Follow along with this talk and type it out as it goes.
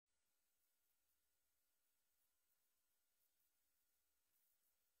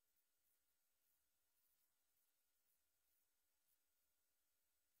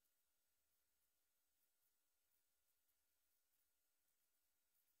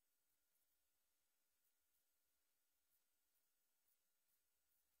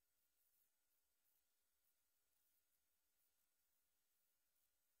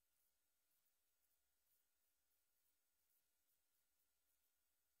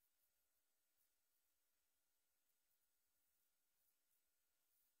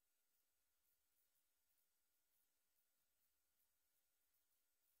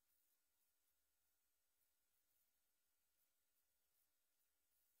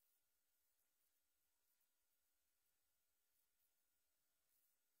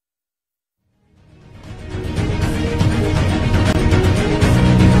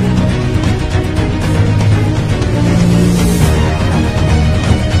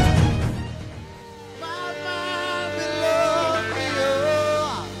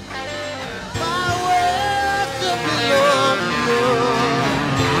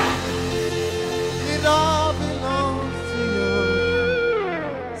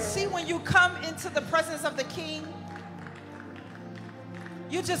into the presence of the King,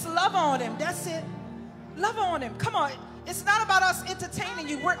 you just love on him. That's it. Love on him. Come on. It's not about us entertaining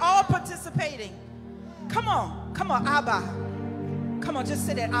you. We're all participating. Come on. Come on, Abba. Come on, just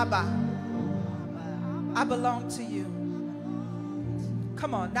say that, Abba. I belong to you.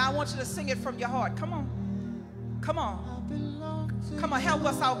 Come on. Now I want you to sing it from your heart. Come on. Come on. Come on, help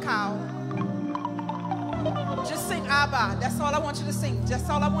us out, Kyle. Just sing Abba. That's all I want you to sing. That's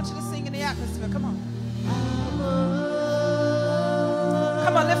all I want you to sing in the atmosphere. Come on.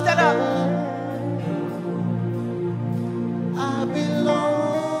 Come on, lift that up. I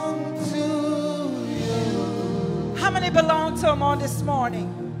belong to you. How many belong to him on this morning?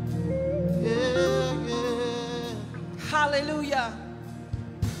 Yeah, yeah. Hallelujah.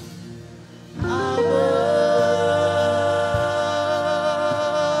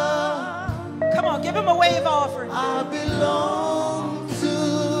 Come on, give him a wave offering. I belong to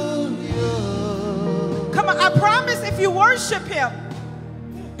you. Come on, I promise if you worship him,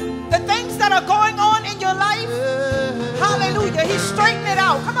 the things that are going on in your life, hallelujah, he's straightening it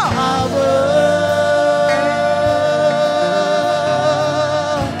out. Come on.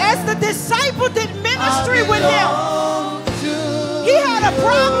 As the disciple did ministry with him, he had a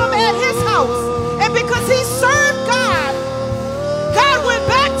problem at his house. And because he served God, God went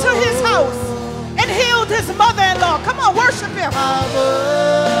back to his house and healed his mother-in-law. Come on, worship him.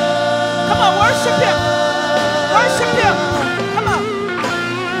 Come on, worship him. Worship him. Come on.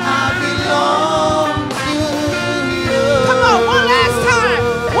 I belong to you. Come on, one last time.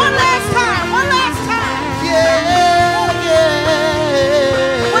 One last time. One last time. Yeah, yeah.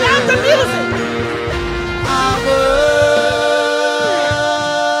 Without the music.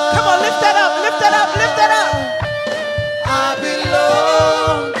 Come on, lift that up. Lift that up. Lift that up. I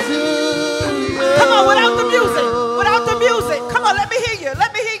belong to you. Come on, without the music. Without the music. Come on, let me hear you.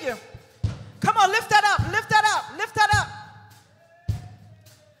 Let me hear you. Come on, lift that up. Lift that up. Lift that up.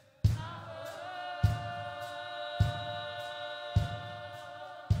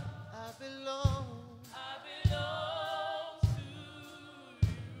 I belong to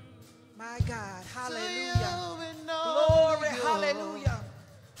My God, hallelujah. you and Glory, only you. hallelujah.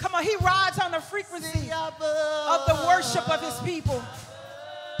 Come on, he rides on the frequency Sing of the worship of his people.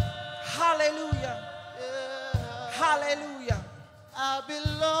 Hallelujah. Yeah. Hallelujah. I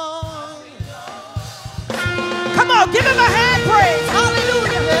belong. Come on, give him a hand praise.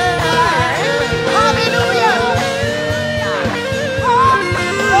 Hallelujah. Hallelujah.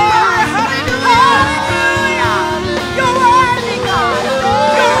 Glory, hallelujah. You're worthy, God.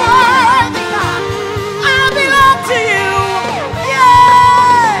 You're worthy, God. I belong to you.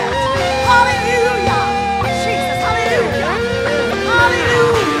 Yeah. Hallelujah. Jesus, hallelujah.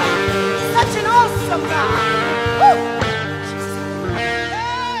 Hallelujah. Such an awesome God. Woo.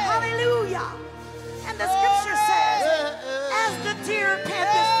 Hallelujah. And the scripture says, as the deer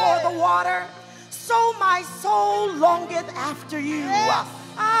panteth for the water, so my soul longeth after you.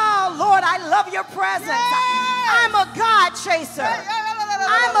 Oh, Lord, I love your presence. I'm a God chaser.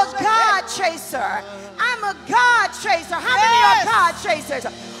 I'm a God chaser. I'm a God chaser. How many are God chasers?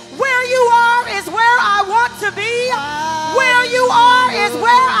 Where you are is where I want to be. Where you are is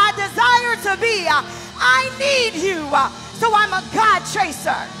where I desire to be. I need you. So I'm a God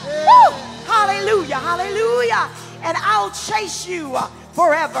chaser. Woo! Hallelujah. Hallelujah. And I'll chase you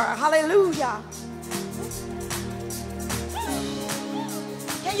forever. Hallelujah.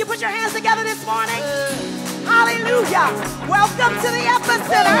 Can you put your hands together this morning? Hallelujah. Welcome to the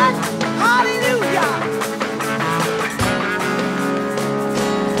Epicenter. Hallelujah.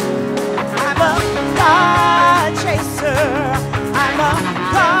 I'm a God chaser. I'm a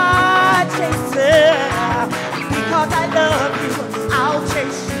God chaser. Because I love you, I'll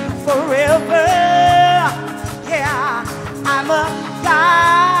chase you forever. Yeah, I'm a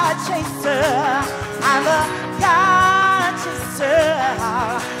God chaser. I'm a God chaser.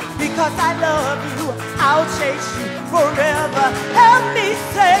 Because I love you, I'll chase you forever. Help me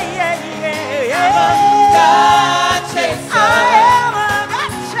say, yeah, yeah, yeah. I'm a God chaser. I am a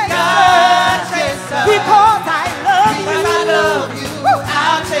God chaser. God chaser. Because I love you. Because I love you,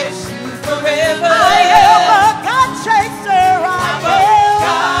 I'll chase you forever. I am a God chaser. I'm a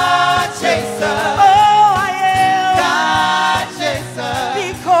God chaser. Oh, I am God chaser.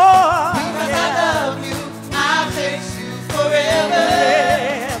 Because I love you, I'll chase you forever.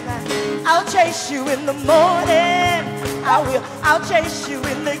 I'll chase you in the morning. I will. I'll chase you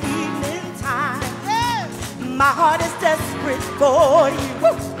in the evening time. My heart is desperate for you.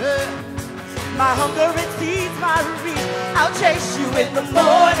 My hunger exceeds my reach. I'll chase you in the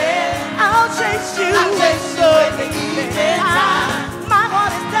morning. I'll chase you in the evening time. My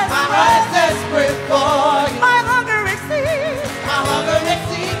heart is desperate.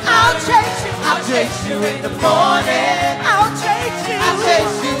 in the morning. I'll chase you. I'll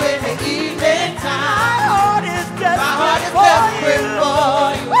chase you in the evening time. My heart is desperate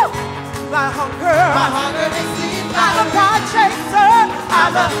for you. Woo! My hunger to see. I'm a God chaser.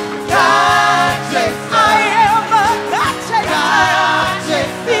 I'm a God chaser. I am a God chaser.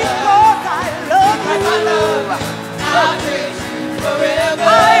 Because I love you. I'll chase you forever.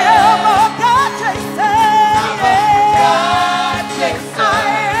 I am a God chaser. God chaser. I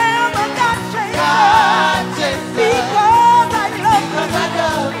am a God chaser. God chaser. Because I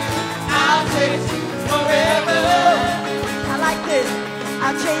love you. I'll chase you forever. I like this. I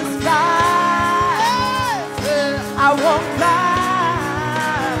chase God. I won't ride.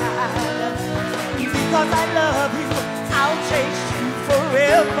 Because I love you, I'll chase you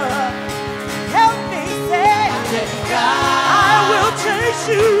forever. Help me say, I will chase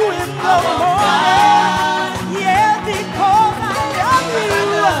you in the morning. Yeah, because I love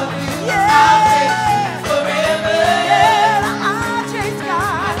you. Yeah, I'll chase you forever. yeah, I'll chase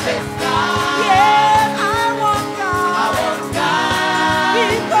God. Yeah, I want God.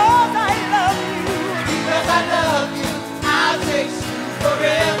 Because I love you. I'll chase you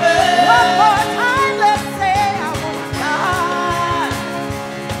forever. One more time, let's say I want God.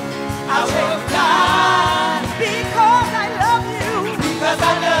 I want God. Because I love you. Because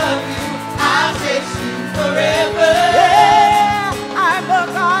I love you, I'll chase you forever. Yeah, I'm a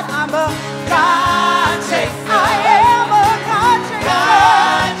God chaser. I am a God chaser.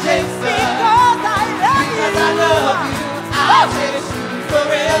 God chaser. Because I love Because you. I love you, I'll chase you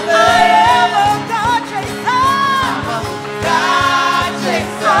forever. I am a God chaser. God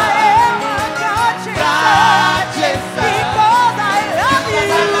chaser. I am a God chaser. God chaser. Because I love you.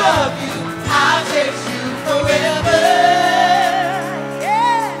 Because I love you, I'll chase you forever.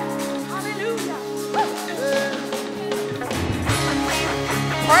 Yeah. Hallelujah.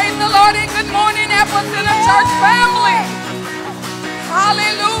 Praise the Lord and good morning, Epicenter Church family.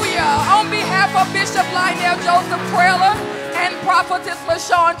 Hallelujah. On behalf of Bishop Lionel Joseph Trailer and Prophetess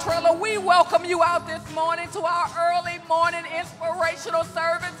LaShawn Trailer, we welcome you out this morning to our early morning inspirational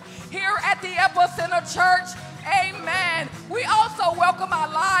service here at the Epicenter Church. Amen. We also welcome our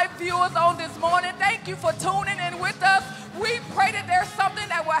live viewers on this morning. Thank you for tuning in with us. We pray that there's something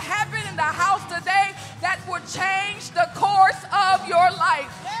that will happen in the house today that will change the course of your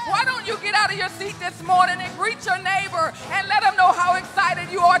life. Why don't you get out of your seat this morning and greet your neighbor and let them know how excited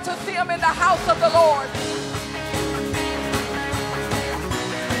you are to see them in the house of the Lord.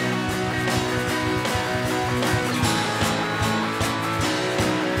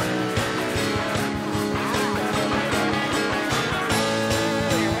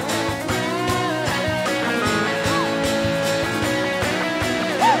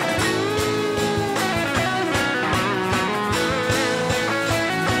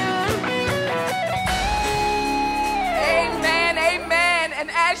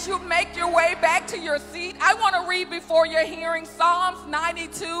 As you make your way back to your seat, I want to read before your hearing Psalms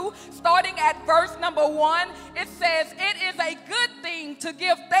 92, starting at verse number 1. It says, "It is a good thing to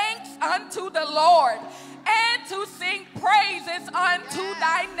give thanks unto the Lord and to sing praises unto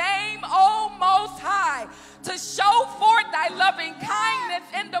thy name, O Most High, to show forth thy loving kindness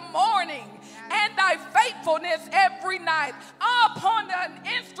in the morning and thy faithfulness every night, upon an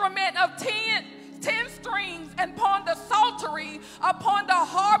instrument of 10 strings, and upon the psaltery, upon the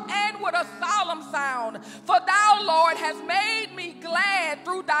harp, and with a solemn sound. For thou, Lord, hast made me glad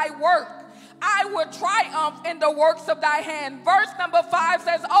through thy work. I will triumph in the works of thy hand." Verse number 5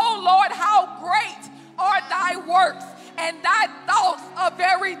 says, "O Lord, how great are thy works, and thy thoughts are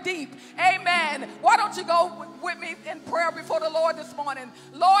very deep." Amen. Why don't you go with me in prayer before the Lord this morning?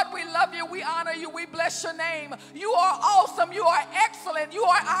 Lord, we love you. We honor you. We bless your name. You are awesome. You are excellent. You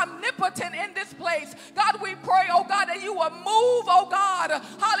are omnipotent in this place. God, we pray, oh God, that you will move, oh God,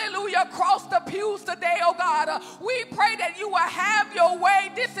 hallelujah, across the pews today, oh God. We pray that you will have your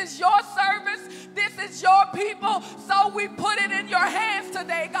way. This is your service. This is your people. So we put it in your hands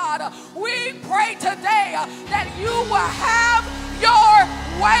today, God. We pray today that you will have your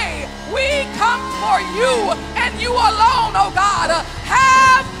way. We come for you and you alone, oh God.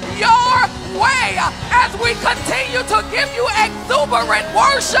 Have your way as we continue to give you exuberant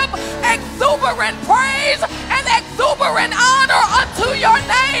worship, exuberant praise, and exuberant honor unto your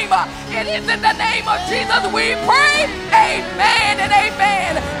name. It is in the name of Jesus we pray. Amen and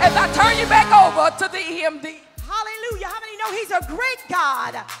amen. As I turn you back over to the EMD. Hallelujah. How many know he's a great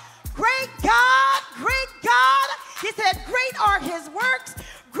God? Great God, great God. He said, great are his works.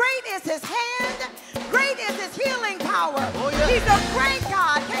 Great is his hand. Great is his healing power. Oh, yeah. He's a great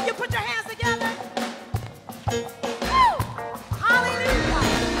God. Can you put your hands together? Woo! Hallelujah.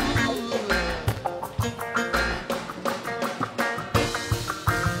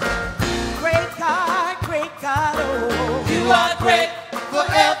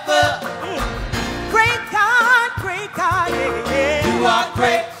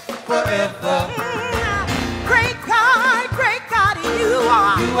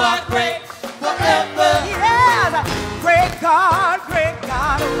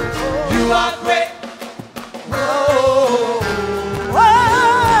 You are great. Oh,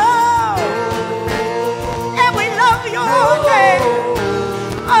 and we love your name.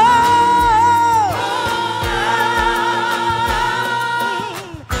 Oh,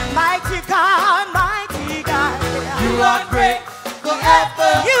 mighty God, mighty God. You are great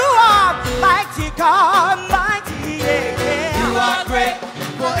forever. You are mighty God, mighty, yeah. You are great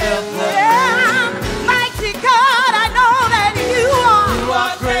forever. Yeah, mighty God, I know that you are. You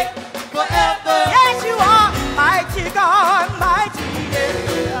are great forever. Yes, you are mighty God, mighty,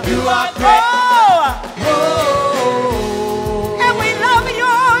 yeah. You are great. Oh, and we love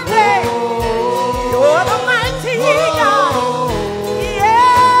your name. You're the mighty God.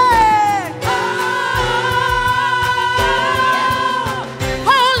 Yeah.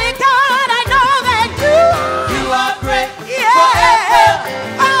 Holy God, I know that you are great yeah. forever.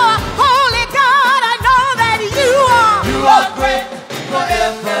 Oh, holy God, I know that you are. You are great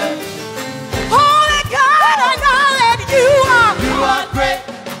forever. Holy God, I know that you are. You are great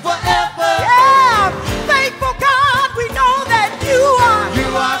forever. Yeah. Faithful God, we know that you are. You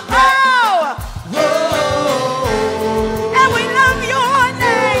are great. Oh, and we love your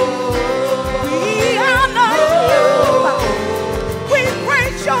name. We honor you. We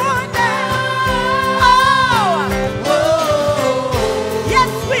praise your name. Oh,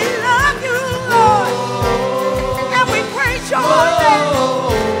 yes, we love you, Lord. And we praise your name.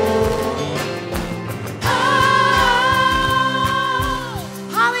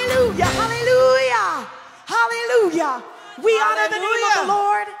 Hallelujah, hallelujah, hallelujah. We honor the name of the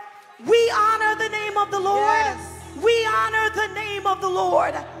Lord. We honor the name of the Lord. Yes. We honor the name of the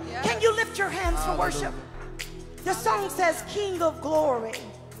Lord. Can you lift your hands for worship? The song says, King of glory.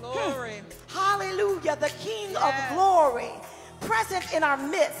 Glory. Hallelujah, the King of glory, present in our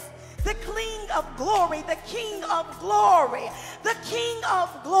midst. The King of glory, the King of glory, the King of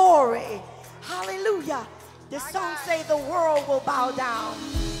glory. Hallelujah. This song say the world will bow down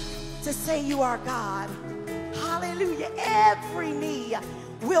to say you are God. Hallelujah. Every knee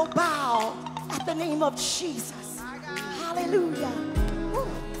will bow at the name of Jesus. Hallelujah. Woo.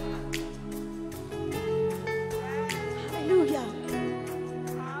 Hallelujah.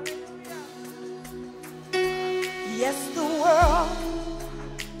 Yes, the world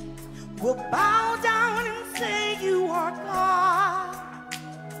will bow down and say you are God.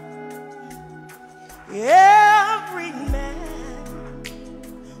 Every man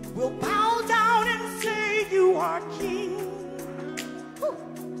will bow down and say you are King. Woo.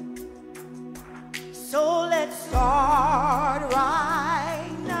 So let's start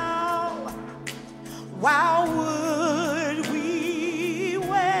right now. Why would we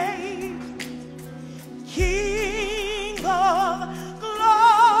wait? King of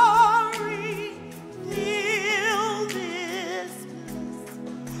glory, fill this place.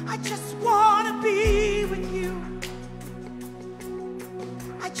 I just want to be with you.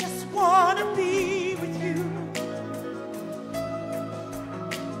 I just want to be with you.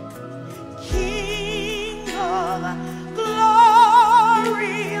 King of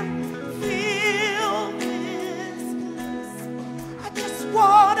glory, fill this place. I just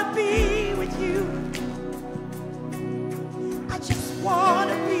want to be with you. I just want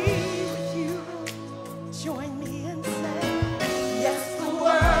to be with you. Join me and say, yes, the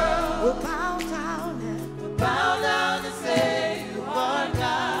world will bow down and Bow down and say you are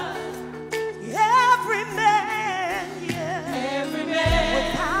God. every man, yeah, Every will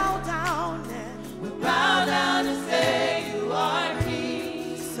man bow down and will bow down and say you are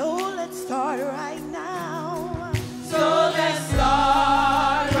King. so let's start right now. So let's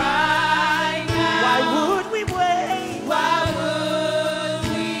start right now. Why would we wait? Why would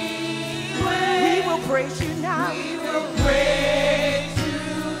we wait? We will praise you now We will praise you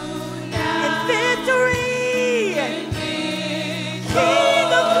in now. victory. In victory. King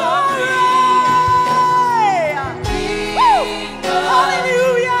of glory. King Woo. of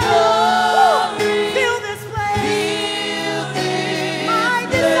Hallelujah. glory. Woo. Fill this place. Feel this My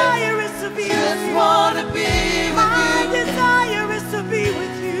place. desire is to be with Just you. wanna be with My you. desire is to be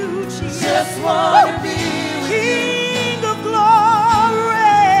with you, Jesus. Just wanna Woo. be with you. King of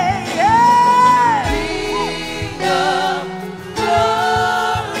glory. Yeah. King of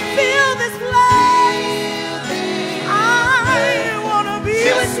glory. Fill this place. Feel this I want to be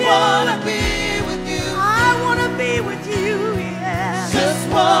Just with you. wanna be with you. I want to be with you, yeah. Just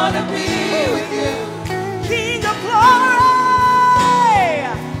wanna be with you. King of glory.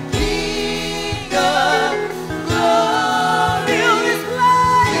 King of glory. Fill this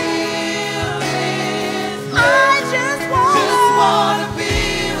place. Feel this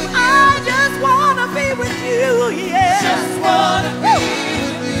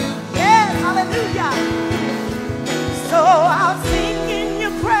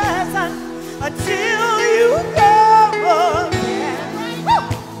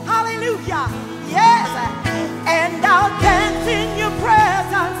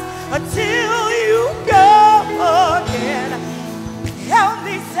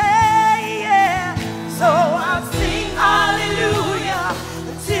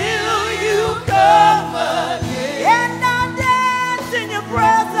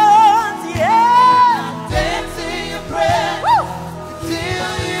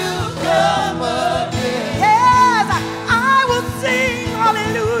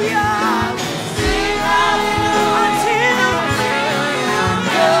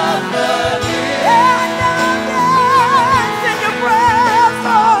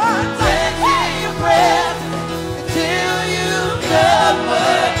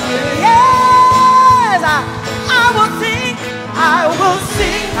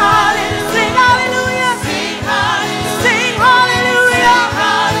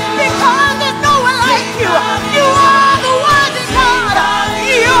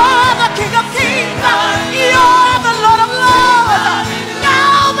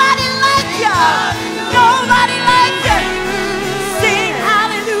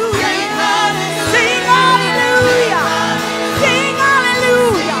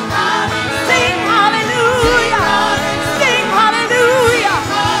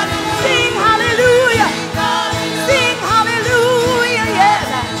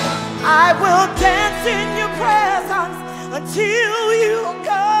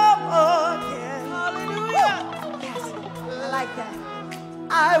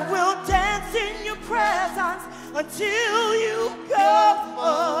I will dance in your presence until you come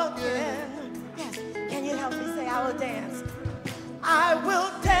again. Yes, can you help me say I will dance? I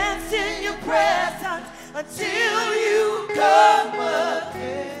will dance in your presence until you come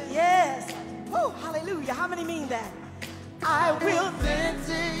again. Yes. Oh, hallelujah. How many mean that? I will dance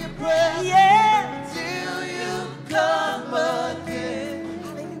in your presence, yeah, until you come again.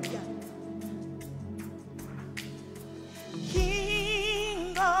 Hallelujah.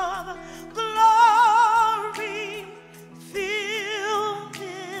 King of glory, fill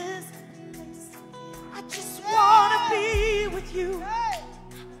this place. I just want to be with you.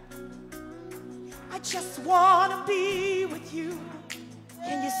 I just want to be with you.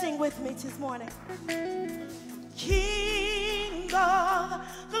 Can you sing with me this morning? King of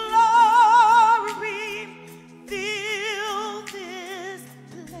glory, fill this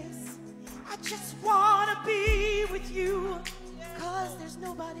place. I just want to be with you, 'cause there's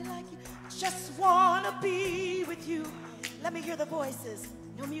nobody like you. Just want to be with you. Let me hear the voices.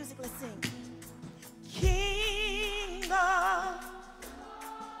 No music, let's sing. King of,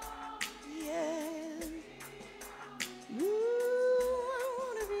 yeah. Ooh, I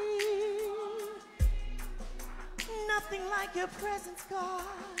want to be. Nothing like your presence, God.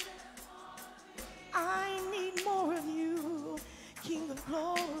 I need more of you, King of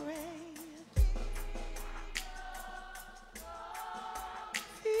glory.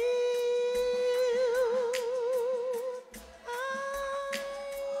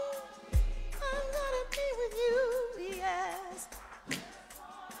 I'm gonna be with you, yes.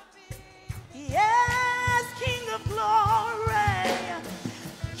 Yes, King of glory.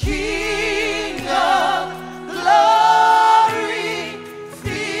 King of glory,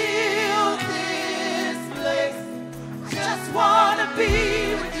 fill this place. I just want to be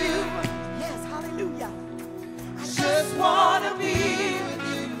with you. Yes, hallelujah. I just want to be with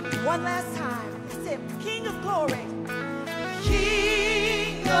you. One last time. It's it. King of glory.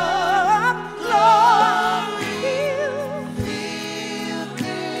 King of glory, fill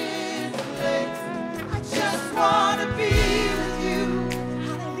this place. I just want to be with you.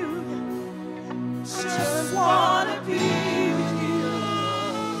 Hallelujah. I just want to be with you.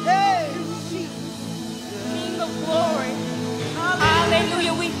 Hey, King of glory.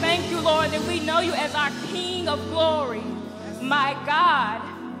 Hallelujah. We thank you, Lord, that we know you as our King of glory. My God,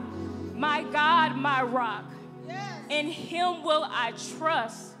 my God, my rock. In him will I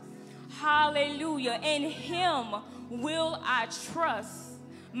trust. Hallelujah. In him will I trust.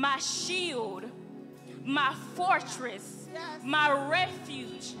 My shield, my fortress, my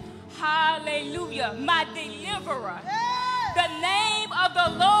refuge. Hallelujah. My deliverer. The name of the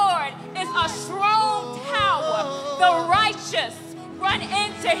Lord is a strong tower. The righteous run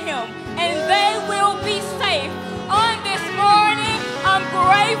into him and they will be safe. On this morning, I'm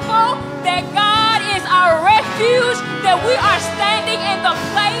grateful that God is our refuge, that we are standing in the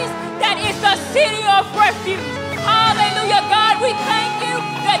place that is the city of refuge. Hallelujah, God, we thank you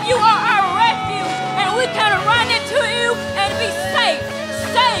that you are our refuge and we can run into you and be safe,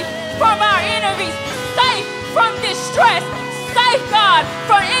 safe from our enemies, safe from distress, safe, God,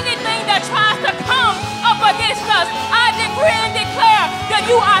 from anything that tries to come up against us. I decree and declare that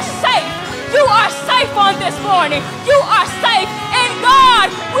you are safe. You are safe on this morning. You are safe. In God,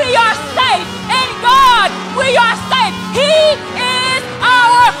 we are safe. In God, we are safe. He is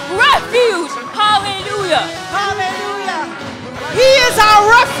our refuge. Hallelujah. hallelujah. He is our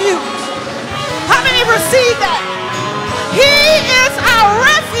refuge. How many receive that? He is our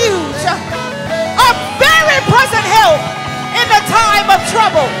refuge. A very present help in the time of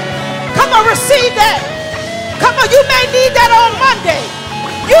trouble. Come on, receive that. Come on, you may need that on Monday.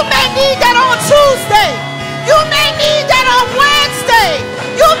 You may need that on Tuesday. You may need that on Wednesday.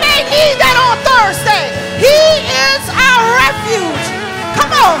 You may need that on Thursday. He is our refuge.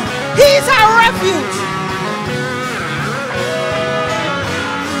 Come on, he's our refuge.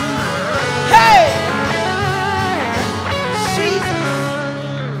 Hey, Jesus.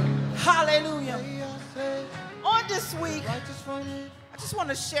 Hallelujah. On this week, I just want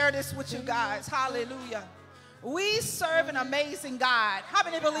to share this with you guys. Hallelujah. We serve an amazing God. How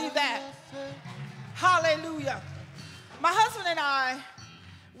many believe that? Hallelujah. My husband and I,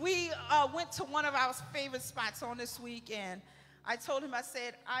 we went to one of our favorite spots on this weekend. I told him, I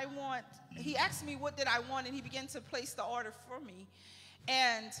said, he asked me what did I want, and he began to place the order for me.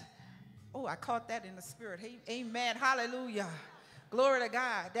 And, oh, I caught that in the spirit. Hey, amen. Hallelujah. Glory to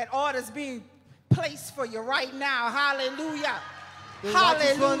God. That order's being placed for you right now. Hallelujah.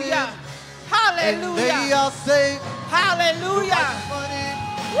 Hallelujah. Hallelujah. And they are saved. Hallelujah. Money.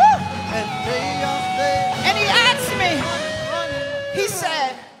 Woo. And they are saved. And he asked me, He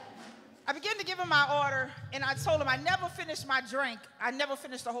said, I began to give him my order, and I told him I never finished my drink. I never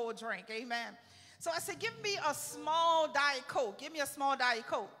finished the whole drink, amen. So I said, give me a small Diet Coke. Give me a small Diet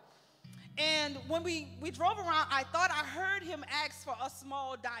Coke. And when we drove around, I thought I heard him ask for a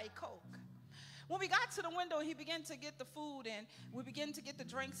small Diet Coke. When we got to the window, he began to get the food, and we began to get the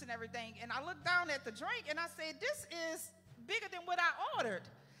drinks and everything. And I looked down at the drink, and I said, this is bigger than what I ordered.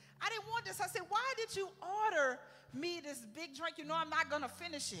 I didn't want this. I said, why did you order me this big drink? You know I'm not going to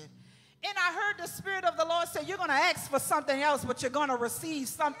finish it. And I heard the Spirit of the Lord say, you're going to ask for something else, but you're going to receive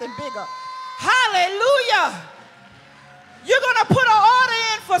something bigger. Hallelujah. You're going to put an order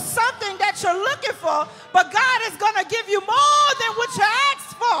in for something that you're looking for, but God is going to give you more than what you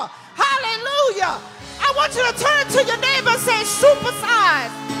asked for. Hallelujah. I want you to turn to your neighbor and say, supersize.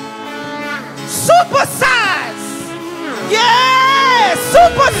 Supersize. Yeah,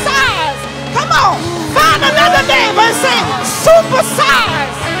 supersize. Come on. Find another neighbor and say, supersize.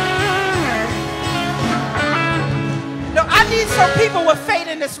 No, I need some people with faith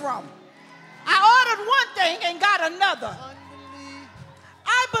in this room. I ordered one thing and got another.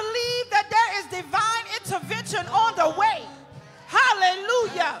 I believe that there is divine intervention on the way.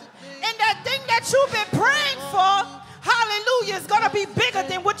 Hallelujah. And that thing that you've been praying for, hallelujah, is going to be bigger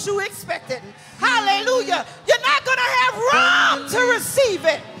than what you expected. Hallelujah. You're not going to have room to receive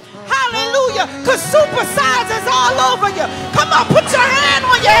it. Hallelujah. Because supersize is all over you. Come on, put your hand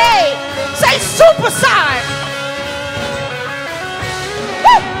on your head. Say supersize.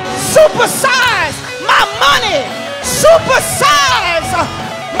 Woo! Supersize my money. Supersize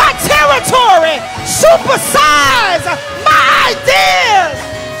my territory. Supersize my ideas.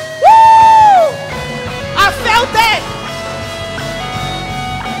 Woo! I felt that.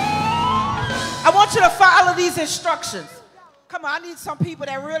 I want you to follow these instructions. Come on, I need some people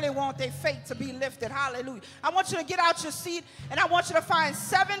that really want their faith to be lifted. Hallelujah. I want you to get out your seat, and I want you to find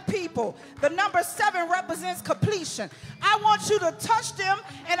 7 people. The number 7 represents completion. I want you to touch them,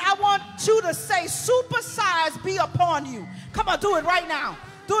 and I want you to say, supersize be upon you. Come on, do it right now.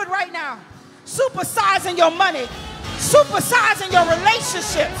 Do it right now. Supersize in your money. Supersize in your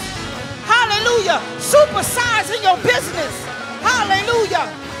relationships. Hallelujah. Supersize in your business.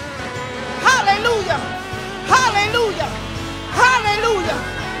 Hallelujah. Hallelujah. Hallelujah. Hallelujah.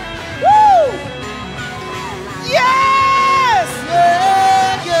 Woo! Yes!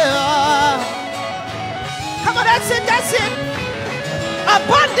 Yeah, yeah. Come on, that's it, that's it.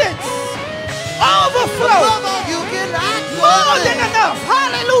 Abundance. Overflow. More than enough.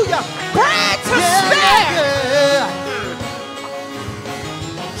 Hallelujah. Bread to spare. Yeah.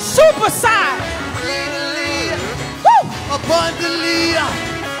 Supersize. Woo! Abundantly,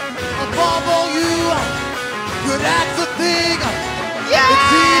 above all you could act a thing. Yeah.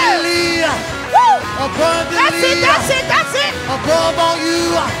 Exceedingly, Woo! abundantly, That's it, that's it, that's it. above all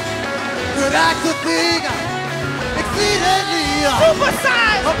you could act a thing. Exceedingly,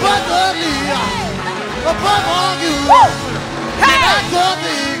 Supersize. abundantly, above all you Woo! could Hey! act a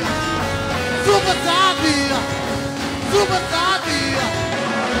thing. Supersize me, supersize me.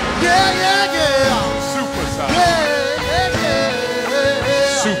 Yeah, yeah, yeah. Supersize. Yeah, yeah, yeah.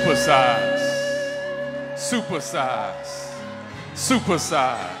 Supersize. Supersize.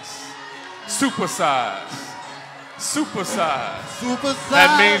 Supersize. Supersize. Supersize. Supersize.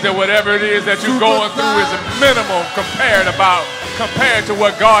 That means that whatever it is that you're going through is a minimum compared to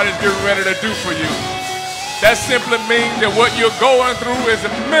what God is getting ready to do for you. That simply means that what you're going through is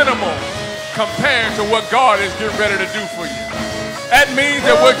a minimum compared to what God is getting ready to do for you. That means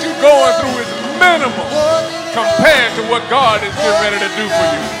that what you're going through is minimal compared to what God is getting ready to do for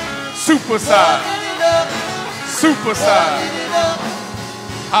you. Supersize. Supersize.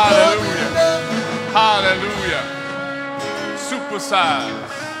 Hallelujah. Hallelujah. Supersize.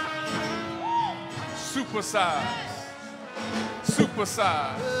 Supersize.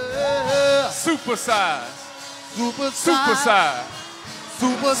 Supersize. Supersize. Supersize.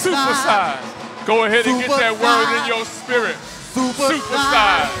 Supersize. Go ahead and get that word in your spirit.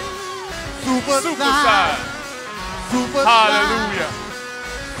 Supersize. Supersize. Hallelujah.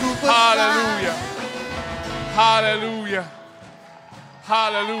 Hallelujah. Hallelujah.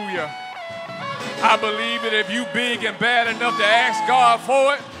 Hallelujah. I believe that if you big and bad enough to ask God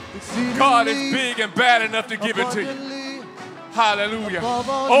for it, God is big and bad enough to give it to you. Hallelujah.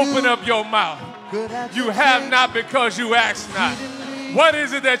 Open up your mouth. You have not because you ask not. What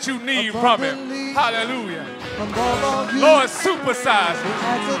is it that you need from Him? Hallelujah. Lord, supersize me.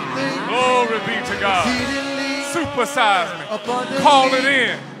 Glory be to God. Supersize me. Call it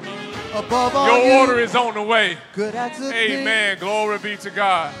in. Your order is on the way. Amen. Glory be to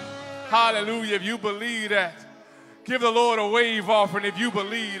God. Hallelujah. If you believe that, Give the Lord a wave offering if you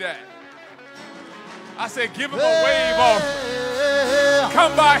believe that. I said, give him a wave offering.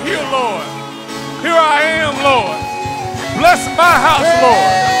 Come by here, Lord. Here I am, Lord. Bless my house,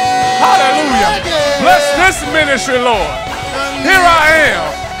 Lord. Hallelujah. Bless this ministry, Lord. Here I am.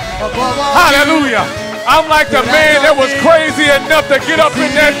 Hallelujah. I'm like the man that was crazy enough to get up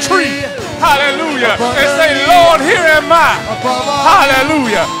in that tree. Hallelujah. And say, Lord, here am I.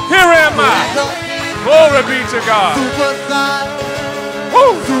 Hallelujah. Here am I. Glory be to God.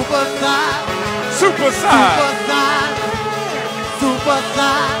 Woo. Superside.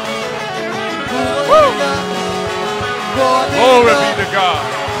 Woo. Glory be to God.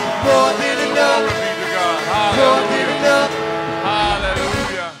 Glory be to God. Hallelujah.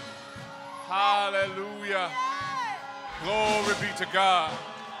 Hallelujah. Hallelujah. Glory be to God.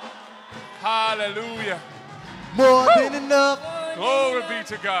 Hallelujah. More than enough. Glory be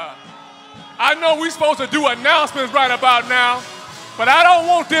to God. I know we're supposed to do announcements right about now, but I don't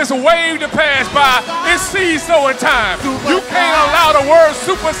want this wave to pass by. It's seed sowing time. You can't allow the word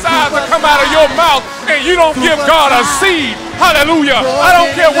supersize to come out of your mouth and you don't give God a seed. Hallelujah. I don't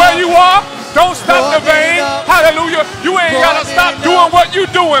care where you are. Don't stop the vein. Hallelujah. You ain't got to stop doing what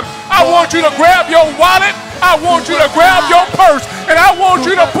you're doing. I want you to grab your wallet. I want you to grab your purse. And I want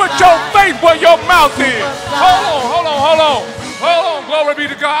you to put your faith where your mouth is. Hold on. Glory be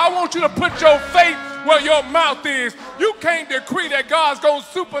to God. I want you to put your faith where your mouth is. You can't decree that God's going to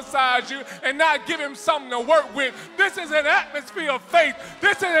supersize you and not give him something to work with. This is an atmosphere of faith.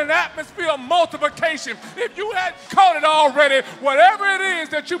 This is an atmosphere of multiplication. If you hadn't caught it already, whatever it is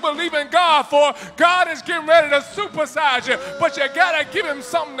that you believe in God for, God is getting ready to supersize you. But you got to give him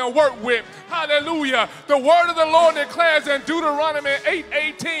something to work with. Hallelujah. The word of the Lord declares in Deuteronomy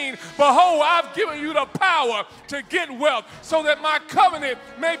 8:18, behold, I've given you the power to get wealth so that my covenant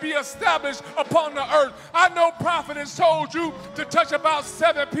may be established upon the earth. I know prophet has told you to touch about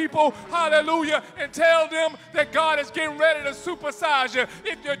 7 people, hallelujah, and tell them that God is getting ready to supersize you.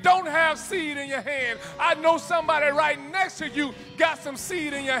 If you don't have seed in your hand, I know somebody right next to you got some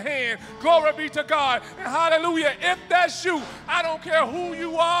seed in your hand. Glory be to God. And hallelujah, if that's you, I don't care who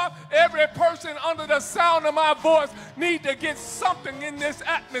you are, every person under the sound of my voice need to get something in this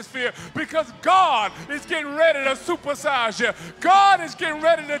atmosphere because God is getting ready to supersize you. God is getting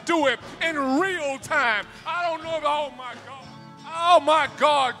ready to do it in real time. I don't know if, oh my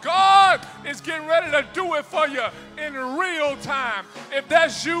God, God is getting ready to do it for you in real time. If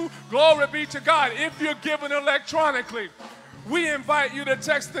that's you, glory be to God. If you're giving electronically, we invite you to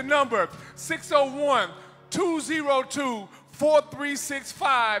text the number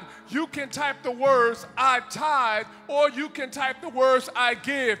 601-202-4365. You can type the words I tithe or you can type the words I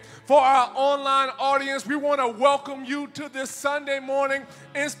give. For our online audience, we want to welcome you to this Sunday morning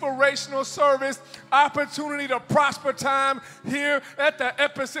inspirational service, opportunity to prosper time here at the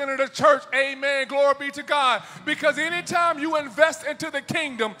Epicenter of the church. Amen. Glory be to God. Because anytime you invest into the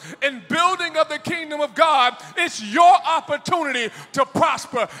kingdom and building of the kingdom of God, it's your opportunity to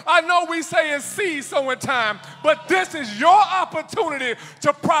prosper. I know we say it's seed sowing time, but this is your opportunity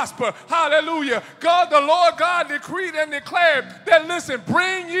to prosper. Hallelujah. God, the Lord God decreed and declared that, listen,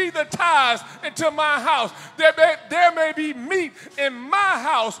 bring ye the tithes into my house. There may be meat in my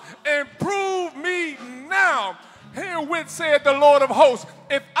house, and prove me now. Herewith said the Lord of hosts,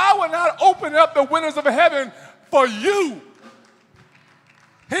 if I would not open up the windows of heaven for you,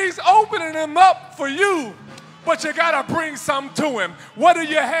 he's opening them up for you, but you got to bring some to him. What do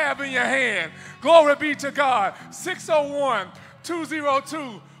you have in your hand? Glory be to God.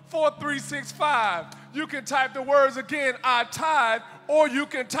 601-202-4365. You can type the words again, I tithe, or you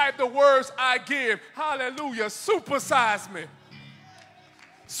can type the words I give. Hallelujah. Supersize me.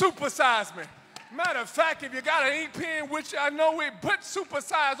 Supersize me. Matter of fact, if you got an ink pen, which I know it, put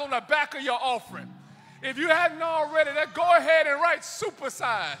supersize on the back of your offering. If you hadn't already, then go ahead and write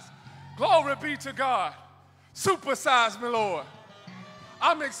supersize. Glory be to God. Supersize me, Lord.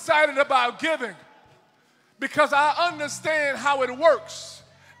 I'm excited about giving because I understand how it works.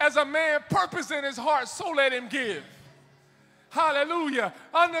 As a man purpose in his heart, so let him give. Hallelujah.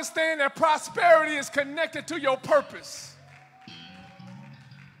 Understand that prosperity is connected to your purpose.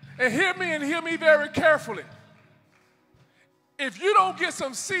 And hear me very carefully. If you don't get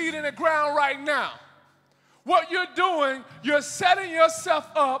some seed in the ground right now, what you're doing, you're setting yourself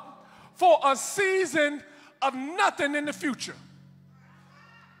up for a season of nothing in the future.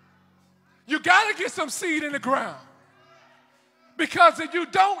 You got to get some seed in the ground. Because if you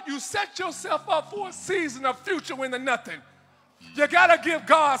don't, you set yourself up for a season of future into nothing. You got to give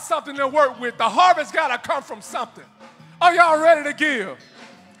God something to work with. The harvest got to come from something. Are y'all ready to give?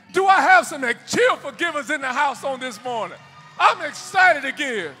 Do I have some cheerful givers in the house on this morning? I'm excited to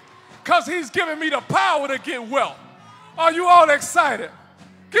give because he's giving me the power to get wealth. Are you all excited?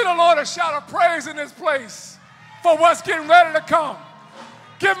 Give the Lord a shout of praise in this place for what's getting ready to come.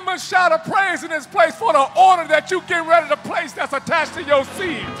 Give him a shout of praise in this place for the order that you get ready to place that's attached to your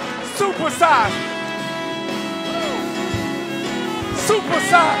seed. Supersize.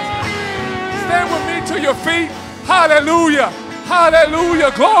 Supersize. Stand with me to your feet. Hallelujah.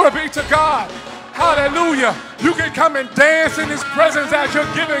 Hallelujah. Glory be to God. Hallelujah. You can come and dance in his presence as you're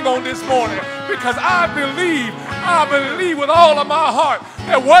giving on this morning, because I believe with all of my heart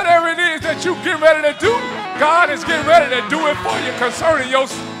that whatever it is that you get ready to do, God is getting ready to do it for you concerning your.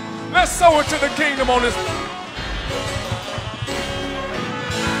 Let's sow into the kingdom on this.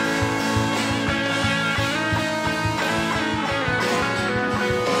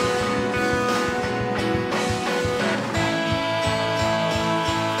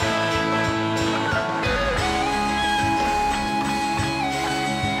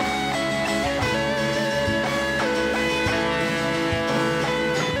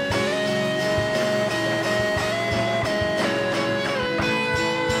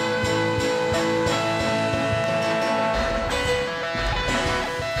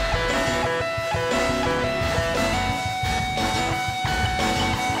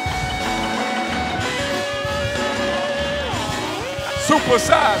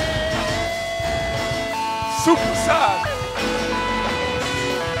 Supersize. Supersize.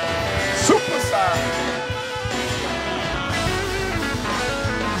 Supersize.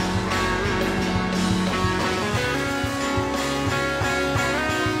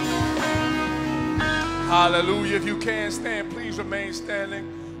 Hallelujah. If you can stand, please remain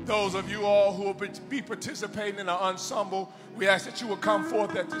standing. Those of you all who will be participating in our ensemble, we ask that you will come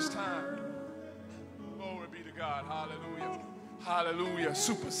forth at this time. Glory be to God. Hallelujah. Hallelujah.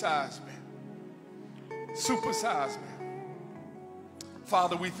 Supersize me. Supersize me.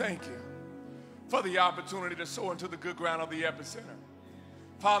 Father, we thank you for the opportunity to sow into the good ground of the Epicenter.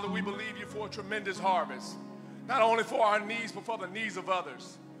 Father, we believe you for a tremendous harvest, not only for our needs, but for the needs of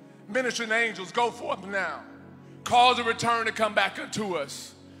others. Ministering angels, go forth now. Cause a return to come back unto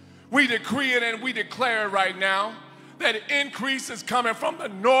us. We decree it and we declare it right now that increase is coming from the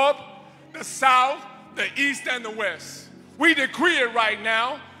north, the south, the east, and the west. We decree it right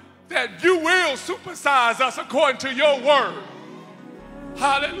now that you will supersize us according to your word.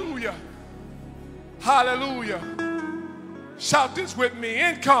 Hallelujah. Hallelujah. Shout this with me.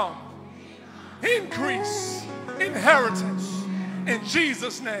 Income, increase, inheritance. In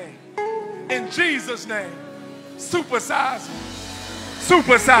Jesus' name. In Jesus' name. Supersize.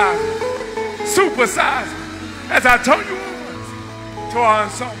 Supersize. Supersize. As I told you to our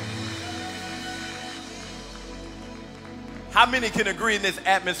ensemble. How many can agree in this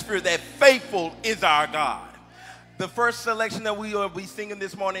atmosphere that faithful is our God? The first selection that we will be singing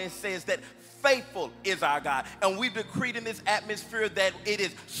this morning says that faithful is our God. And we've decreed in this atmosphere that it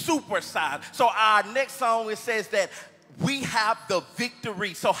is supersized. So our next song, it says that we have the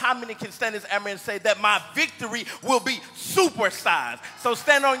victory. So how many can stand this amen and say that my victory will be supersized? So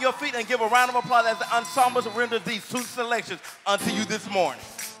stand on your feet and give a round of applause as the ensembles render these two selections unto you this morning.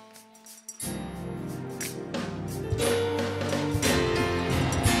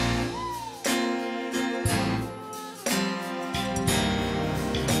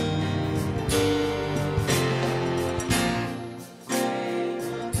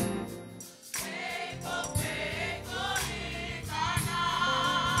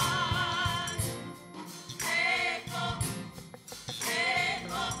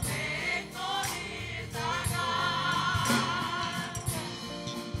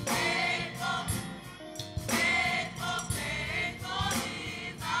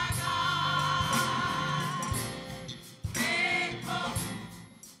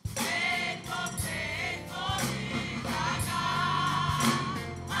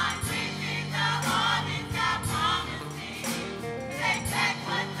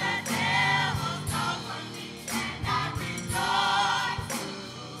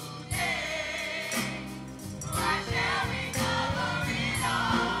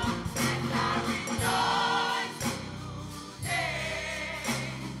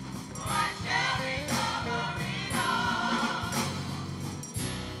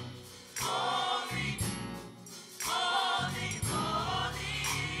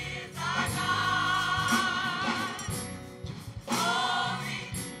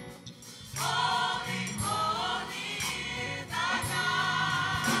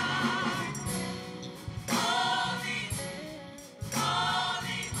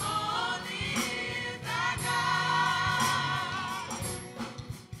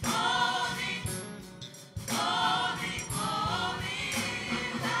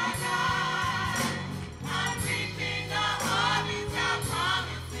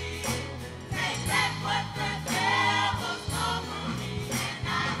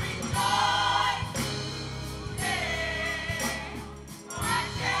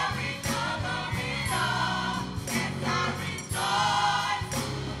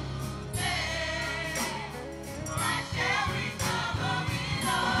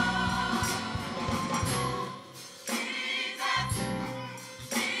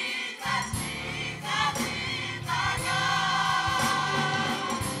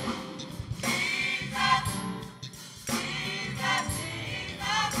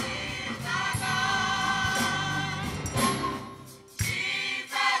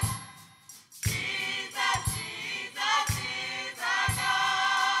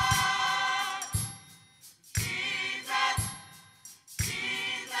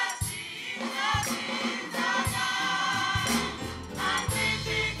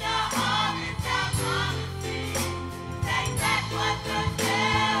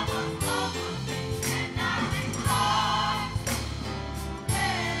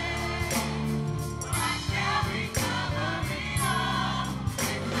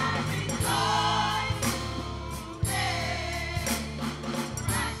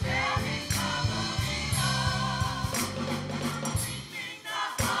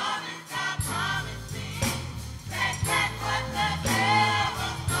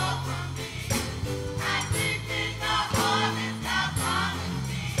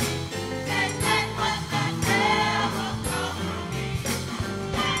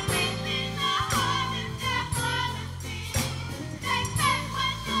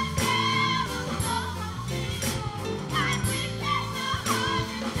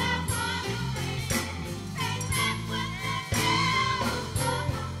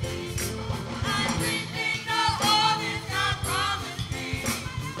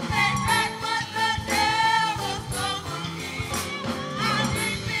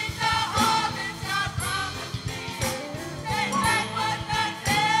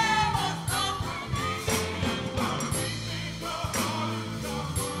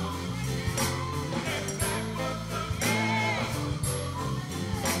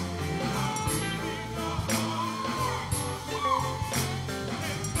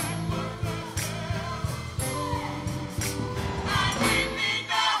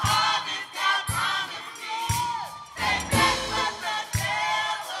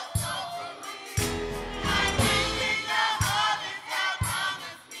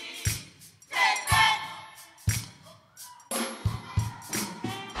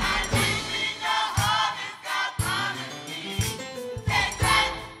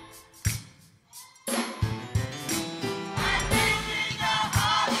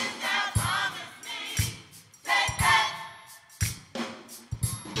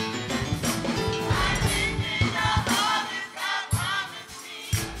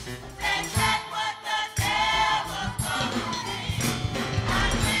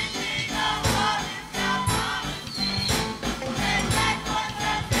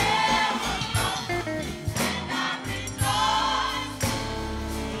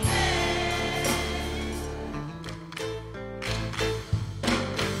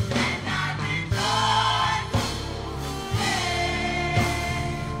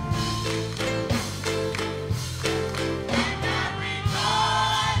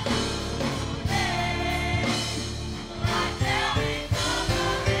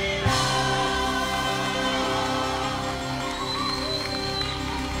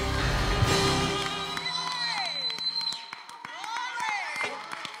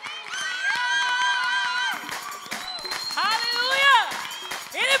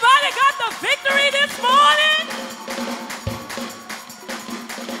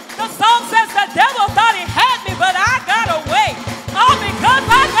 The song says the devil thought he had me, but I got away. All because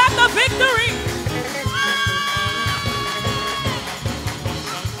I got the victory.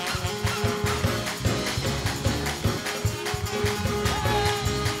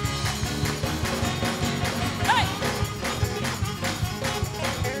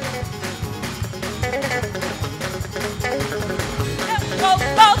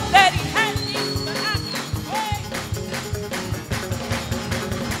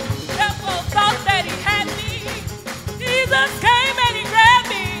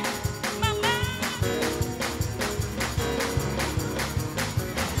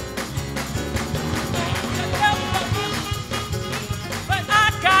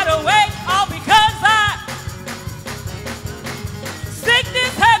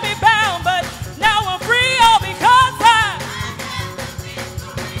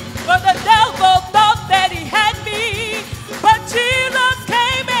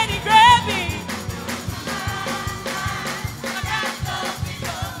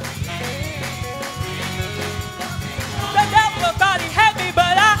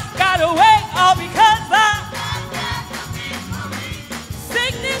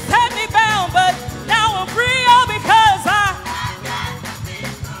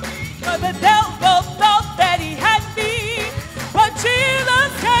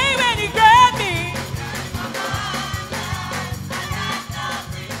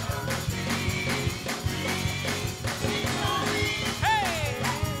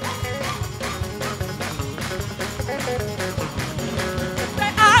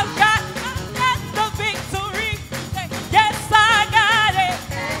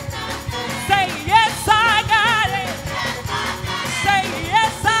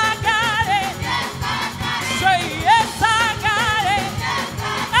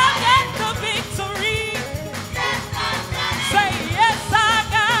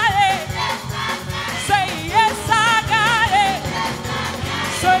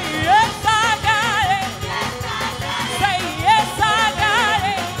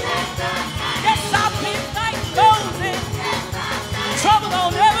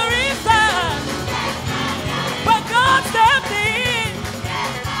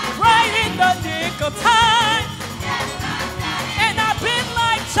 Time. And I've been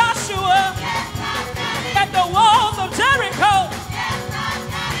like Joshua at the walls of Jericho.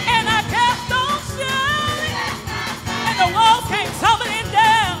 And I kept on shouting, and the walls came tumbling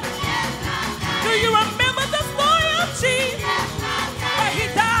down. Do you remember the story of Jesus? Where he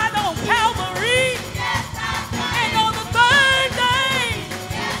died on Calvary. And on the third day,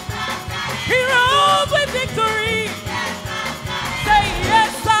 he rose with victory. Say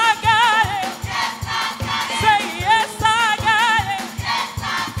yes, I got it. Say yes, I got it.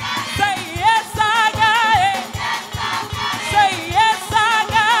 Say yes, I got it. Say yes, I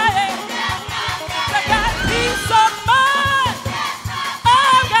got it. I got peace of mind.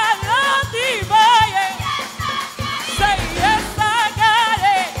 I've got love divine. Say yes, I got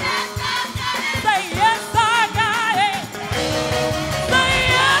it. Say yes, I got it. Say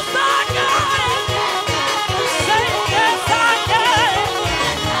yes, I got it. Say yes, I got it.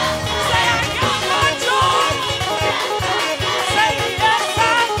 Say I got my joy. Say yes,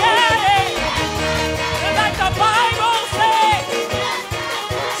 I got it. Like the Bible says.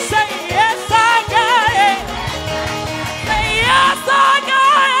 Say yes, I got it. Say yes, I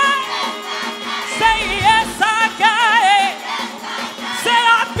got it. Say yes, I got it. Say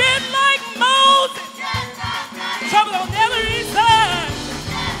I've been like Moses. Trouble on every side.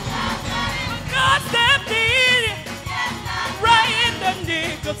 God stepped in right in the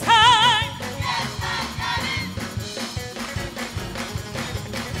nick of time.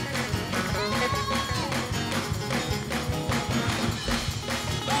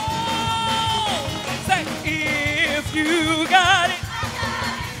 Oh, say if you got it,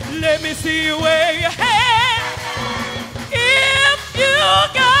 let me see you wave your hand. If you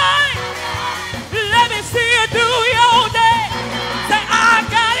got it, let me see you do your dance. Say I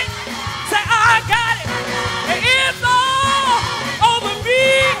got it. Say I got it. And it's all over me,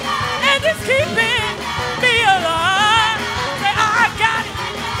 and it's keeping me alive. Say I got it.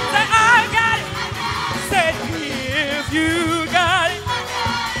 Say I got it. Say if you got it,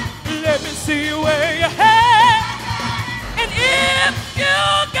 let me see you wave your hand. And if you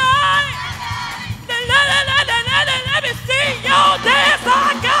got it, then let me see your dance.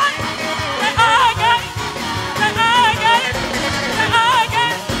 I got it. Say I got it. Say I got it. Say I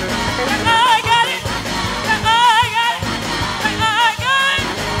got it. Say I got it. Say I got it. Say I got it. Say I got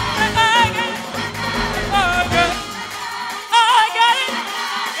it. I got it. I got it.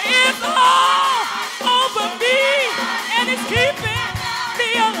 It's all over me, and it's keeping me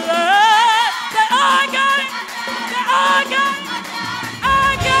alive.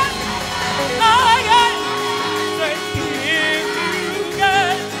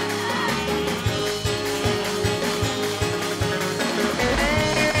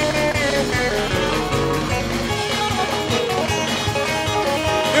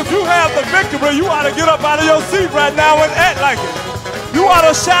 have the victory, you ought to get up out of your seat right now and act like it. You ought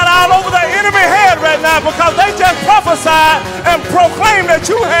to shout out over the enemy head right now because they just prophesied and proclaimed that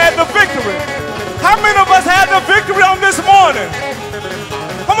you had the victory. How many of us had the victory on this morning?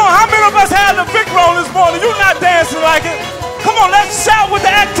 Come on, how many of us had the victory on this morning? You're not dancing like it. Come on, let's shout with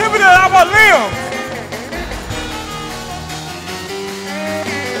the activity of our limbs.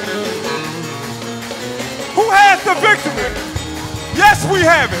 Who has the victory? Yes, we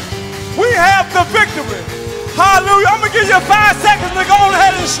have it. We have the victory. Hallelujah. I'm going to give you 5 seconds to go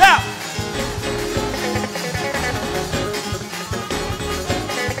ahead and shout.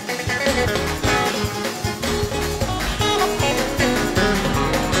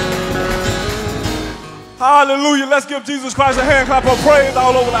 Hallelujah. Let's give Jesus Christ a hand clap of praise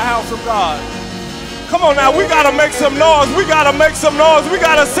all over the house of God. Come on now. We got to make some noise. We got to make some noise. We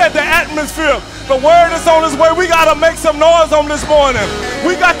got to set the atmosphere. The word is on its way. We got to make some noise on this morning.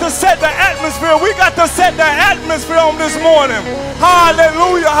 We got to set the atmosphere. We got to set the atmosphere on this morning.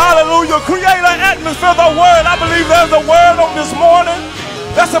 Hallelujah, hallelujah. Create an atmosphere, the word. I believe there's a word on this morning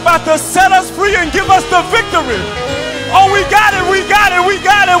that's about to set us free and give us the victory. Oh, we got it, we got it, we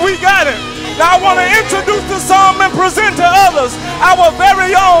got it, we got it. Now I want to introduce the psalm and present to others our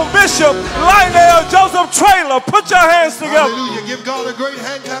very own Bishop Lionel Joseph Traylor. Put your hands together. Hallelujah. Give God a great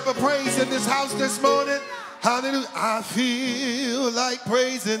hand clap of praise in this house this morning. Hallelujah. I feel like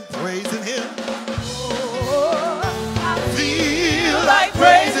praising Him. I feel like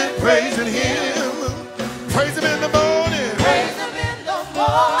praising Him. Praise Him in the morning. Praise Him in the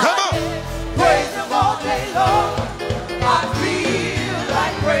morning. Come on. Praise Him all day long. I feel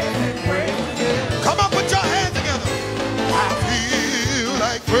like praising Him. Come on, put your hands together. I feel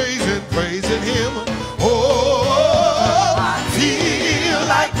like praising Him. Oh, I feel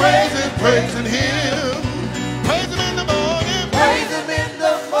like praising Him. Praise Him in the morning. Praise Him in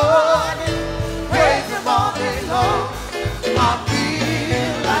the morning. Praise Him all day long. I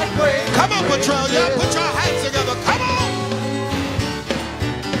feel like praising. Come on, Petrolia, put your hands together. Come on.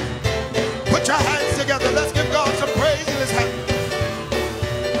 Put your hands together. Let's give God some praise in His hand.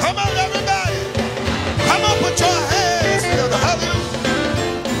 Come on, everybody. Come on, put your hands together. Hallelujah.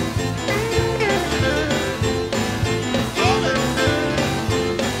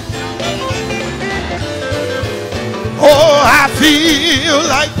 Oh, I feel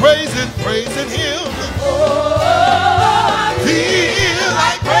like praising Him. Oh, I feel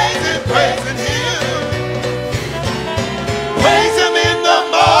like praising Him. Praise Him in the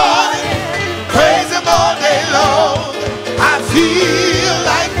morning, praise Him all day long. I feel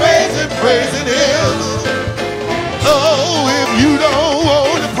like praising Him. Oh, if you don't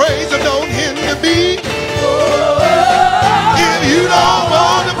want to praise Him, don't hinder me. If you don't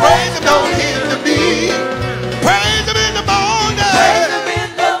want to praise Him, don't hinder me. Praise Him in the morning. Praise Him in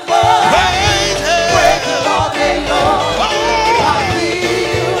the morning. Praise Him. Praise Him all day long. Oh. I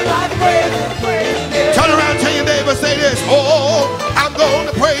feel like praising Him. Turn around, tell your neighbor, say this. Oh, I'm going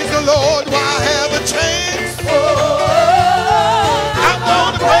to praise the Lord while I have a chance. I'm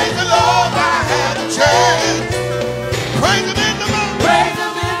going to praise the Lord while I have a chance. Praise Him in the morning. Praise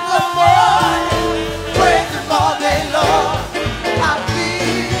Him in the morning. Praise Him all day long. I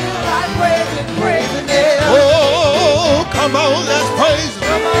feel like praising Him. Oh, come on, let's praise Him.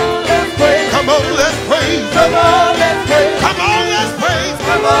 Come on, let's praise. Come on, let's praise Him. Come on, let's praise. Come on, let's praise Him.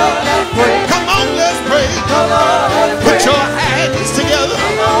 Come on, let's praise. Come on, let's praise Him. Come on, let's Put praise. your hands together.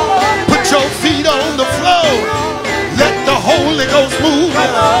 Come on, Put your feet on the floor. Let the Holy Ghost move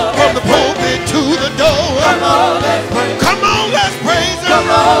from the pulpit to the door. come on, let's praise. Come on, let's praise Him.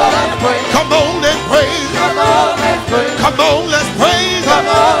 Come on, let's praise. Come on, let's praise Him. Come on, let's praise. Come on, let's praise Him. Come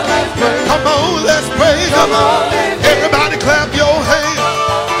on, let's praise. Come on, let's praise Him. Come on, let's praise. Everybody clap your hands.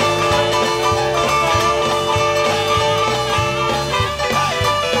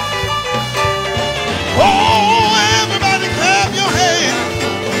 Oh, everybody clap your hands.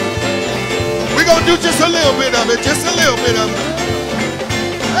 We're going to do just a little bit of it. Just a little bit of it.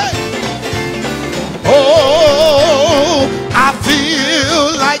 Hey. Oh, I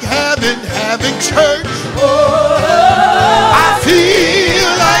feel like having church. I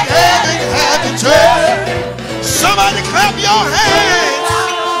feel like having church. Somebody clap your hands.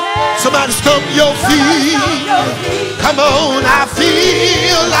 Somebody stomp your feet. Come on, I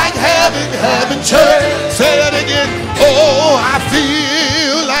feel like having church. Say that again. Oh, I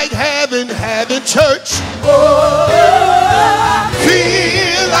feel like having church.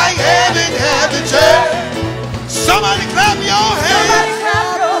 Feel like having church. Somebody clap your hands.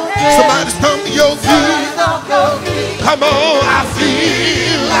 Somebody stomp your feet. Come on, I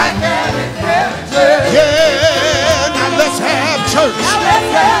feel like having church. Yeah, now let's have church.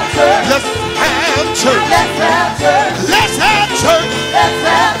 church. Let's have church. Let's have church. Let's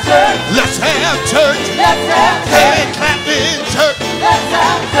have church. Let's have church. Let's have church. Hand clapping church. Let's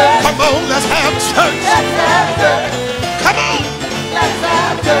have church. Come on, let's have church. Let's have church. Come on. Let's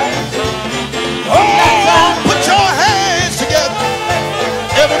have church. Oh, put your hands together.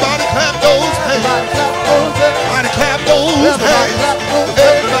 Everybody clap those hands. Everybody clap those hands.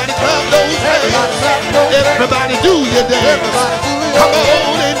 Everybody clap those hands. Everybody do your dance. Come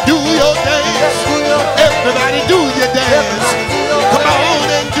on and do your dance. Everybody do your dance. Come on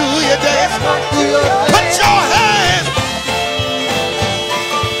and do your dance. Put your hands.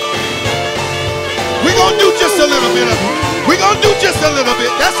 We're going to do just a little bit of it. We're going to do just a little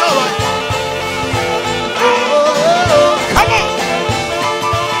bit. That's all right. Come on.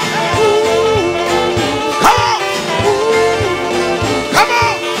 Come on. Come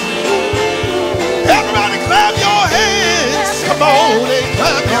on. Everybody clap your hands. Come on and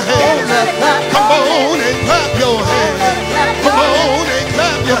clap your hands. Come on and clap your hands. Come on and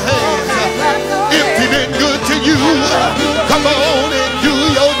clap your hands. If he's been good to you, come on and do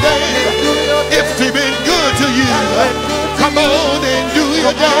your dance. If he's been good to you, come on and do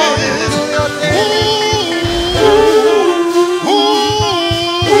your dance.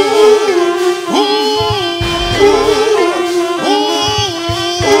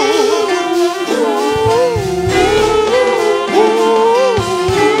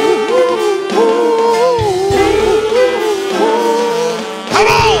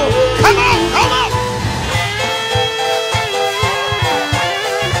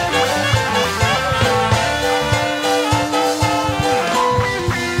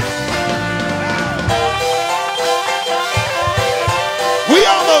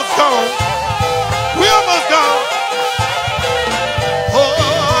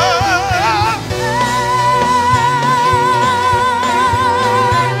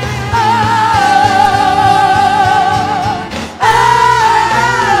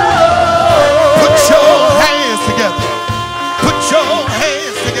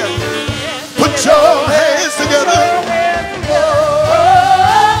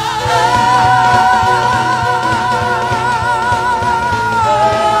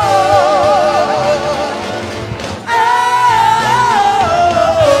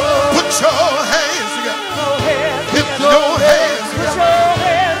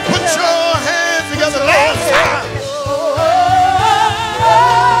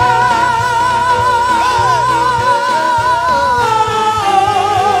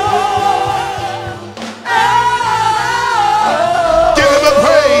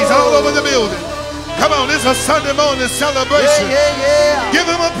 A Sunday morning celebration. Give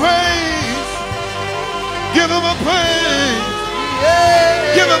him a praise. Give him a praise.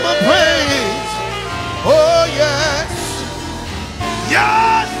 Give him a praise. Oh yes.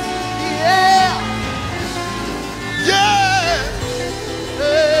 Yes. Yes.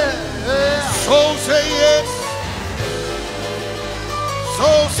 So say yes. So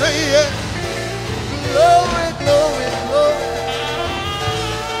say yes. Glory, glory, glory.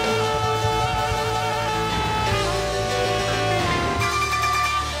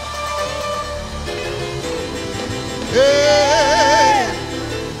 Hey.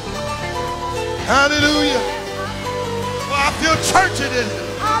 Hallelujah. Oh, I feel church in it.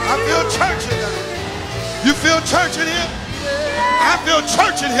 I feel church in it. You feel church in here? I feel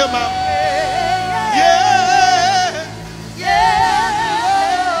church in here, Mom. Yeah.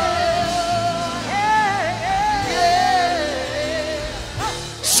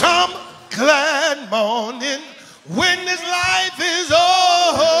 Some glad morning when this life is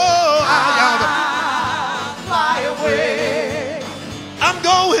over. I'm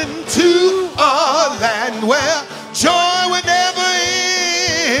going to a land where joy will never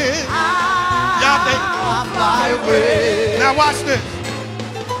end. Y'all think? Now watch this.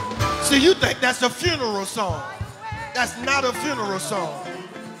 See, you think that's a funeral song. That's not a funeral song.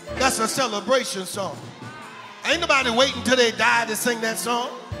 That's a celebration song. Ain't nobody waiting till they die to sing that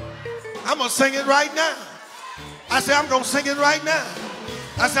song. I'm going to sing it right now. I said, I'm going to sing it right now.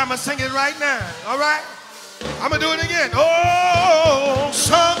 I said, I'm going to sing it right now. All right? I'm going to do it again. Oh,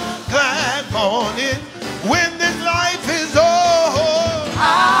 some glad morning when this life is over,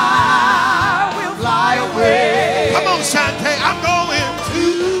 I will fly away. Come on, Shante. I'm going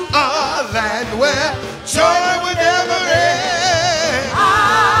to a land where joy will never end.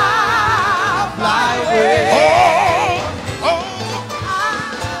 I'll fly away. I'll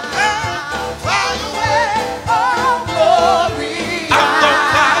fly away. Oh, glory. I'm going to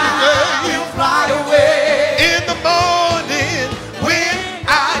fly away. I'll fly away. In the morning when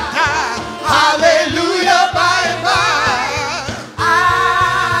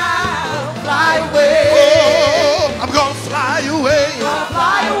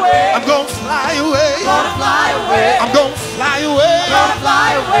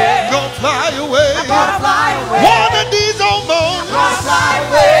gonna fly away. I'm gonna fly away. One of these old moments Gonna fly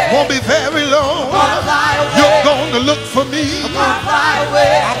away. won't be very long. Gonna fly away. You're gonna look for me. Gonna fly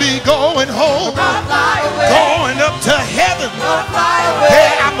away. I'll be going home, Gonna fly away. going up to heaven. Gonna fly away.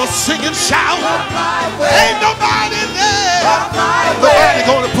 Hey, I'm a sing and shout. Gonna fly away. Ain't nobody there. Gonna fly away. Nobody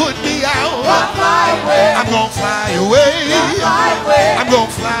gonna put me out. Gonna fly away. I'm gonna fly away. Gonna fly away. I'm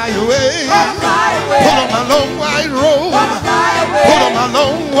gonna fly away. Gonna fly away. Put on my long white robe. Gonna fly away. Put on my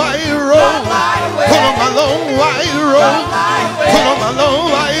long white robe. Fly away. Put on my long white robe. Fly away. Put on my long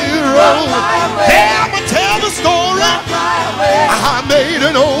white robe. Fly away. Hey, I'ma tell the story. Fly away. I made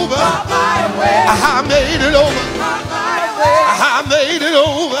it over. Fly away. I made it over. Fly away. I made it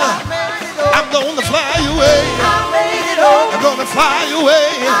over. I made it over. I'm gonna fly away. I made it over. I'm gonna fly away.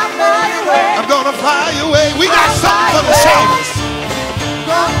 I made it away. I'm gonna fly away. We got something for the shouters.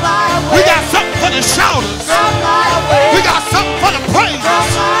 Gonna fly away. We got something for the shouters. Gonna fly away. We got something for the praisers.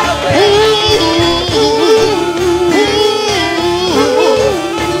 Gonna fly away. Ooh, ooh,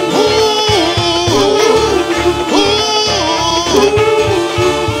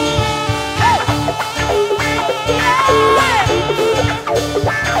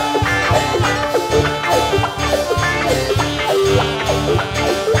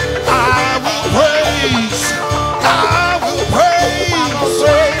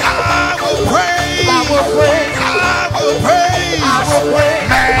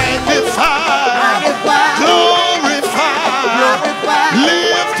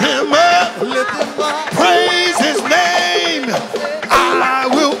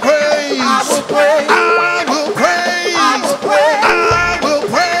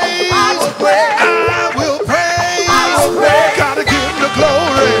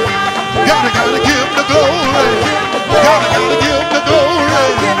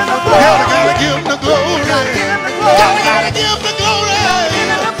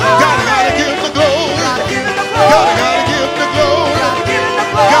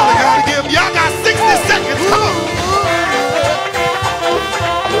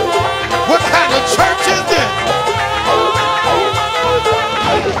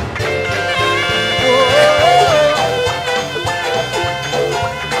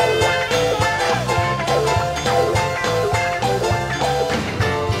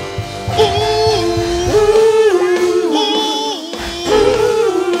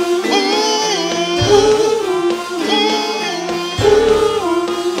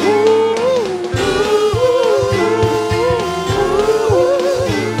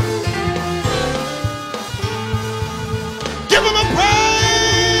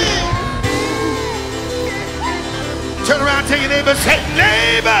 Say,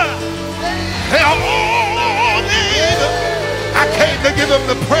 neighbor, hey, oh, neighbor, I came to give him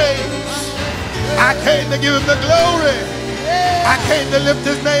the praise. I came to give him the glory. I came to lift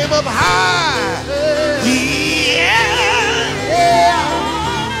his name up high. Yeah.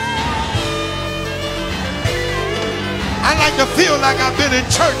 I like to feel like I've been in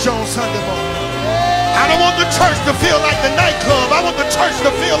church on Sunday morning. I don't want the church to feel like the nightclub. I want the church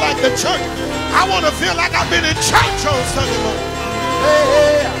to feel like the church. I want to feel like I've been in church on Sunday morning.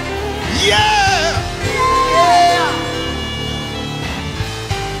 Yeah.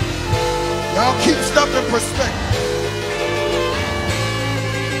 Y'all keep stuff in perspective.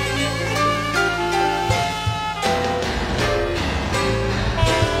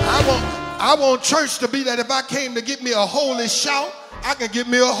 I want church to be that if I came to get me a holy shout, I can give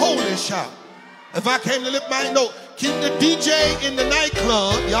me a holy shout. If I came to lift my note, keep the DJ in the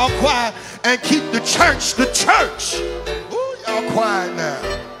nightclub, y'all quiet, and keep the church. Ooh, y'all quiet now.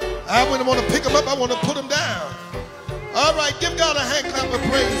 I wouldn't want to pick them up, I want to put them down. All right, give God a hand clap of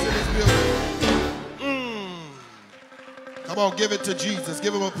praise in this building. Come on, give it to Jesus.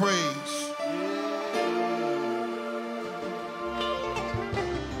 Give him a praise.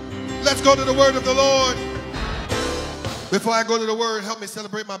 Let's go to the word of the Lord. Before I go to the word, help me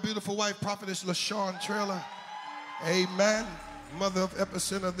celebrate my beautiful wife, Prophetess LaShawn Trailer. Amen. Mother of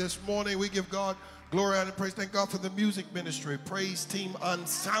Epicenter this morning. We give God glory and praise. Thank God for the music ministry. Praise team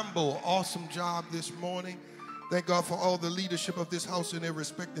ensemble. Awesome job this morning. Thank God for all the leadership of this house in their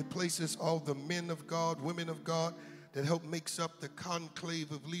respective places. All the men of God, women of God that help makes up the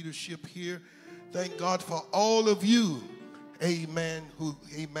conclave of leadership here. Thank God for all of you. Amen, who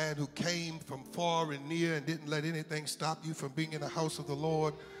came from far and near and didn't let anything stop you from being in the house of the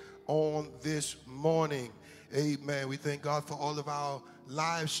Lord on this morning. Amen. We thank God for all of our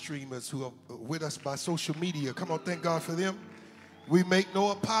live streamers who are with us by social media. Come on, thank God for them. We make no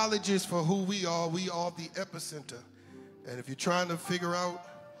apologies for who we are. We are the Epicenter. And if you're trying to figure out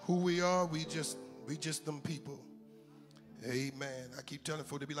who we are, we just them people. Amen. I keep telling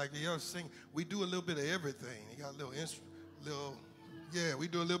folks to be like, they sing. We do a little bit of everything. You got a little instrument, yeah, we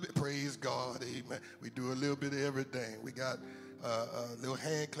do a little bit. Praise God. Amen. We do a little bit of everything. We got a little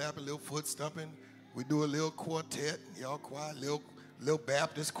hand clapping, a little foot stumping. We do a little quartet, y'all choir, little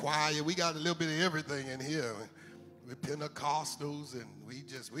Baptist choir. We got a little bit of everything in here. We're Pentecostals, and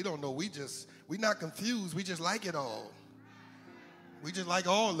we don't know. We're not confused. We just like it all. We just like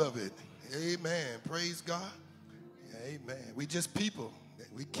all of it. Amen. Praise God. Amen. We just people.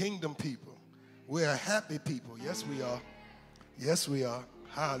 We kingdom people. We're a happy people. Yes, we are. Yes, we are.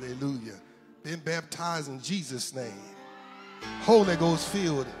 Hallelujah. Been baptized in Jesus' name. Holy Ghost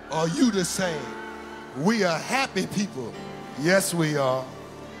filled. Are you the same? We are happy people. Yes, we are.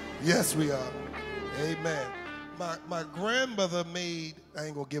 Yes, we are. Amen. My grandmother made, I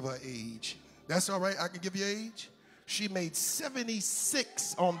ain't going to give her age. That's all right. I can give you age. She made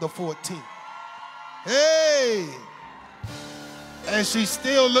 76 on the 14th. Hey. And she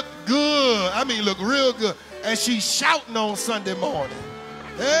still looked good. I mean, look real good. And she's shouting on Sunday morning.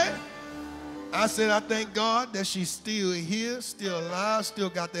 Hey. I said, I thank God that she's still here, still alive, still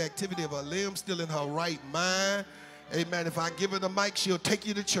got the activity of her limbs, still in her right mind. Amen. If I give her the mic, she'll take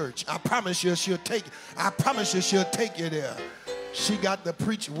you to church. I promise you she'll take you. I promise you she'll take you there. She got the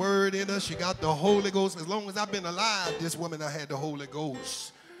preach word in her. She got the Holy Ghost. As long as I've been alive, this woman, I had the Holy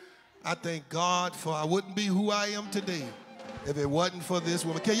Ghost. I thank God for I wouldn't be who I am today if it wasn't for this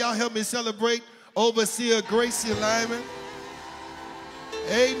woman. Can y'all help me celebrate Overseer Gracie Lyman?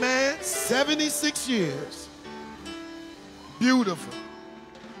 Amen. 76 years. Beautiful.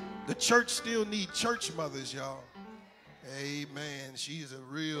 The church still needs church mothers, y'all. Amen. She is a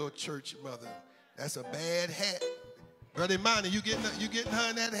real church mother. That's a bad hat. Brother Imani, you getting her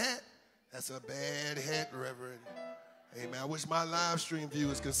in that hat? That's a bad hat, Reverend. Amen. I wish my live stream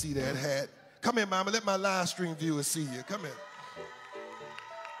viewers could see that hat. Come here, Mama. Let my live stream viewers see you. Come here.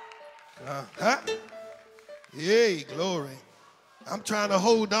 Yay, glory. I'm trying to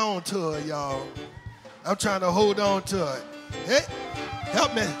hold on to her, y'all. I'm trying to hold on to her. Hey,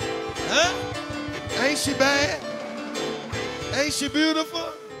 help me. Huh? Ain't she bad? Ain't she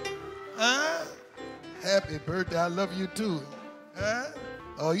beautiful? Huh? Happy birthday. I love you too. Huh?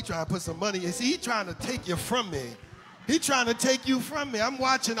 Oh, he trying to put some money. You see, he trying to take you from me. He trying to take you from me. I'm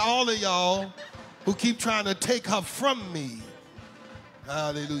watching all of y'all who keep trying to take her from me.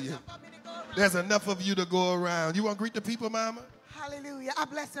 Hallelujah. There's enough of you to go around. You want to greet the people, Mama? Hallelujah. I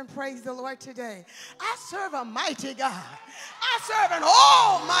bless and praise the Lord today. I serve a mighty God. I serve an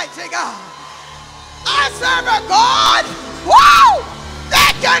almighty God. I serve a God, whoa,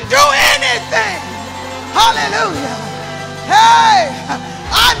 that can do anything. Hallelujah. Hey,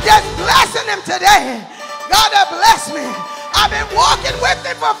 I'm just blessing him today. God has blessed me. I've been walking with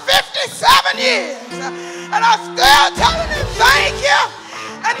him for 57 years. And I'm still telling him thank you.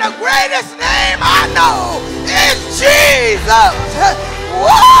 And the greatest name I know is Jesus.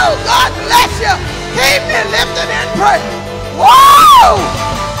 Whoa, God bless you. Keep me lifted in prayer. Whoa.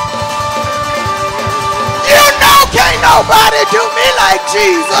 You know can't nobody do me like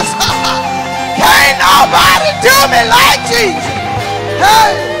Jesus. Can't nobody do me like Jesus.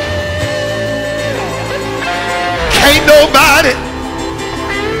 Hey. Can't nobody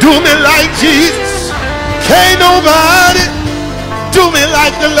do me like Jesus. Can't nobody do me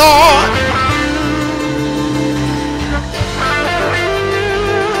like the Lord.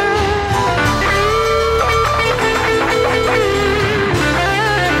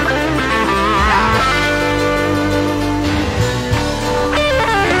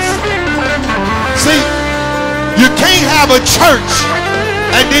 See, you can't have a church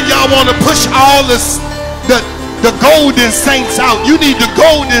and then y'all want to push all the golden saints out. You need the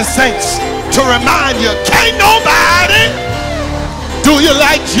golden saints to remind you, can't nobody do you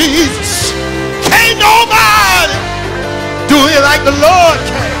like Jesus. Can't nobody do you like the Lord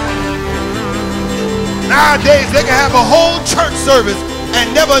can. Nowadays they can have a whole church service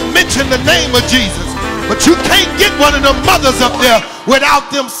and never mention the name of Jesus. But you can't get one of the mothers up there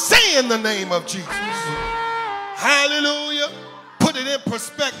without them saying the name of Jesus. Hallelujah. Put it in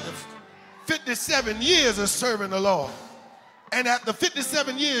perspective. 57 years of serving the Lord. And after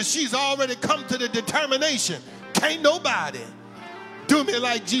 57 years, she's already come to the determination, can't nobody do me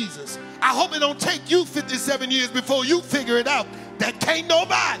like Jesus. I hope it don't take you 57 years before you figure it out that can't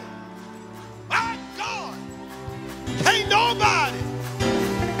nobody. My God. Can't nobody.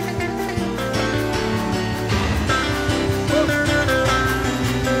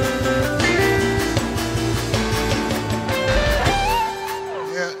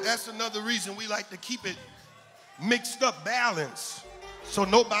 Yeah, that's another reason we like to keep it mixed up, balanced, so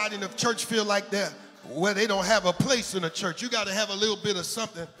nobody in the church feel like they're where they don't have a place in the church. You got to have a little bit of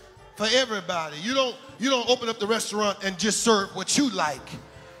something for everybody. You don't open up the restaurant and just serve what you like.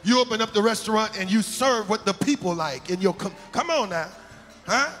 You open up the restaurant and you serve what the people like. And you'll come on now,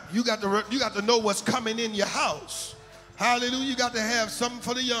 huh? You got to know what's coming in your house. Hallelujah. You got to have something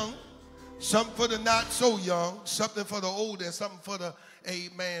for the young, something for the not so young, something for the old, and something for the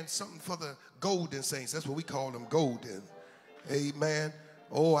amen, something for the golden saints. That's what we call them, golden. Amen.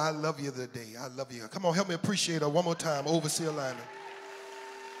 Oh, I love you today. I love you. Come on, help me appreciate her one more time, Overseer Lyman.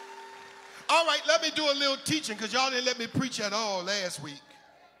 All right, let me do a little teaching because y'all didn't let me preach at all last week.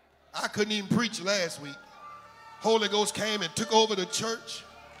 I couldn't even preach last week. Holy Ghost came and took over the church.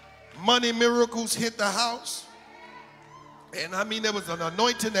 Money miracles hit the house. And I mean, there was an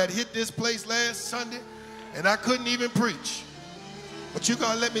anointing that hit this place last Sunday, and I couldn't even preach. But you're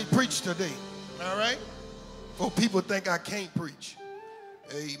going to let me preach today, all right? Before people think I can't preach.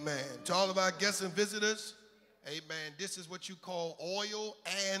 Amen. To all of our guests and visitors, amen, this is what you call oil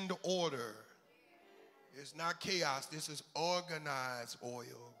and order. It's not chaos. This is organized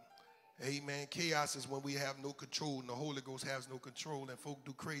oil. Amen. Chaos is when we have no control and the Holy Ghost has no control and folk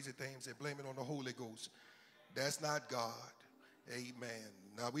do crazy things and blame it on the Holy Ghost. That's not God. Amen.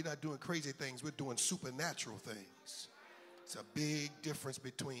 Now, we're not doing crazy things. We're doing supernatural things. It's a big difference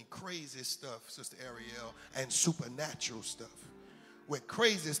between crazy stuff, Sister Ariel, and supernatural stuff. When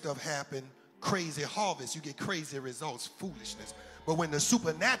crazy stuff happens, crazy harvest, you get crazy results, foolishness. But when the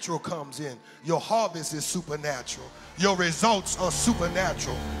supernatural comes in, your harvest is supernatural. Your results are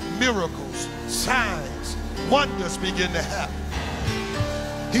supernatural. Miracles, signs, wonders begin to happen.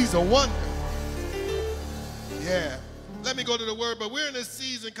 He's a wonder. Yeah. Let me go to the word, but we're in this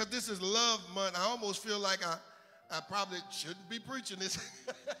season because this is love month. I almost feel like I probably shouldn't be preaching this.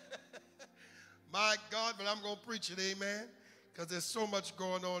 My God, but I'm going to preach it, amen. Because there's so much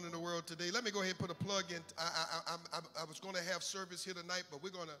going on in the world today. Let me go ahead and put a plug in. I was going to have service here tonight, but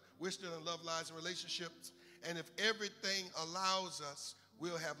we're still in Love, Lives, and Relationships. And if everything allows us,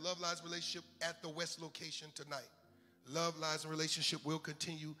 we'll have Love, Lives, and Relationship at the West location tonight. Love, Lives, and Relationship will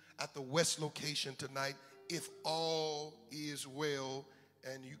continue at the West location tonight if all is well.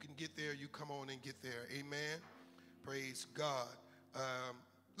 And you can get there, you come on and get there. Amen. Praise God.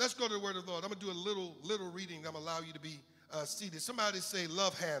 Let's go to the Word of the Lord. I'm going to do a little reading. I'm going to allow you to be seated. Somebody say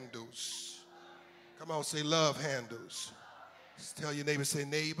love handles. Come on, say love handles. Just tell your neighbor, say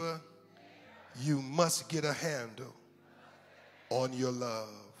neighbor, you must get a handle on your love.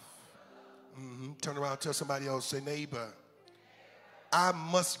 Turn around, tell somebody else, say neighbor, I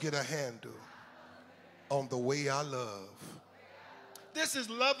must get a handle on the way I love. This is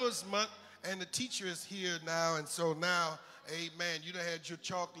Lovers Month, and the teacher is here now, and so now, amen, you done had your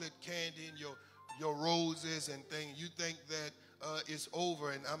chocolate candy and your roses and things. You think that it's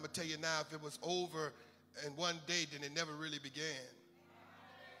over, and I'm going to tell you now, if it was over in one day, then it never really began.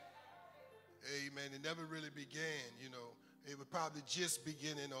 Amen. It never really began, you know. It would probably just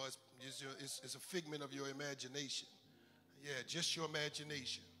beginning, or it's a figment of your imagination. Yeah, just your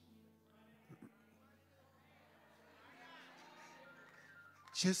imagination.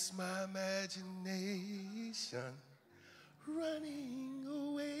 Just my imagination running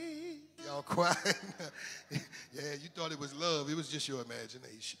away. Y'all quiet? Yeah, you thought it was love. It was just your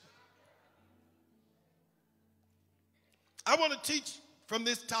imagination. I want to teach from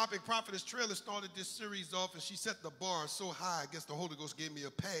this topic. Prophetess Trailer started this series off, and she set the bar so high. I guess the Holy Ghost gave me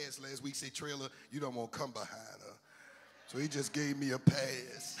a pass last week. Say, Trailer, you don't want to come behind her. So he just gave me a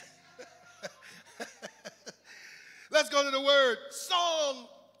pass. Let's go to the word.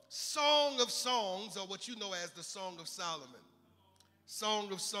 Song of Songs, or what you know as the Song of Solomon.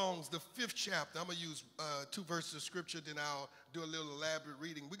 Song of Songs, the 5th chapter. I'm going to use 2 verses of scripture, then I'll do a little elaborate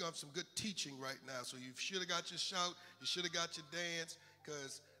reading. We're going to have some good teaching right now. So you should have got your shout. You should have got your dance,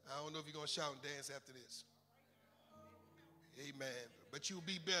 because I don't know if you're going to shout and dance after this. Amen. But you'll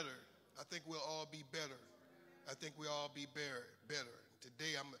be better. I think we'll all be better. I think we'll all be better.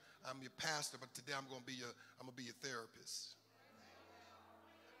 Today I'm your pastor, but today I'm going to be your therapist.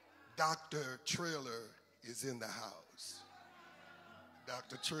 Dr. Trailer is in the house.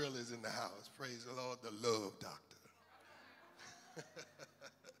 Dr. Trailer is in the house. Praise the Lord, the love doctor.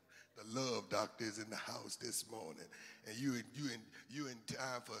 The love doctor is in the house this morning. And you in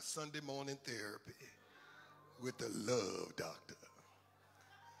time for Sunday morning therapy with the love doctor.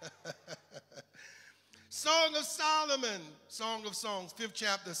 Song of Solomon, Song of Songs, 5th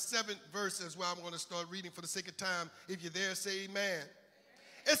chapter, 7th verse is where I'm going to start reading for the sake of time. If you're there, say amen.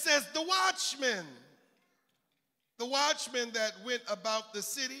 It says, the watchmen that went about the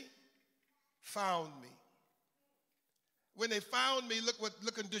city found me. When they found me,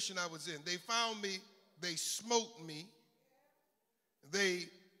 look condition I was in. They found me they smote me, they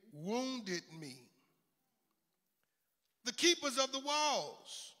wounded me. The keepers of the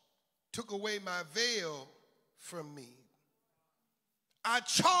walls took away my veil from me. I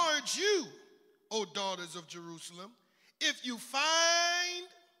charge you, O daughters of Jerusalem, if you find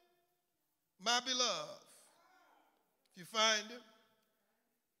my beloved, if you find him,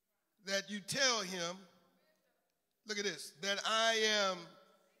 that you tell him, look at this, that I am,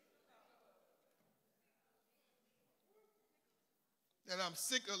 that I'm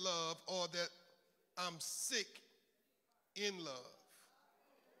sick of love, or that I'm sick in love.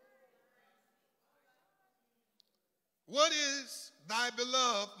 What is thy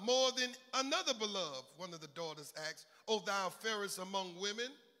beloved more than another beloved? One of the daughters asked, O thou fairest among women,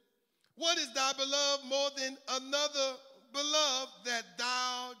 what is thy beloved more than another beloved, that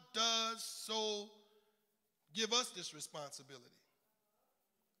thou dost so give us this responsibility?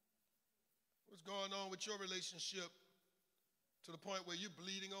 What's going on with your relationship to the point where you're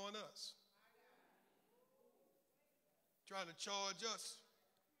bleeding on us? Trying to charge us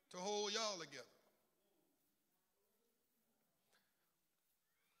to hold y'all together.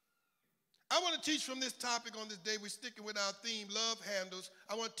 I want to teach from this topic on this day. We're sticking with our theme, love handles.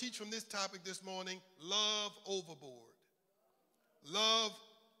 I want to teach from this topic this morning, love overboard. Love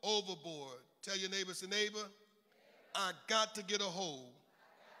overboard. Tell your neighbor, say, neighbor, I got to get a hold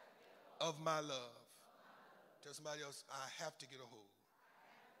of my love. Tell somebody else, I have to get a hold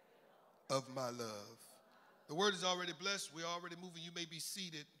of my love. The word is already blessed. We're already moving. You may be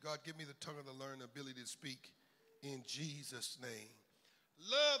seated. God, give me the tongue of the learned, the ability to speak in Jesus' name.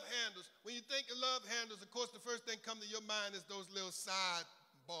 Love handles. When you think of love handles, of course, the first thing come to your mind is those little side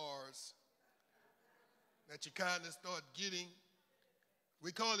bars that you kind of start getting.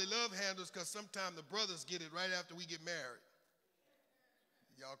 We call it love handles because sometimes the brothers get it right after we get married.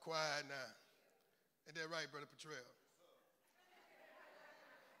 Y'all quiet now. Ain't that right, Brother Petrell?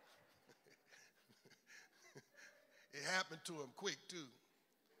 It happened to him quick, too.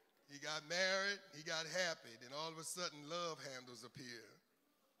 He got married, he got happy, then all of a sudden love handles appear.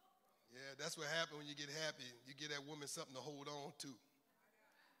 Yeah, that's what happens when you get happy. You get that woman something to hold on to.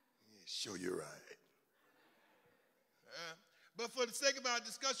 Yeah, sure you're right. But for the sake of our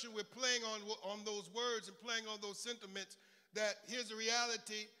discussion, we're playing on those words and playing on those sentiments, that here's a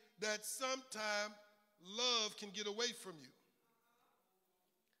reality that sometimes love can get away from you.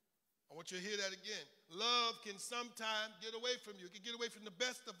 I want you to hear that again. Love can sometimes get away from you. It can get away from the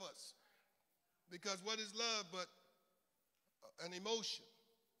best of us. Because what is love but an emotion?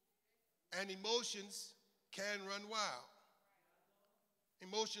 And emotions can run wild.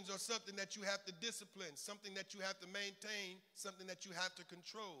 Emotions are something that you have to discipline, something that you have to maintain, something that you have to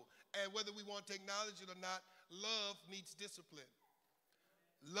control. And whether we want to acknowledge it or not, love needs discipline.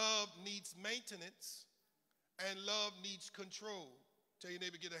 Love needs maintenance, and love needs control. Tell your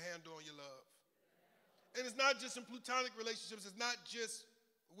neighbor, get a handle on your love. And it's not just in platonic relationships. It's not just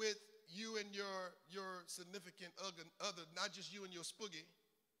with you and your significant other, not just you and your spoogie,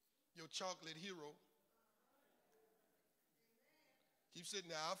 your chocolate hero. Keep sitting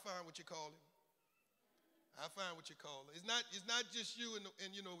there. I'll find what you call him. I'll find what you call it. It's not just you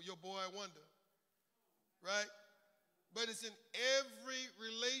and you know, your boy wonder, right? But it's in every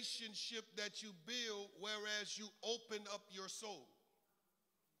relationship that you build, whereas you open up your soul.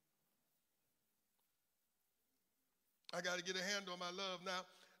 I got to get a handle on my love. Now,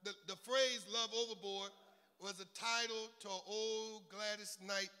 the phrase love overboard was a title to an old Gladys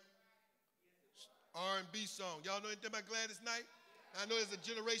Knight R&B song. Y'all know anything about Gladys Knight? I know there's a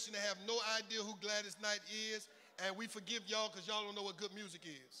generation that have no idea who Gladys Knight is, and we forgive y'all because y'all don't know what good music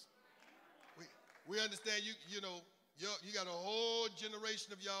is. We understand you know, you got a whole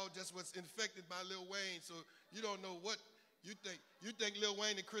generation of y'all just was infected by Lil Wayne, so you don't know what you think. You think Lil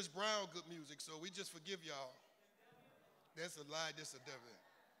Wayne and Chris Brown good music, so we just forgive y'all. That's a lie, that's a devil.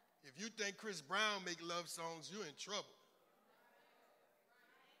 If you think Chris Brown make love songs, you're in trouble.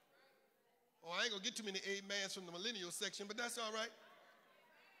 Oh, I ain't gonna get too many amens from the millennial section, but that's all right.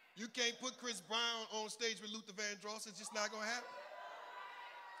 You can't put Chris Brown on stage with Luther Vandross. It's just not gonna happen.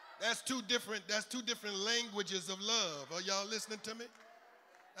 That's two different languages of love. Are y'all listening to me?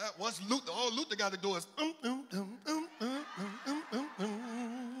 Once Luther, all Luther got to do is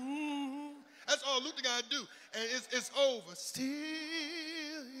That's all Luther got to do, and it's over.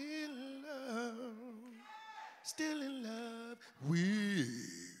 Still in love with.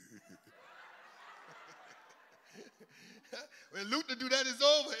 When Luther do that, it's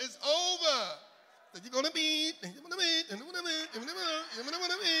over. It's over. So you're gonna be.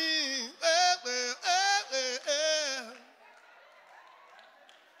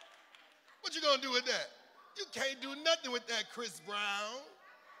 What you gonna going to do with that? You can't do nothing with that, Chris Brown.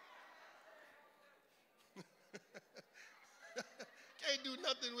 Can't do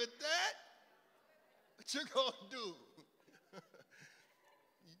nothing with that. What you going to do?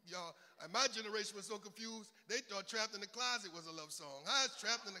 Y'all, my generation was so confused, they thought Trapped in the Closet was a love song. How is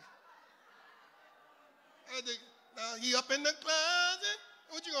Trapped in the... Now he up in the closet.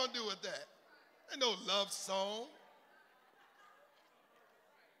 What you gonna do with that? Ain't no love song.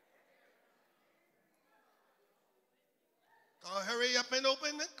 Gonna hurry up and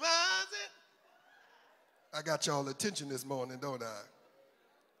open the closet. I got y'all attention this morning, don't I?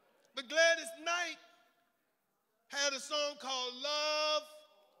 But Gladys Knight had a song called Love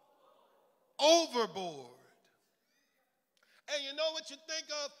Overboard. And you know what you think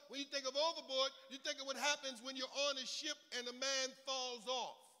of when you think of overboard? You think of what happens when you're on a ship and a man falls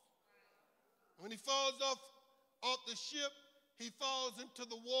off. When he falls off the ship, he falls into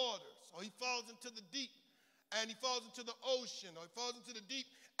the waters, or he falls into the deep, and he falls into the ocean, or he falls into the deep.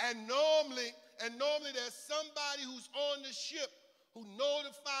 And normally there's somebody who's on the ship who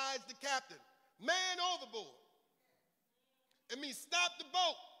notifies the captain, man overboard. It means stop the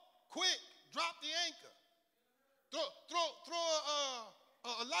boat, quick, drop the anchor. Throw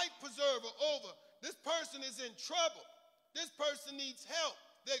a life preserver over. This person is in trouble. This person needs help.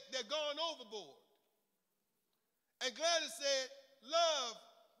 They're going overboard. And Gladys said, love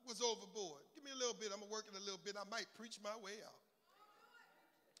was overboard. Give me a little bit. I'm going to work it a little bit. I might preach my way out.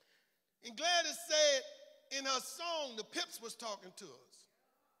 And Gladys said in her song, the Pips was talking to us.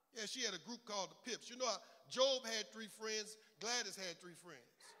 Yeah, she had a group called the Pips. You know how Job had 3 friends? Gladys had 3 friends.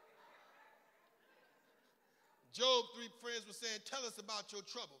 Job, 3 friends were saying, tell us about your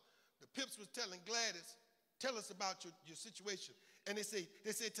trouble. The Pips was telling Gladys, tell us about your situation. And they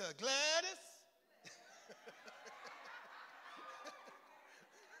said to her, Gladys?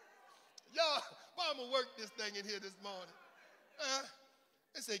 Y'all, why I'm going to work this thing in here this morning?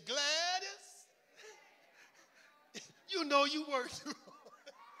 They say, Gladys, you know you work too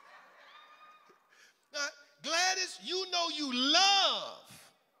hard. Gladys, you know you love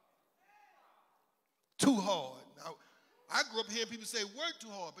too hard. Now, I grew up hearing people say work too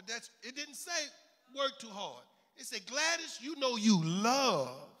hard, but it didn't say work too hard. It said, Gladys, you know you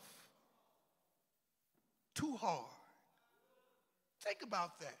love too hard. Think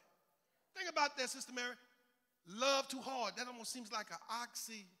about that. Think about that, Sister Mary. Love too hard. That almost seems like an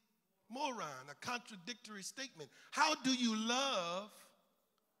oxymoron, a contradictory statement. How do you love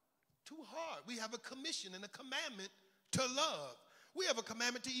too hard? We have a commission and a commandment to love. We have a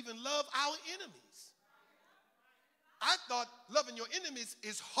commandment to even love our enemies. I thought loving your enemies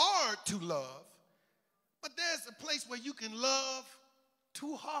is hard to love, but there's a place where you can love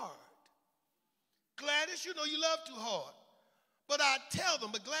too hard. Gladys, you know you love too hard. But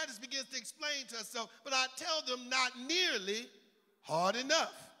Gladys begins to explain to herself, but I tell them not nearly hard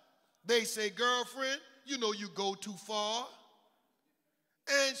enough. They say, girlfriend, you know you go too far.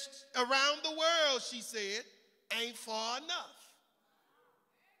 And around the world, she said, ain't far enough.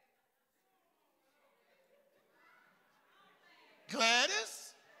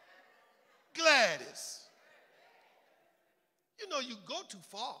 Gladys, you know you go too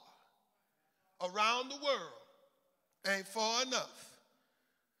far. Around the world ain't far enough.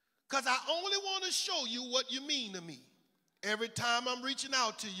 Because I only want to show you what you mean to me. Every time I'm reaching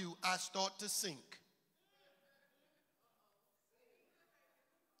out to you, I start to sink.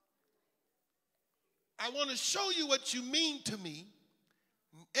 I want to show you what you mean to me.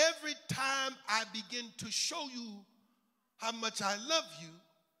 Every time I begin to show you how much I love you,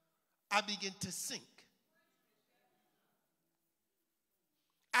 I begin to sink.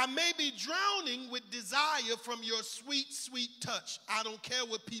 I may be drowning with desire from your sweet, sweet touch. I don't care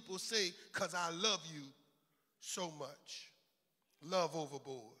what people say because I love you so much. Love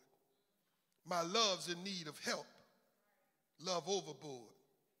overboard. My love's in need of help. Love overboard.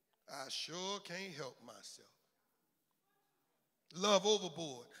 I sure can't help myself. Love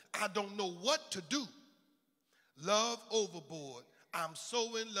overboard. I don't know what to do. Love overboard. I'm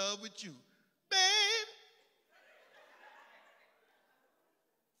so in love with you. Babe.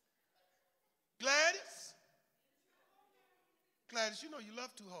 Gladys, you know you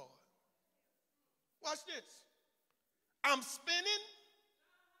love too hard. Watch this. I'm spinning,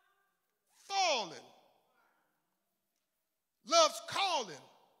 falling. Love's calling,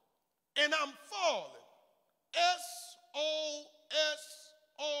 and I'm falling.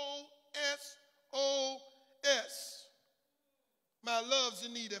 SOSOSOS. My love's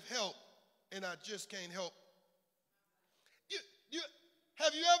in need of help, and I just can't help.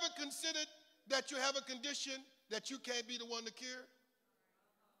 Have you ever considered that you have a condition that you can't be the one to cure?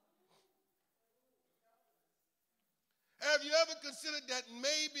 Have you ever considered that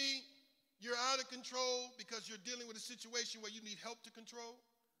maybe you're out of control because you're dealing with a situation where you need help to control?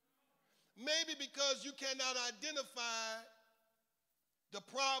 Maybe because you cannot identify the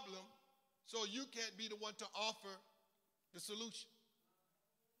problem, so you can't be the one to offer the solution.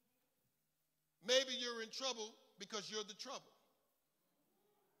 Maybe you're in trouble because you're the trouble.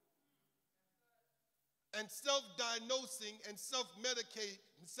 And self-diagnosing and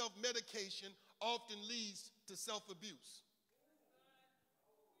self-medication often leads to self-abuse.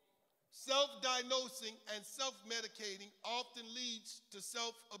 Self-diagnosing and self-medicating often leads to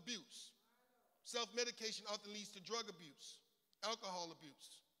self-abuse. Self-medication often leads to drug abuse, alcohol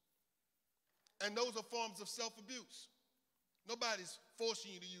abuse. And those are forms of self-abuse. Nobody's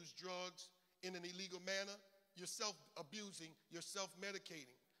forcing you to use drugs in an illegal manner. You're self-abusing, you're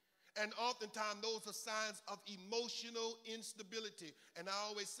self-medicating. And oftentimes those are signs of emotional instability. And I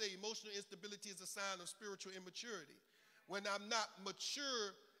always say emotional instability is a sign of spiritual immaturity. When I'm not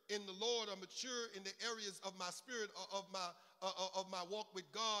mature in the Lord or mature in the areas of my spirit or of my walk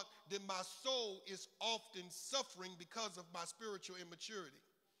with God, then my soul is often suffering because of my spiritual immaturity.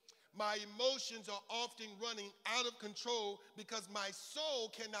 My emotions are often running out of control because my soul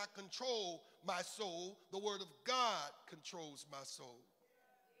cannot control my soul. The word of God controls my soul.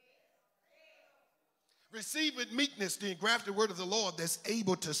 Receive with meekness the engrafted word of the Lord that's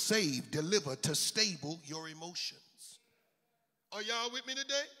able to save, deliver, to stable your emotions. Are y'all with me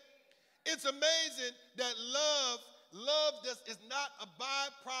today? It's amazing that love is not a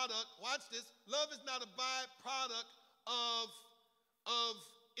byproduct. Watch this. Love is not a byproduct of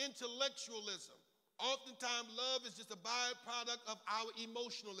intellectualism. Oftentimes, love is just a byproduct of our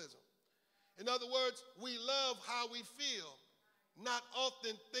emotionalism. In other words, we love how we feel, not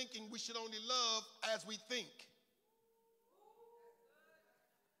often thinking we should only love as we think.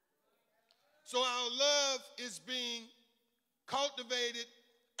 So our love is being cultivated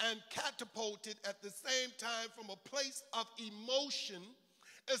and catapulted at the same time from a place of emotion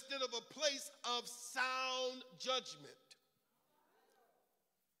instead of a place of sound judgment.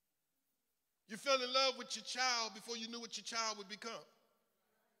 You fell in love with your child before you knew what your child would become.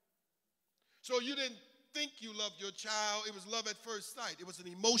 So you didn't think you loved your child. It was love at first sight. It was an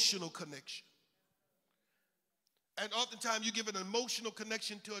emotional connection. And oftentimes you give an emotional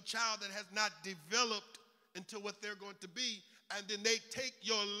connection to a child that has not developed into what they're going to be, and then they take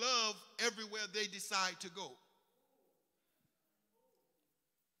your love everywhere they decide to go.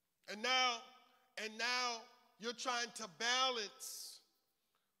 And now you're trying to balance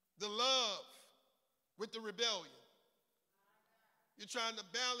the love with the rebellion. You're trying to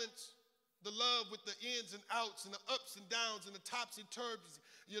balance the love with the ins and outs and the ups and downs and the topsy-turvies.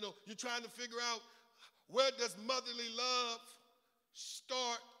 You know, you're trying to figure out, where does motherly love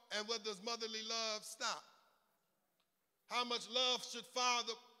start and where does motherly love stop? How much love should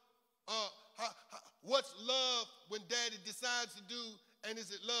father, what's love when daddy decides to do, and is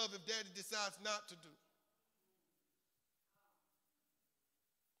it love if daddy decides not to do?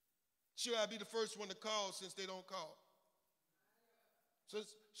 Should I be the first one to call since they don't call?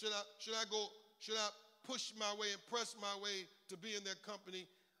 Should I push my way and press my way to be in their company,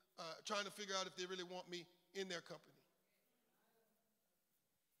 trying to figure out if they really want me in their company?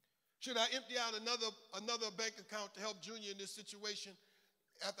 Should I empty out another bank account to help Junior in this situation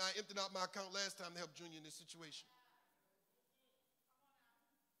after I emptied out my account last time to help Junior in this situation?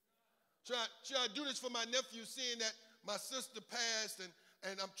 Should I do this for my nephew, seeing that my sister passed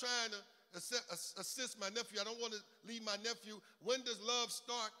and I'm trying to assist my nephew? I don't want to leave my nephew. When does love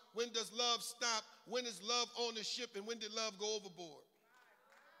start? When does love stop? When is love on the ship, and when did love go overboard?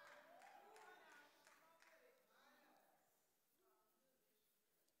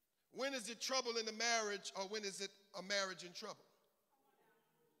 When is it trouble in the marriage, or when is it a marriage in trouble?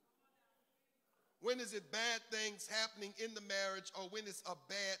 When is it bad things happening in the marriage, or when is a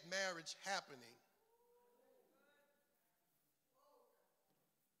bad marriage happening?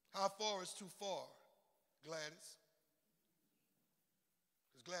 How far is too far, Gladys?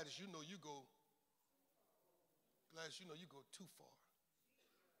 Because Gladys, you know you go too far.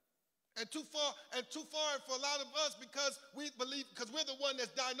 And too far for a lot of us, because we're the one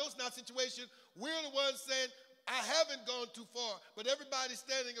that's diagnosed in our situation. We're the ones saying, I haven't gone too far. But everybody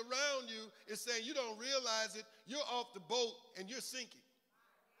standing around you is saying, you don't realize it. You're off the boat and you're sinking.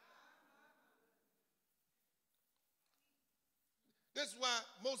 This is why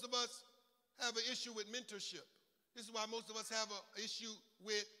most of us have an issue with mentorship. This is why most of us have an issue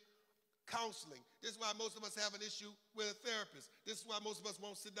with counseling. This is why most of us have an issue with a therapist. This is why most of us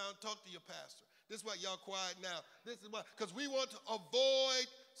won't sit down and talk to your pastor. This is why y'all quiet now. This is why, because we want to avoid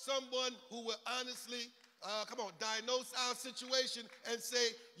someone who will honestly come on, diagnose our situation and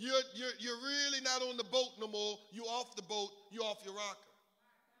say, you're really not on the boat no more. You off the boat. You off your rocker.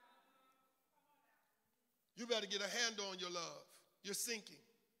 You better get a handle on your love. You're sinking.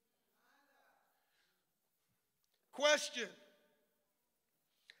 Question.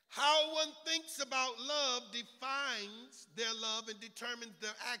 How one thinks about love defines their love and determines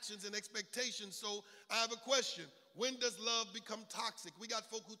their actions and expectations. So I have a question. When does love become toxic? We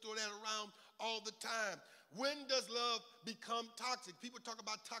got folk who throw that around all the time. When does love become toxic? People talk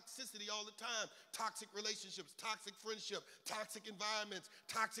about toxicity all the time. Toxic relationships, toxic friendship, toxic environments,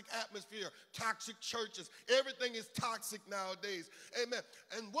 toxic atmosphere, toxic churches. Everything is toxic nowadays. Amen.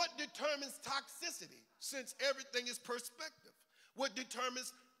 And what determines toxicity? Since everything is perspective. What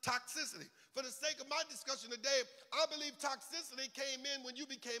determines toxicity? For the sake of my discussion today, I believe toxicity came in when you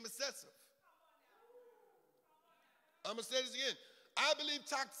became excessive. I'm going to say this again. I believe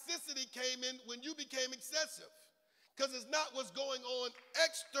toxicity came in when you became excessive. Because it's not what's going on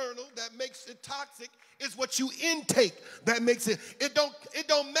external that makes it toxic. It's what you intake that makes it. It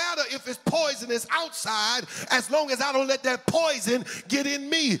don't matter if it's poisonous outside as long as I don't let that poison get in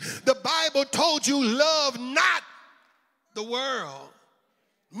me. The Bible told you love not the world,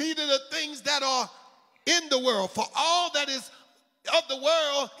 neither the things that are in the world. For all that is of the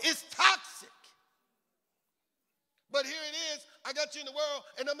world is toxic. But here it is. I got you in the world,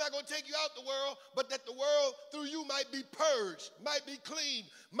 and I'm not going to take you out the world, but that the world through you might be purged, might be clean,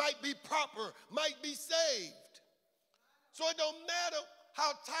 might be proper, might be saved. So it don't matter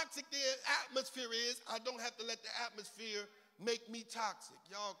how toxic the atmosphere is. I don't have to let the atmosphere make me toxic.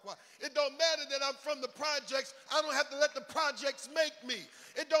 Y'all quiet. It don't matter that I'm from the projects. I don't have to let the projects make me.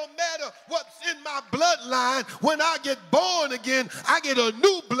 It don't matter what's in my bloodline. When I get born again, I get a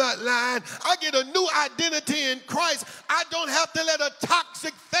new bloodline. I get a new identity in Christ. I don't have to let a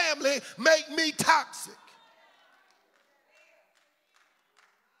toxic family make me toxic.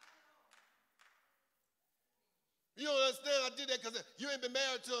 You don't understand? I did that because you ain't been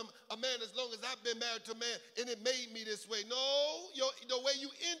married to a man as long as I've been married to a man, and it made me this way. No, the way you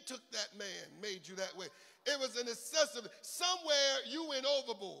intook that man made you that way. It was an excessive. Somewhere you went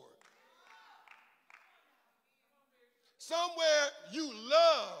overboard. Somewhere you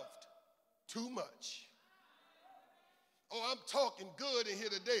loved too much. Oh, I'm talking good in here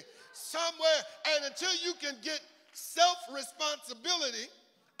today. Somewhere, and until you can get self-responsibility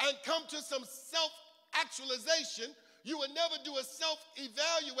and come to some self-actualization, you will never do a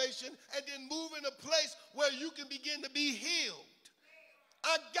self-evaluation and then move in a place where you can begin to be healed.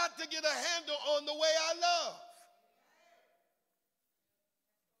 I got to get a handle on the way I love.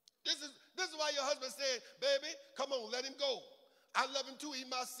 This is why your husband said, baby, come on, let him go. I love him too, he's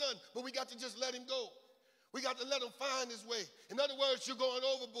my son, but we got to just let him go. We got to let him find his way. In other words, you're going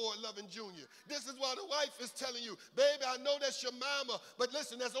overboard loving Junior. This is why the wife is telling you, baby, I know that's your mama, but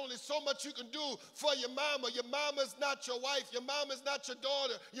listen, there's only so much you can do for your mama. Your mama's not your wife. Your mama's not your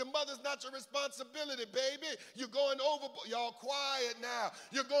daughter. Your mother's not your responsibility, baby. You're going overboard. Y'all quiet now.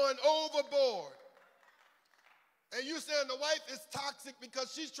 You're going overboard. And you saying the wife is toxic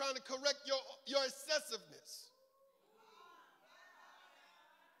because she's trying to correct your excessiveness.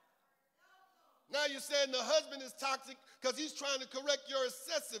 Now you're saying the husband is toxic because he's trying to correct your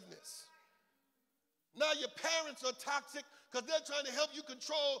excessiveness. Now your parents are toxic because they're trying to help you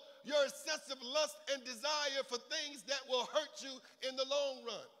control your excessive lust and desire for things that will hurt you in the long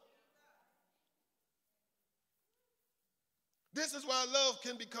run. This is why love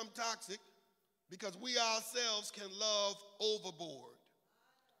can become toxic, because we ourselves can love overboard.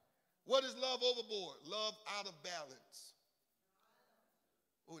 What is love overboard? Love out of balance.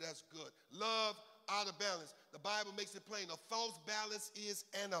 Oh, that's good. Love out of balance. The Bible makes it plain. A false balance is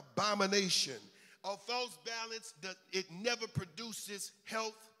an abomination. A false balance, it never produces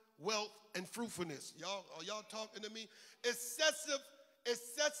health, wealth, and fruitfulness. Are y'all talking to me? Excessive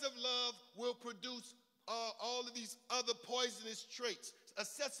love will produce all of these other poisonous traits.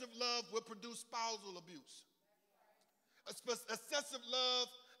 Excessive love will produce spousal abuse. Excessive love,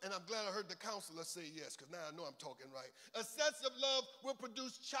 and I'm glad I heard the counselor say yes, because now I know I'm talking right. Excessive love will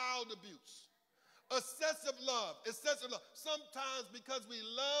produce child abuse. Excessive love. Sometimes because we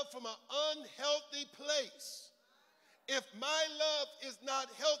love from an unhealthy place. If my love is not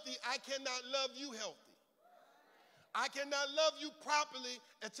healthy, I cannot love you healthy. I cannot love you properly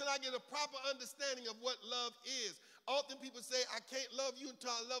until I get a proper understanding of what love is. Often people say, I can't love you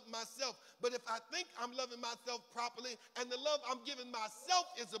until I love myself. But if I think I'm loving myself properly and the love I'm giving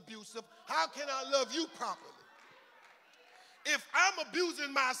myself is abusive, how can I love you properly? If I'm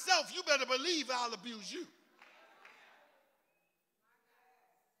abusing myself, you better believe I'll abuse you.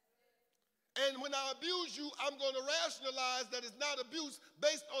 And when I abuse you, I'm going to rationalize that it's not abuse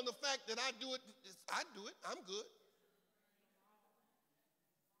based on the fact that I do it. I'm good.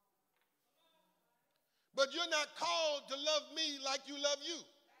 But you're not called to love me like you love you.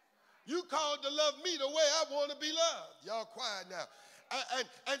 You called to love me the way I want to be loved. Y'all quiet now.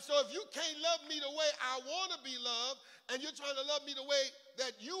 And so if you can't love me the way I want to be loved, and you're trying to love me the way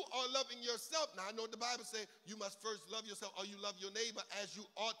that you are loving yourself. Now, I know what the Bible says, you must first love yourself, or you love your neighbor as you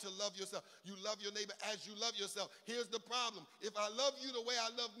ought to love yourself. You love your neighbor as you love yourself. Here's the problem. If I love you the way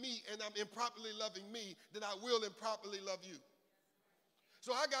I love me, and I'm improperly loving me, then I will improperly love you.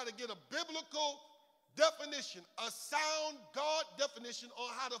 So I got to get a biblical definition, a sound God definition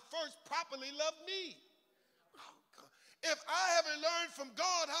on how to first properly love me. If I haven't learned from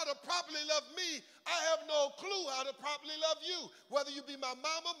God how to properly love me, I have no clue how to properly love you. Whether you be my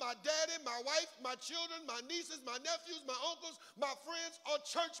mama, my daddy, my wife, my children, my nieces, my nephews, my uncles, my friends, or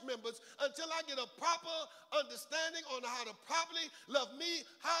church members, until I get a proper understanding on how to properly love me,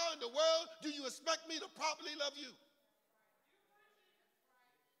 how in the world do you expect me to properly love you?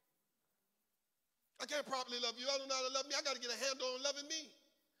 I can't properly love you. I don't know how to love me. I got to get a handle on loving me.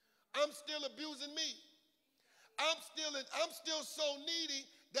 I'm still abusing me. I'm still so needy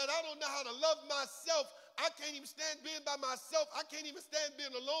that I don't know how to love myself. I can't even stand being by myself. I can't even stand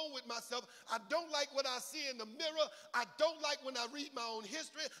being alone with myself. I don't like what I see in the mirror. I don't like when I read my own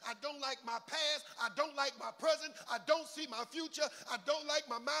history. I don't like my past. I don't like my present. I don't see my future. I don't like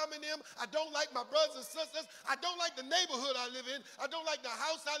my mom and them. I don't like my brothers and sisters. I don't like the neighborhood I live in. I don't like the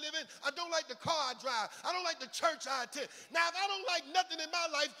house I live in. I don't like the car I drive. I don't like the church I attend. Now, if I don't like nothing in my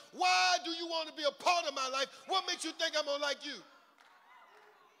life, why do you want to be a part of my life? What makes you think I'm going to like you?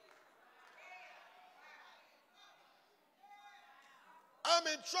 I'm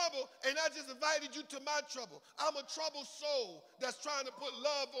in trouble, and I just invited you to my trouble. I'm a troubled soul that's trying to put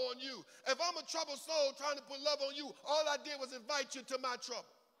love on you. If I'm a troubled soul trying to put love on you, all I did was invite you to my trouble.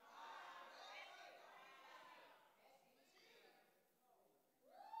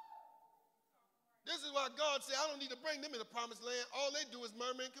 This is why God said, I don't need to bring them in the promised land. All they do is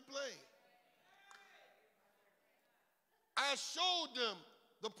murmur and complain. I showed them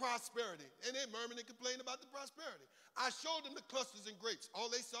the prosperity, and they murmured and complained about the prosperity. I showed them the clusters and grapes. All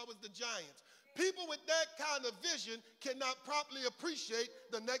they saw was the giants. People with that kind of vision cannot properly appreciate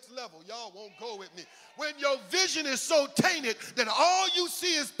the next level. Y'all won't go with me. When your vision is so tainted that all you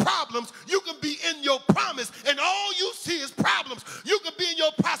see is problems, you can be in your promise, and all you see is problems. You can be in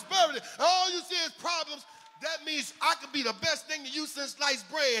your prosperity, all you see is problems. That means I could be the best thing to you since sliced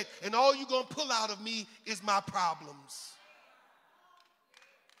bread, and all you're going to pull out of me is my problems.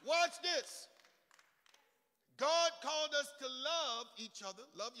 Watch this. God called us to love each other,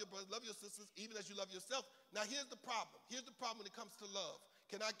 love your brothers, love your sisters, even as you love yourself. Now, here's the problem. Here's the problem when it comes to love.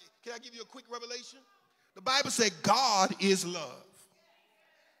 Can I give you a quick revelation? The Bible says God is love.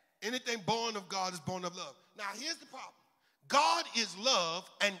 Anything born of God is born of love. Now, here's the problem. God is love,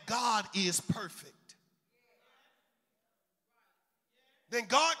 and God is perfect. Then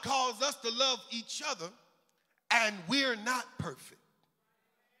God calls us to love each other, and we're not perfect.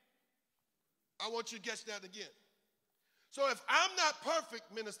 I want you to catch that again. So if I'm not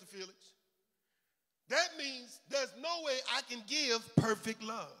perfect, Minister Felix, that means there's no way I can give perfect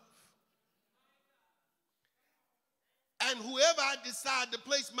love. And whoever I decide to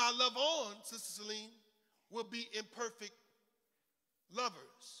place my love on, Sister Celine, will be imperfect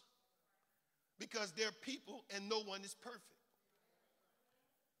lovers. Because they're people and no one is perfect.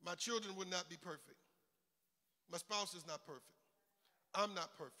 My children will not be perfect. My spouse is not perfect. I'm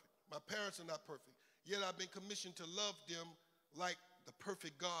not perfect. My parents are not perfect, yet I've been commissioned to love them like the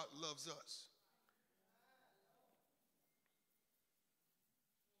perfect God loves us.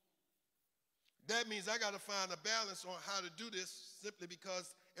 That means I got to find a balance on how to do this simply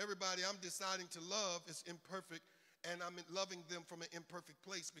because everybody I'm deciding to love is imperfect, and I'm loving them from an imperfect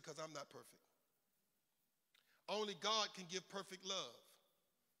place because I'm not perfect. Only God can give perfect love.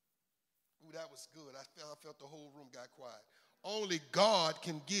 Ooh, that was good. I felt the whole room got quiet. Only God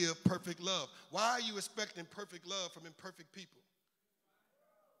can give perfect love. Why are you expecting perfect love from imperfect people?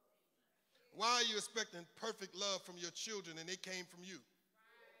 Why are you expecting perfect love from your children and they came from you?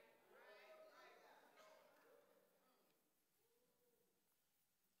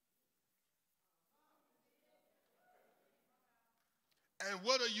 And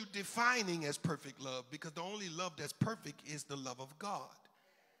what are you defining as perfect love? Because the only love that's perfect is the love of God.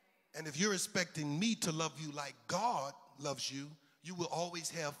 And if you're expecting me to love you like God loves you, you will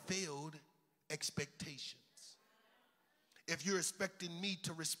always have failed expectations. If you're expecting me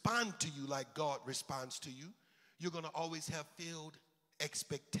to respond to you like God responds to you, you're going to always have failed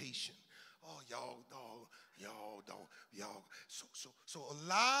expectation. Oh, y'all don't. So a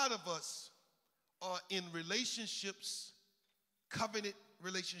lot of us are in relationships, covenant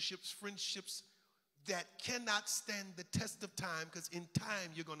relationships, friendships that cannot stand the test of time, because in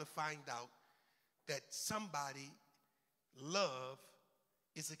time you're going to find out that somebody love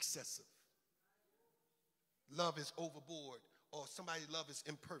is excessive. Love is overboard, or somebody's love is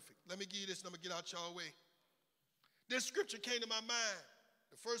imperfect. Let me give you this and I'm going to get out y'all way. This scripture came to my mind.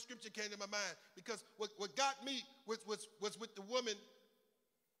 The first scripture came to my mind because what got me was with the woman,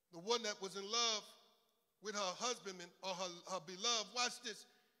 the one that was in love with her husbandman or her beloved. Watch this.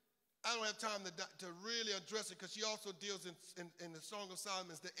 I don't have time to really address it because she also deals in the Song of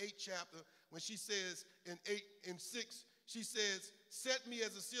Solomon, the 8th chapter, when she says in 8 and 6, she says, set me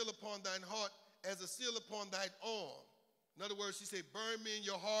as a seal upon thine heart, as a seal upon thine arm. In other words, she said, burn me in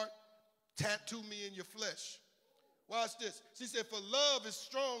your heart, tattoo me in your flesh. Watch this. She said, for love is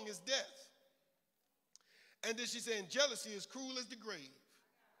strong as death. And then she said, and jealousy is cruel as the grave.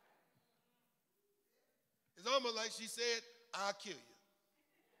 It's almost like she said, I'll kill you.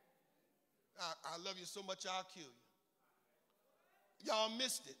 I love you so much, I'll kill you. Y'all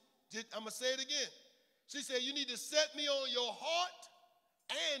missed it. I'm going to say it again. She said, you need to set me on your heart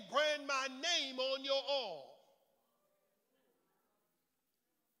and brand my name on your arm.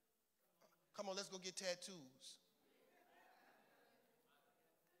 Come on, let's go get tattoos.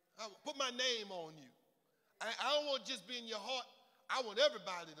 Put my name on you. I don't want to just be in your heart. I want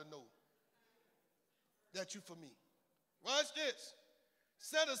everybody to know that you for me. Watch this.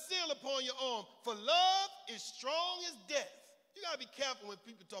 Set a seal upon your arm, for love is strong as death. You got to be careful when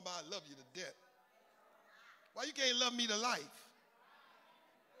people talk about I love you to death. Why you can't love me to life?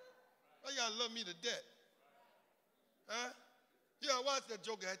 Why you got to love me to death? Huh? You got to watch that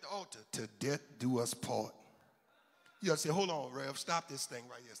joker at the altar. To death do us part. You got to say, hold on, Rev, stop this thing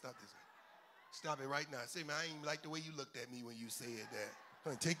right here. Stop this. Stop it right now. Say, man, I ain't even like the way you looked at me when you said that.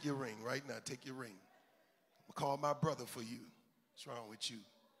 Honey, take your ring right now. Take your ring. I'm going to call my brother for you. What's wrong with you?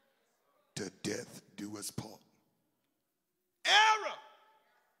 To death do us part. Error!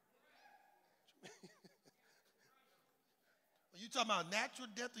 Are you talking about natural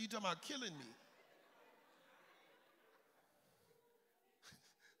death or are you talking about killing me?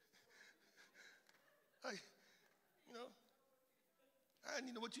 I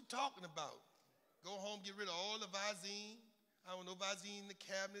didn't know what you're talking about. Go home, get rid of all the Visine. I don't know, Visine in the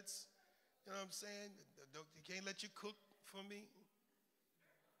cabinets. You know what I'm saying? You can't let you cook for me.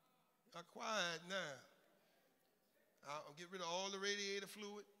 I'm quiet now. I'll get rid of all the radiator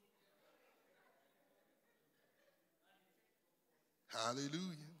fluid.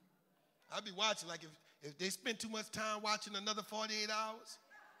 Hallelujah. I'll be watching, like if they spend too much time watching another 48 hours.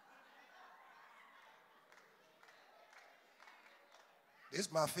 This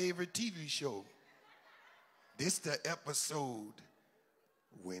is my favorite TV show. This the episode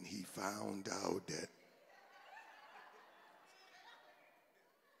when he found out that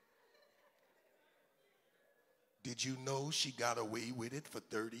did you know she got away with it for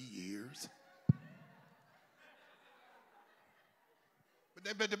 30 years?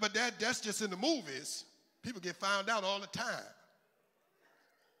 But that's just in the movies. People get found out all the time.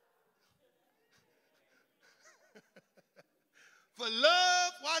 For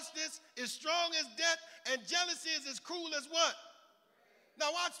love, watch this, is strong as death, and jealousy is as cruel as what?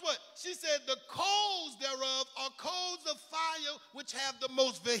 Now watch what? She said the coals thereof are coals of fire which have the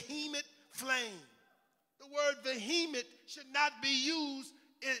most vehement flame. The word vehement should not be used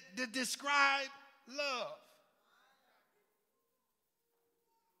to describe love.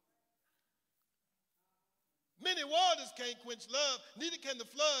 Many waters can't quench love, neither can the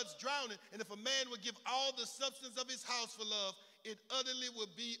floods drown it. And if a man would give all the substance of his house for love, it utterly will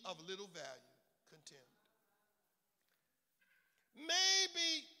be of little value. Contempt.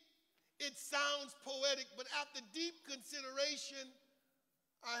 Maybe it sounds poetic, but after deep consideration,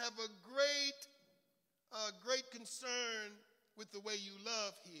 I have a great concern with the way you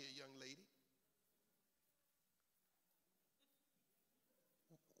love here, young lady.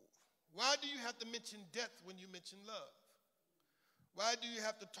 Why do you have to mention death when you mention love? Why do you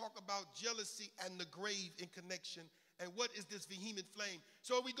have to talk about jealousy and the grave in connection? And what is this vehement flame?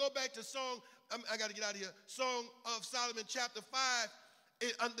 So we go back to I got to get out of here. Song of Solomon chapter 5.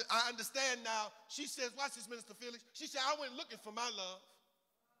 I understand now. She says, watch this, Minister Felix. She said, I went looking for my love.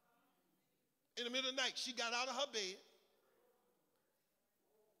 In the middle of the night, she got out of her bed.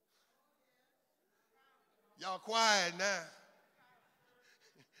 Y'all quiet now.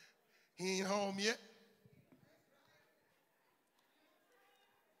 He ain't home yet.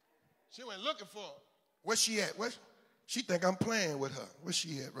 She went looking for her. Where's she at? She think I'm playing with her. Where's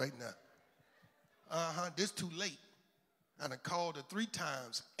she at right now? This too late. I done called her 3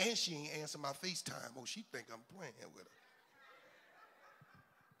 times, and she ain't answer my FaceTime. Oh, she think I'm playing with her.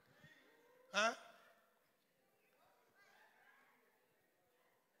 Huh?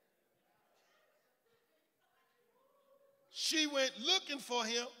 She went looking for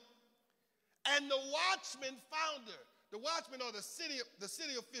him, and the watchman found her. The watchmen are the city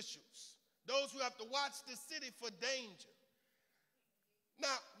officials, those who have to watch the city for danger.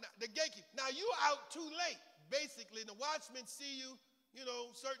 Now, the gatekeeper. Now, you out too late. Basically, the watchmen see you, you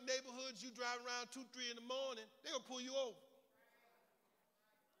know, certain neighborhoods, you drive around 2, 3 in the morning, they're going to pull you over.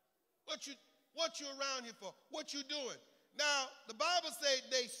 What you around here for? What you doing? Now, the Bible says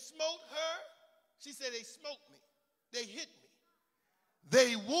they smote her. She said they smote me. They hit me.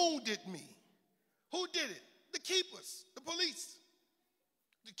 They wounded me. Who did it? The keepers, the police.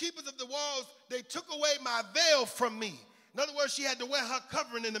 The keepers of the walls, they took away my veil from me. In other words, she had to wear her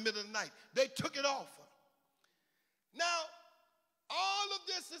covering in the middle of the night. They took it off her. Now, all of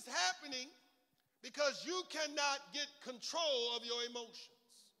this is happening because you cannot get control of your emotions.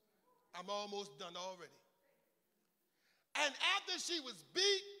 I'm almost done already. And after she was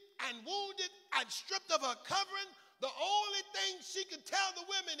beat and wounded and stripped of her covering, the only thing she could tell the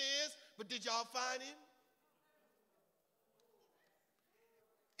women is, but did y'all find him?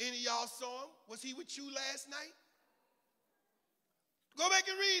 Any of y'all saw him? Was he with you last night? Go back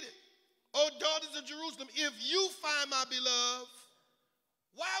and read it. Oh, daughters of Jerusalem, if you find my beloved,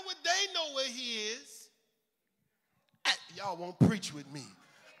 why would they know where he is? Y'all won't preach with me.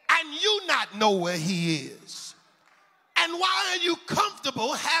 And you not know where he is. And why are you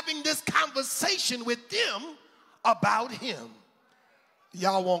comfortable having this conversation with them about him?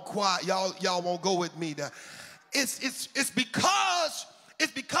 Y'all won't quiet. Y'all won't go with me there. It's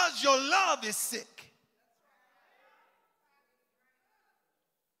because your love is sick.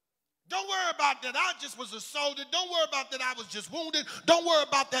 Don't worry about that I just was assaulted. Don't worry about that I was just wounded. Don't worry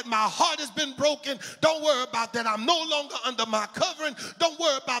about that my heart has been broken. Don't worry about that I'm no longer under my covering. Don't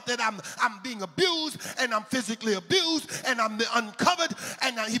worry about that I'm being abused and I'm physically abused and I'm uncovered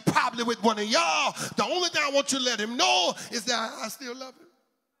and he probably with one of y'all. The only thing I want you to let him know is that I still love him.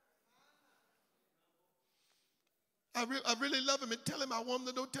 I really love him, and tell him I want him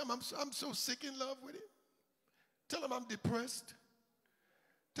to know. Tell him I'm so sick in love with him. Tell him I'm depressed.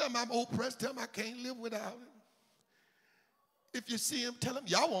 Tell him I'm oppressed. Tell him I can't live without him. If you see him, tell him,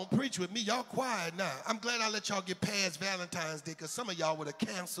 y'all won't preach with me. Y'all quiet now. I'm glad I let y'all get past Valentine's Day because some of y'all would have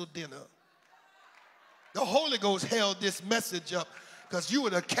canceled dinner. The Holy Ghost held this message up because you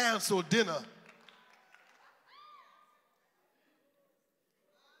would have canceled dinner.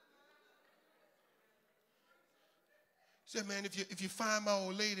 Say, man, if you find my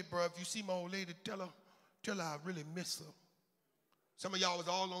old lady, bro, if you see my old lady, tell her I really miss her. Some of y'all was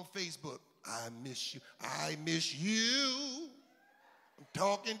all on Facebook. I miss you. I miss you. I'm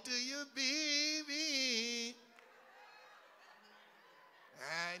talking to you, baby.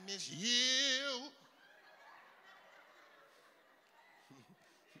 I miss you.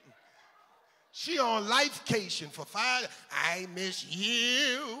 She on lifecation for 5. I miss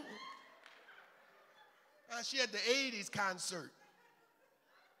you. She had the 80s concert.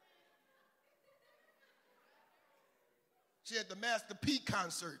 She had the Master P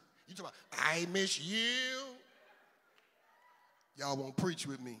concert. You talking about, I miss you. Y'all won't preach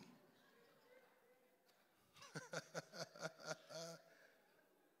with me.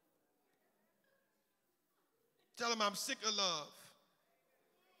 Tell him I'm sick of love.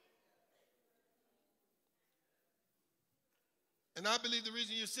 And I believe the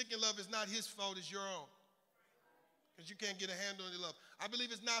reason you're sick in love is not his fault, it's your own. Because you can't get a handle on your love. I believe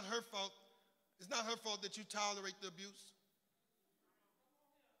it's not her fault. It's not her fault that you tolerate the abuse.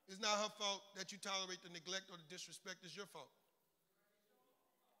 It's not her fault that you tolerate the neglect or the disrespect. It's your fault.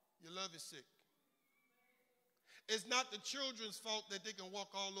 Your love is sick. It's not the children's fault that they can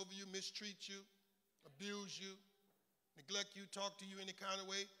walk all over you, mistreat you, abuse you, neglect you, talk to you any kind of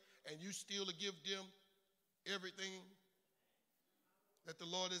way, and you still to give them everything that the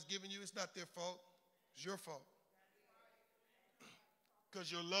Lord has given you. It's not their fault. It's your fault. Because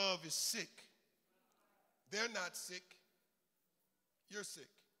your love is sick. They're not sick. You're sick.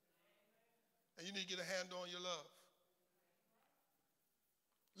 And you need to get a handle on your love.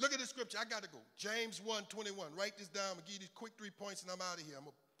 Look at the scripture. I got to go. James 1:21. Write this down. I'm going to give you these quick 3 points and I'm out of here. I'm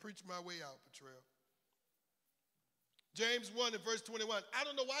going to preach my way out, Patrell. James 1 and verse 21. I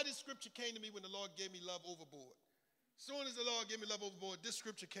don't know why this scripture came to me when the Lord gave me love overboard. As soon as the Lord gave me love overboard, this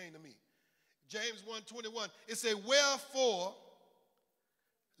scripture came to me. James 1:21. It says, wherefore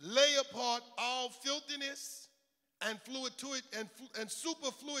lay apart all filthiness and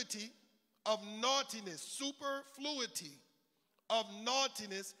superfluity of naughtiness, superfluity of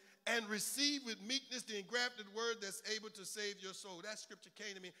naughtiness, and receive with meekness the engrafted word that's able to save your soul. That scripture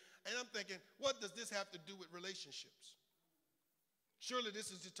came to me, and I'm thinking, what does this have to do with relationships? Surely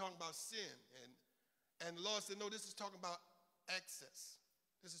this is just talking about sin. And the Lord said, no, this is talking about excess.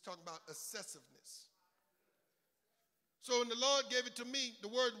 This is talking about excessiveness. So when the Lord gave it to me, the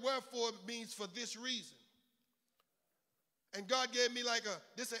word wherefore means for this reason. And God gave me like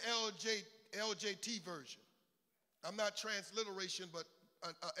this is an LJT version. I'm not transliteration, but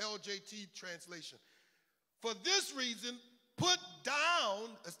a LJT translation. For this reason, put down,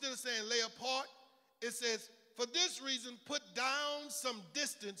 instead of saying lay apart, it says, for this reason, put down some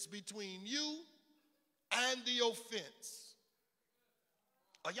distance between you and the offense.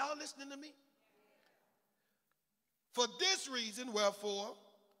 Are y'all listening to me? For this reason, wherefore,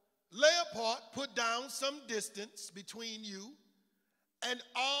 lay apart, put down some distance between you and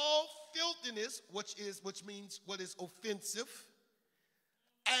all filthiness, which means what is offensive,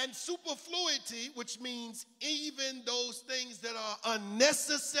 and superfluity, which means even those things that are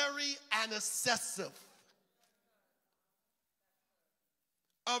unnecessary and excessive.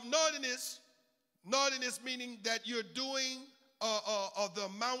 Of naughtiness meaning that you're doing the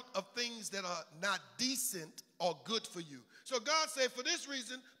amount of things that are not decent or good for you. So God said, for this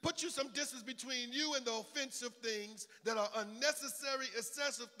reason, put you some distance between you and the offensive things that are unnecessary,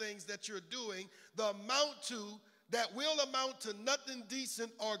 excessive things that you're doing, that will amount to nothing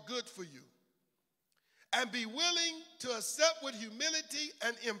decent or good for you. And be willing to accept with humility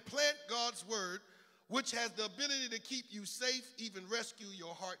and implant God's word, which has the ability to keep you safe, even rescue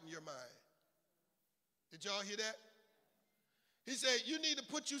your heart and your mind. Did y'all hear that? He said, you need to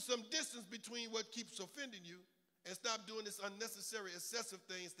put you some distance between what keeps offending you and stop doing this unnecessary, excessive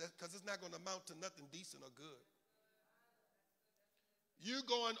things because it's not going to amount to nothing decent or good. You're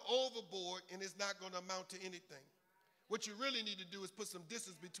going overboard and it's not going to amount to anything. What you really need to do is put some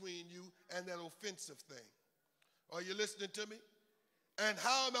distance between you and that offensive thing. Are you listening to me? And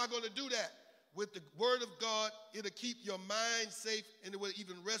how am I going to do that? With the word of God, it'll keep your mind safe and it will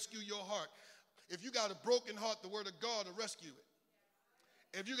even rescue your heart. If you got a broken heart, the word of God will rescue it.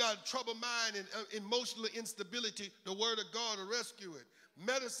 If you got a troubled mind and emotional instability, the word of God will rescue it.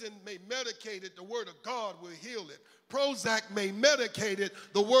 Medicine may medicate it, the word of God will heal it. Prozac may medicate it,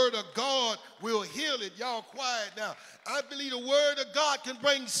 the word of God will heal it. Y'all quiet now. I believe the word of God can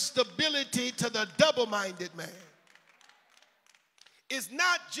bring stability to the double-minded man. It's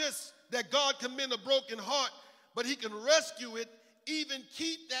not just that God can mend a broken heart, but he can rescue it, even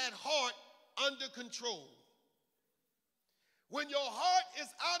keep that heart under control. When your heart is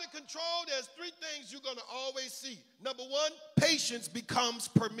out of control, there's three things you're going to always see. Number one, patience becomes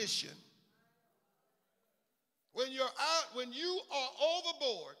permission. When you are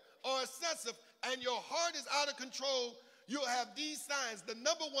overboard or excessive and your heart is out of control, you'll have these signs. The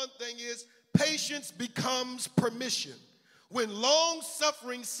number one thing is patience becomes permission. When long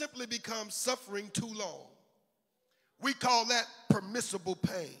suffering simply becomes suffering too long, we call that permissible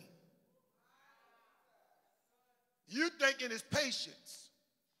pain. You thinking it's patience.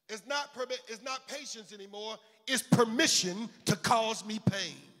 It's not patience anymore. It's permission to cause me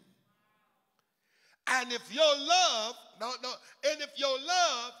pain. And if your love,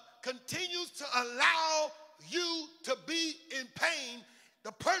 continues to allow you to be in pain,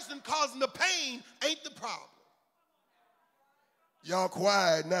 the person causing the pain ain't the problem. Y'all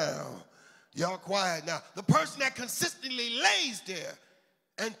quiet now. Y'all quiet now. The person that consistently lays there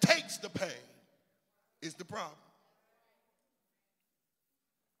and takes the pain is the problem.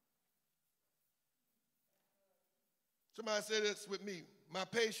 Somebody say this with me. My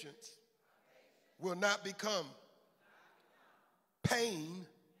patience will not become pain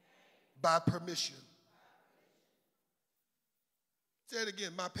by permission. Say it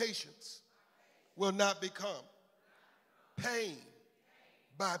again. My patience will not become pain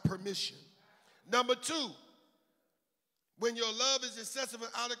by permission. Number two, when your love is excessive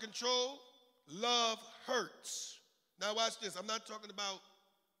and out of control, love hurts. Now watch this. I'm not talking about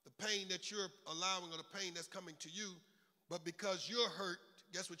the pain that you're allowing or the pain that's coming to you, but because you're hurt,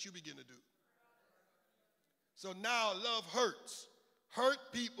 guess what you begin to do? So now love hurts. Hurt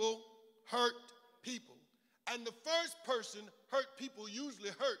people hurt people. And the first person hurt people usually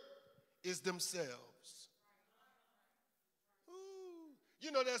hurt is themselves.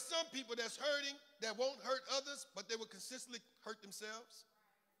 You know, there's some people that's hurting that won't hurt others, but they will consistently hurt themselves.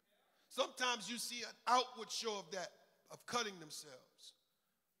 Sometimes you see an outward show of that, of cutting themselves,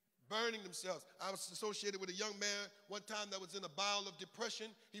 burning themselves. I was associated with a young man one time that was in a bout of depression.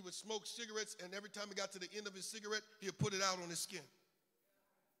 He would smoke cigarettes, and every time he got to the end of his cigarette, he would put it out on his skin.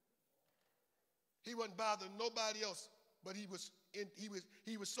 He wasn't bothering nobody else, but he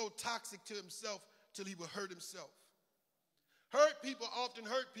was so toxic to himself till he would hurt himself. Hurt people often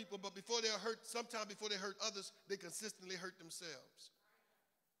hurt people, but sometimes before they hurt others, they consistently hurt themselves.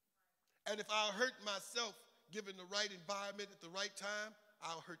 And if I hurt myself, given the right environment at the right time,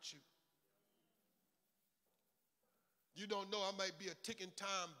 I'll hurt you. You don't know, I might be a ticking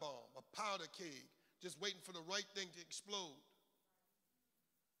time bomb, a powder keg, just waiting for the right thing to explode.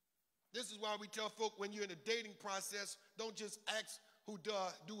 This is why we tell folk when you're in a dating process, don't just ask who do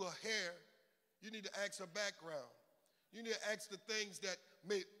her hair. You need to ask her background. You need to ask the things that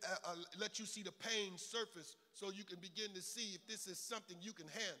may let you see the pain surface so you can begin to see if this is something you can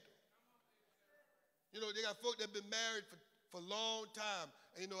handle. You know, they got folk that have been married for a long time.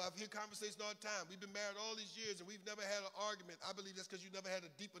 And, you know, I've heard conversations all the time. We've been married all these years and we've never had an argument. I believe that's because you never had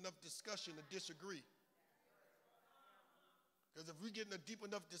a deep enough discussion to disagree. Because if we get in a deep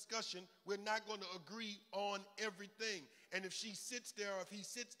enough discussion, we're not going to agree on everything. And if she sits there or if he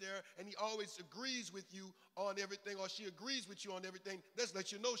sits there and he always agrees with you on everything or she agrees with you on everything, that's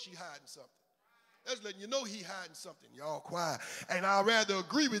let you know she hiding something. That's letting you know he hiding something. Y'all quiet. And I'd rather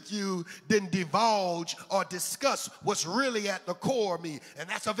agree with you than divulge or discuss what's really at the core of me. And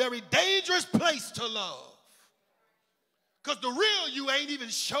that's a very dangerous place to love. Because the real you ain't even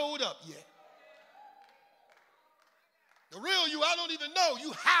showed up yet. The real you, I don't even know.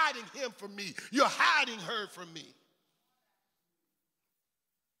 You hiding him from me. You're hiding her from me.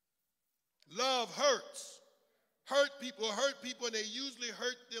 Love hurts. Hurt people, and they usually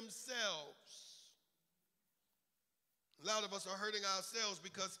hurt themselves. A lot of us are hurting ourselves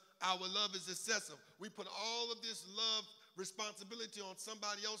because our love is excessive. We put all of this love responsibility on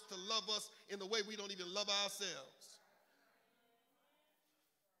somebody else to love us in the way we don't even love ourselves.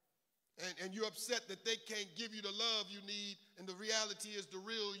 And you're upset that they can't give you the love you need, and the reality is the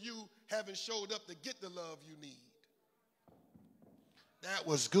real you haven't showed up to get the love you need. That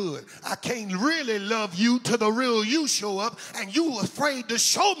was good. I can't really love you till the real you show up, and you afraid to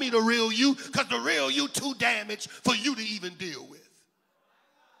show me the real you because the real you too damaged for you to even deal with.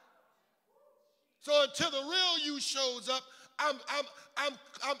 So until the real you shows up, I'm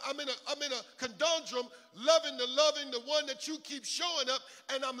in a conundrum, loving the one that you keep showing up,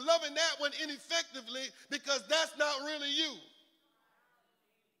 and I'm loving that one ineffectively because that's not really you.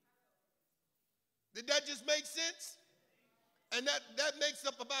 Did that just make sense? And that makes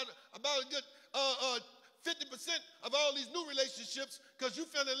up about a good 50% of all these new relationships because you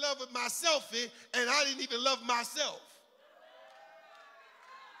fell in love with my selfie and I didn't even love myself.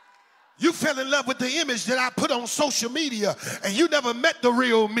 You fell in love with the image that I put on social media and you never met the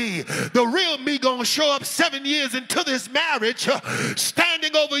real me. The real me gonna show up 7 years into this marriage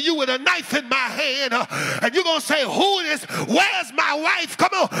standing over you with a knife in my hand and you're gonna say, who is, where's my wife?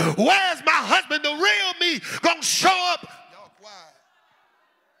 Come on, where's my husband? The real me gonna show up. Y'all quiet.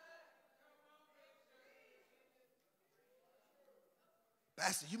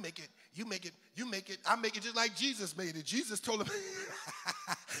 Pastor, I make it just like Jesus made it. Jesus told them,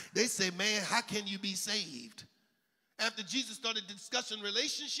 they say, man, how can you be saved? After Jesus started discussing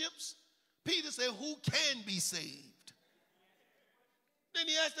relationships, Peter said, who can be saved? Then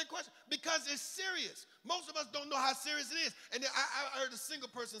he asked that question because it's serious. Most of us don't know how serious it is. And I heard a single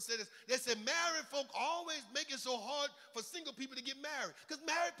person say this. They said married folk always make it so hard for single people to get married because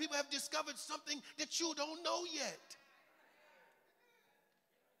married people have discovered something that you don't know yet.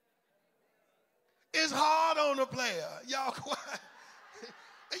 It's hard on a player. Y'all quiet.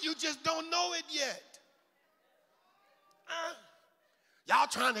 And you just don't know it yet. Y'all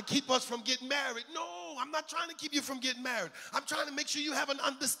trying to keep us from getting married. No, I'm not trying to keep you from getting married. I'm trying to make sure you have an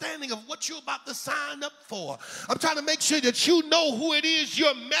understanding of what you're about to sign up for. I'm trying to make sure that you know who it is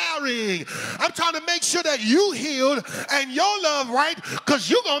you're marrying. I'm trying to make sure that you healed and your love right because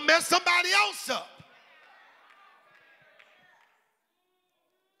you're going to mess somebody else up.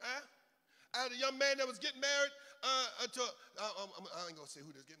 I had a young man that was getting married I ain't going to say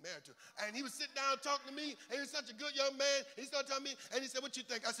who this getting married to. And he was sitting down talking to me, and he was such a good young man. He started telling me, and he said, what you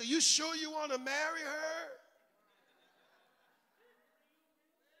think? I said, you sure you want to marry her?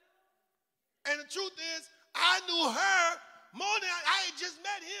 And the truth is, I knew her more than I had just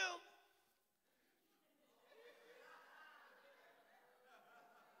met him.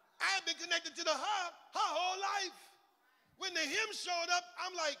 I had been connected to her whole life. When the him showed up,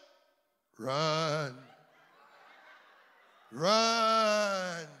 I'm like, run,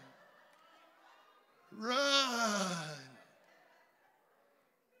 run, run,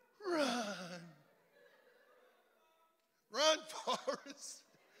 run, run, Forrest.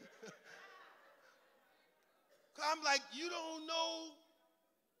 I'm like, you don't know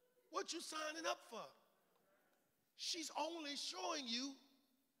What you signing up for? She's only showing you,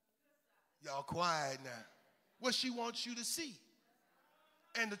 y'all quiet now, what she wants you to see.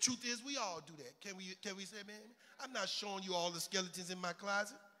 And the truth is, we all do that. Can we say, man, I'm not showing you all the skeletons in my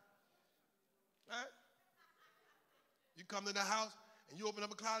closet. Right? You come to the house and you open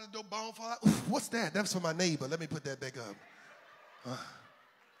up a closet door, bone fall out. What's that? That's for my neighbor. Let me put that back up.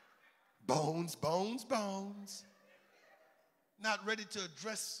 Bones, bones, bones. Not ready to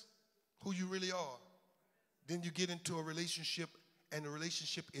address who you really are. Then you get into a relationship, and the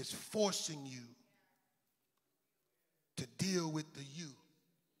relationship is forcing you to deal with the you.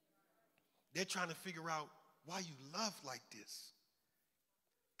 They're trying to figure out why you love like this.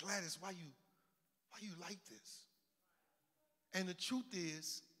 Gladys, why you like this? And the truth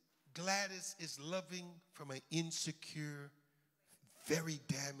is, Gladys is loving from an insecure, very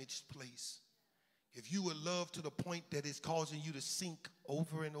damaged place. If you would love to the point that it's causing you to sink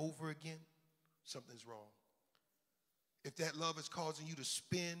over and over again, something's wrong. If that love is causing you to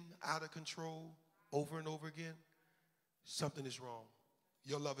spin out of control over and over again, something is wrong.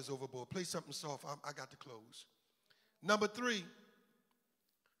 Your love is overboard. Play something soft. I got to close. Number 3.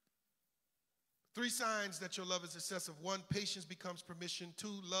 3 signs that your love is excessive. 1, patience becomes permission. 2,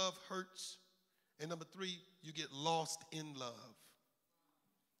 love hurts. And number 3, you get lost in love.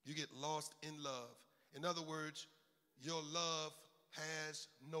 You get lost in love. In other words, your love has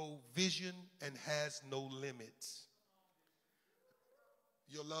no vision and has no limits.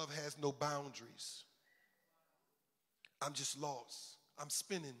 Your love has no boundaries. I'm just lost. I'm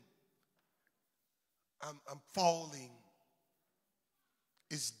spinning. I'm falling.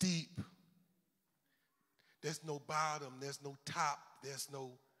 It's deep. There's no bottom. There's no top. There's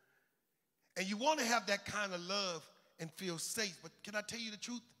no... And you want to have that kind of love and feel safe. But can I tell you the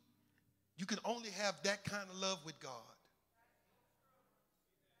truth? You can only have that kind of love with God.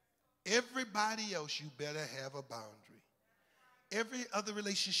 Everybody else, you better have a boundary. Every other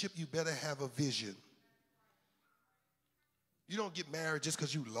relationship, you better have a vision. You don't get married just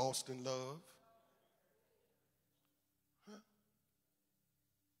because you lost in love.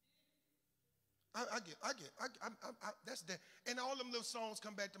 Huh? That's that. And all them little songs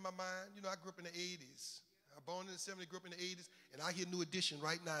come back to my mind. You know, I grew up in the 80s. I was born in the 70s, grew up in the 80s, and I hear New Edition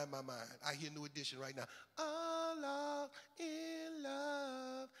right now in my mind. I hear New Edition right now. All lost in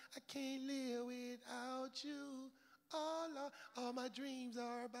love, I can't live without you. All my dreams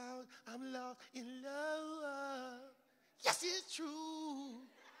are about, I'm lost in love. Yes, it's true.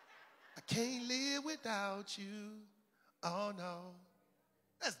 I can't live without you. Oh, no.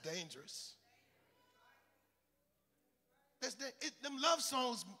 That's dangerous. Them love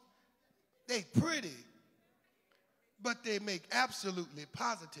songs, they pretty, but they make absolutely,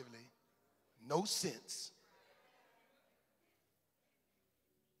 positively no sense.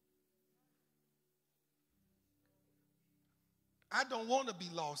 I don't want to be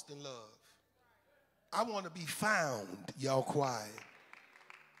lost in love. I want to be found. Y'all quiet.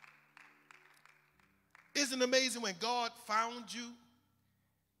 Isn't it amazing when God found you?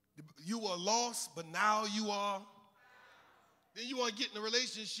 You were lost, but now you are. Then you want to get in a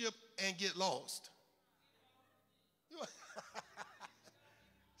relationship and get lost.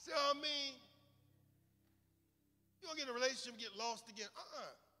 See what I mean? You want to get in a relationship and get lost again.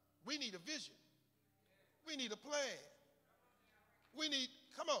 We need a vision. We need a plan. We need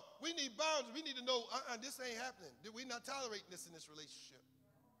boundaries. We need to know, this ain't happening. We're not tolerating this in this relationship.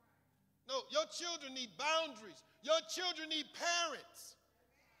 No, your children need boundaries. Your children need parents.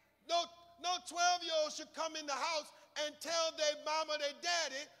 No 12-year-old should come in the house and tell their mama, their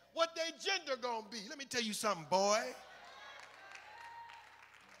daddy, what their gender gonna be. Let me tell you something, boy.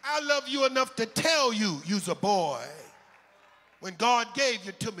 I love you enough to tell you you's a boy. When God gave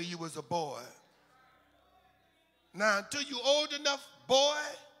you to me, you was a boy. Now, until you old enough, boy,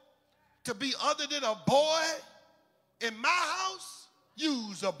 to be other than a boy, in my house,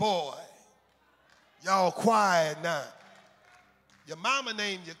 you's a boy. Y'all quiet now. Your mama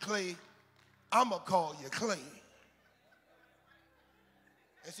named you Clay. I'ma call you Clay.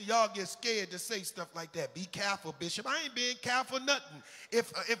 And see, y'all get scared to say stuff like that. Be careful, Bishop. I ain't being careful nothing.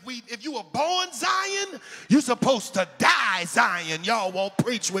 If you were born Zion, you're supposed to die Zion. Y'all won't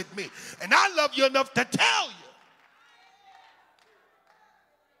preach with me. And I love you enough to tell you.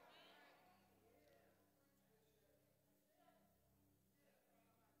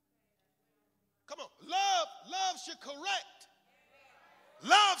 Come on. Love should correct.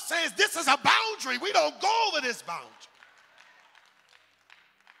 Love says this is a boundary. We don't go over this boundary.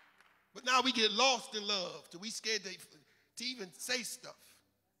 But now we get lost in love. So we scared to even say stuff.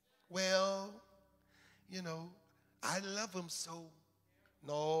 Well, I love him so,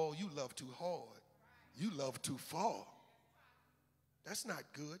 No, you love too hard. You love too far. That's not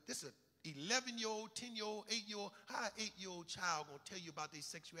good. This is an 11-year-old, 10-year-old, 8-year-old. How an 8-year-old child going to tell you about their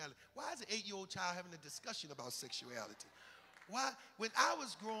sexuality? Why is an 8-year-old child having a discussion about sexuality? Why? When I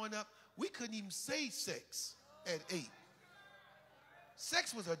was growing up, we couldn't even say sex at 8.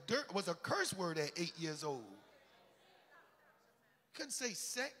 Sex was a curse word at 8 years old. Couldn't say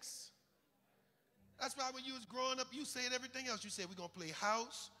sex. That's why when you was growing up, you said everything else. You said, we're going to play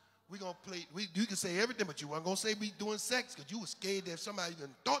house. We're going to play, you can say everything, but you weren't going to say we doing sex because you were scared that somebody even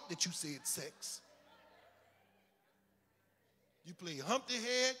thought that you said sex. You play Humpty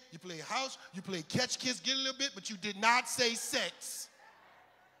Head, you play house, you play catch, kiss, get a little bit, but you did not say sex.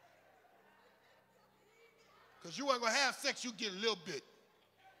 Because you weren't going to have sex, you get a little bit.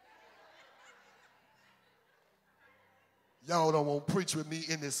 Y'all don't want to preach with me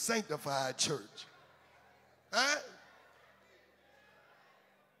in this sanctified church. Huh?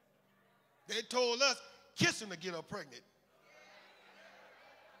 They told us kissing to get her pregnant.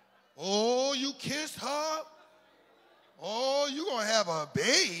 Oh, you kissed her? Oh, you going to have a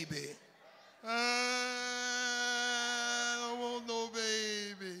baby. I don't want no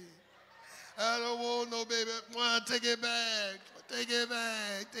baby. I don't want no baby. Take it back. Take it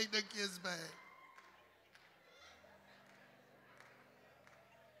back. Take the kiss back.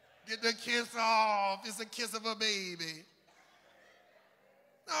 Get the kiss off. It's a kiss of a baby.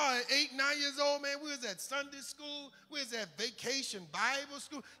 No, 8, 9 years old, man, we was at Sunday school. We was at vacation Bible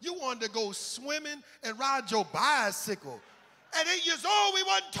school. You wanted to go swimming and ride your bicycle. At 8 years old, we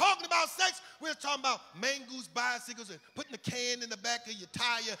wasn't talking about sex. We was talking about Mangoose bicycles and putting the can in the back of your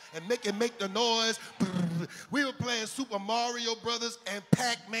tire and make the noise. We were playing Super Mario Brothers and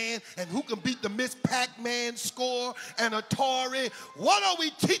Pac-Man and who can beat the Miss Pac-Man score and Atari. What are we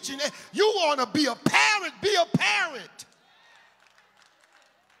teaching? You want to be a parent, be a parent.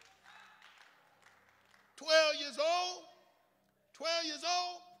 12 years old,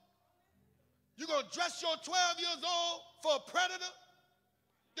 you're going to dress your 12 years old for a predator?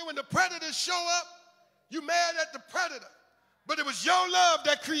 Then when the predators show up, you mad at the predator. But it was your love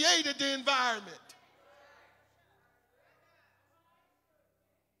that created the environment.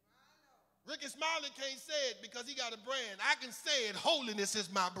 Ricky Smiley can't say it because he got a brand. I can say it, holiness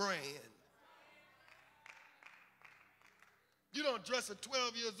is my brand. You don't dress a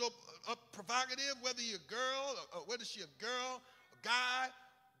 12 years old up provocative, whether you're a girl or whether she's a girl, a guy,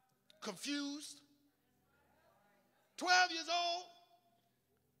 confused. 12 years old,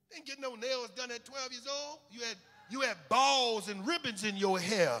 didn't get no nails done at 12 years old. You had balls and ribbons in your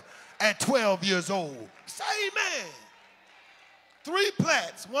hair at 12 years old. Say amen. 3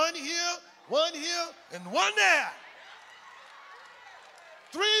 plaits, one here, and one there.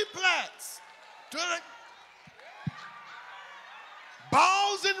 3 plaits.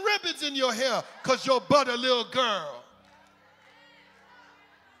 Balls and ribbons in your hair because you're but a little girl.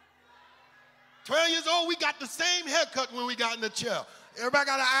 12 years old, we got the same haircut when we got in the chair. Everybody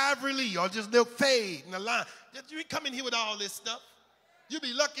got an ivory lee or just a little fade in the line. You come in here with all this stuff. You'll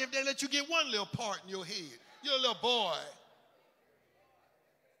be lucky if they let you get one little part in your head. You're a little boy.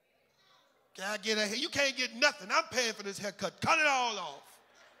 Can I get a hair? You can't get nothing. I'm paying for this haircut. Cut it all off.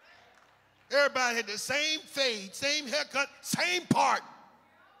 Everybody had the same fade, same haircut, same part.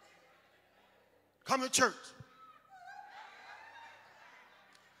 Come to church.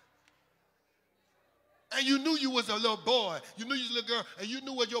 And you knew you was a little boy. You knew you was a little girl. And you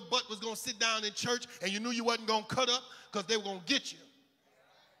knew where your butt was going to sit down in church. And you knew you wasn't going to cut up because they were going to get you.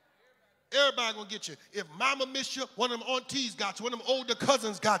 Everybody going to get you. If mama missed you, one of them aunties got you. One of them older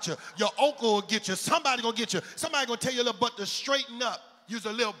cousins got you. Your uncle will get you. Somebody going to get you. Somebody going to tell your little butt to straighten up. You're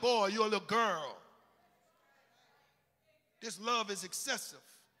a little boy. You're a little girl. This love is excessive.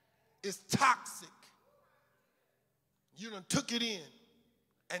 It's toxic. You done took it in.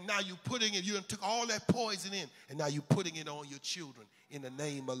 And now you're putting it, you done took all that poison in, and now you're putting it on your children in the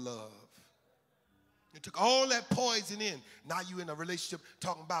name of love. You took all that poison in. Now you're in a relationship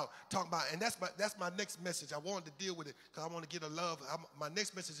talking about, and that's my next message. I wanted to deal with it because I want to get a love. My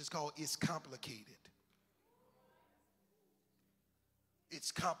next message is called It's Complicated.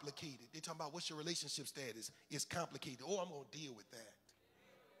 It's complicated. They're talking about what's your relationship status. It's complicated. Oh, I'm going to deal with that.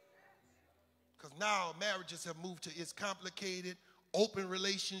 Because now marriages have moved to it's complicated. Open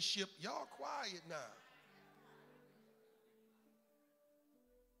relationship. Y'all quiet now.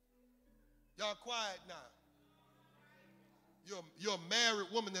 Y'all quiet now. You're a married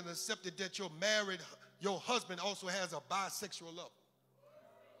woman and accepted that your husband also has a bisexual lover.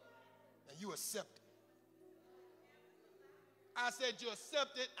 And you accept it. I said you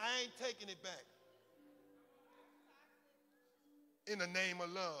accept it, I ain't taking it back. In the name of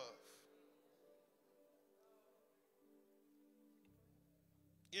love.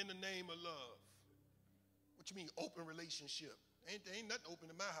 In the name of love. What you mean open relationship? Ain't nothing open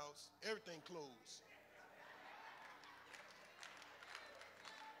in my house. Everything closed.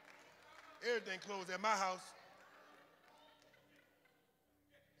 Everything closed at my house.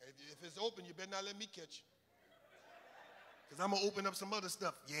 If it's open, you better not let me catch you. Because I'm going to open up some other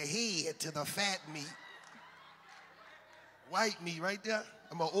stuff. Your head to the fat meat. White meat right there.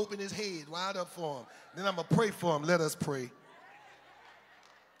 I'm going to open his head wide up for him. Then I'm going to pray for him. Let us pray.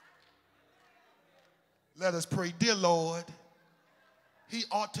 Let us pray. Dear Lord, he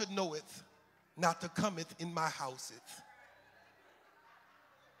ought to knoweth not to cometh in my houseth.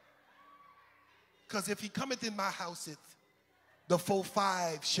 Because if he cometh in my houseth, the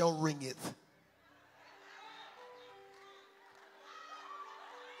 4-5 shall ringeth.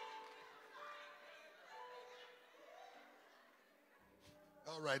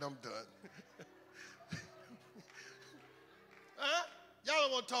 All right, I'm done. Huh? Y'all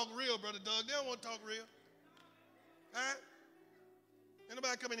don't want to talk real, Brother Doug. They don't want to talk real. Huh?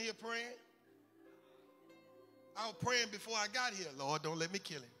 Anybody come in here praying? I was praying before I got here. Lord, don't let me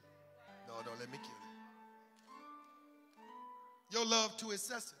kill him. Lord, don't let me kill him. Your love too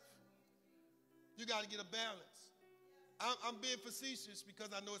excessive. You got to get a balance. I'm being facetious because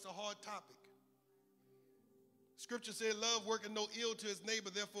I know it's a hard topic. Scripture said, love working no ill to his neighbor,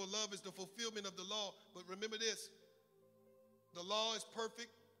 therefore love is the fulfillment of the law. But remember this, the law is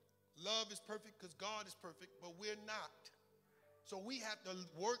perfect, love is perfect because God is perfect, but we're not. So we have to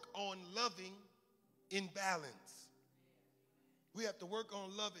work on loving in balance. We have to work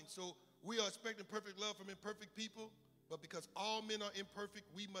on loving. So we are expecting perfect love from imperfect people, but because all men are imperfect,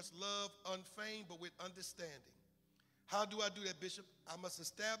 we must love unfeigned but with understanding. How do I do that, Bishop? I must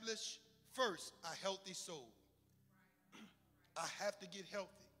establish first a healthy soul. I have to get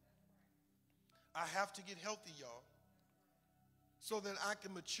healthy. I have to get healthy, y'all, so that I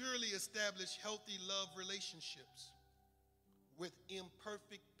can maturely establish healthy love relationships with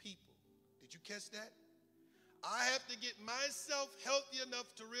imperfect people. Did you catch that? I have to get myself healthy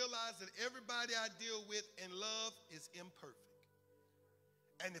enough to realize that everybody I deal with and love is imperfect.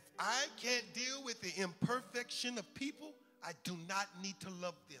 And if I can't deal with the imperfection of people, I do not need to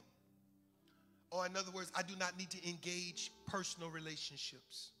love them. Or in other words, I do not need to engage personal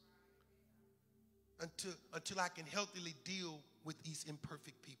relationships until I can healthily deal with these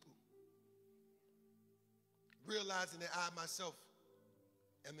imperfect people. Realizing that I myself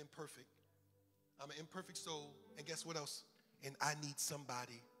am imperfect. I'm an imperfect soul, and guess what else? And I need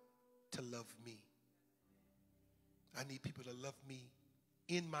somebody to love me. I need people to love me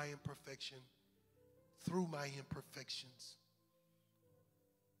in my imperfection, through my imperfections.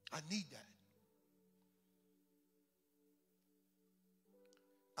 I need that.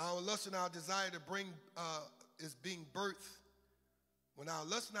 Our lust and our desire to bring is being birthed. When our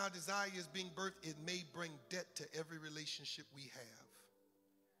lust and our desire is being birthed, it may bring debt to every relationship we have.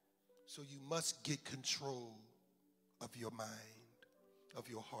 So you must get control of your mind, of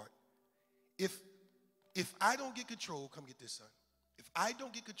your heart. If I don't get control, come get this, son. If I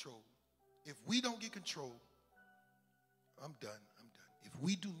don't get control, if we don't get control, I'm done. If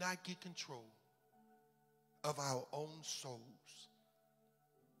we do not get control of our own souls,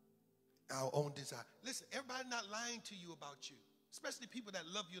 our own desire. Listen, everybody not lying to you about you, especially people that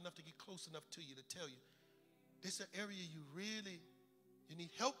love you enough to get close enough to you to tell you, this is an area you need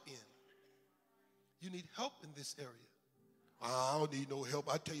help in. You need help in this area. I don't need no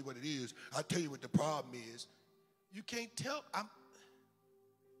help. I tell you what it is. I tell you what the problem is. You can't tell.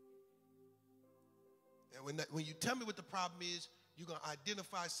 And when you tell me what the problem is, you're going to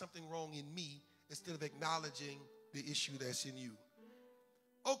identify something wrong in me instead of acknowledging the issue that's in you.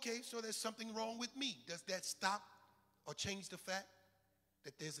 Okay, so there's something wrong with me. Does that stop or change the fact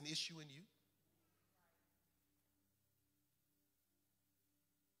that there's an issue in you?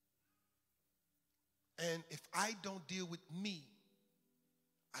 And if I don't deal with me,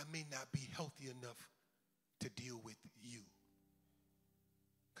 I may not be healthy enough to deal with you.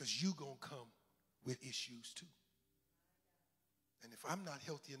 Because you're going to come with issues too. And if I'm not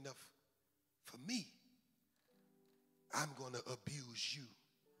healthy enough for me, I'm going to abuse you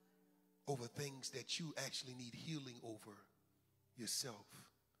over things that you actually need healing over yourself.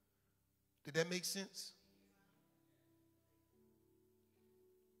 Did that make sense?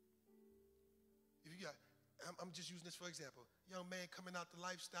 If you got, I'm just using this for example. Young man coming out the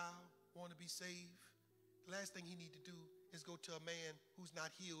lifestyle, want to be saved. The last thing he need to do is go to a man who's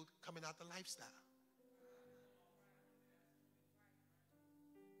not healed coming out the lifestyle.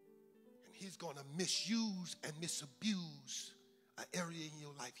 And he's going to misuse and misabuse an area in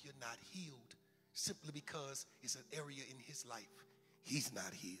your life you're not healed simply because it's an area in his life he's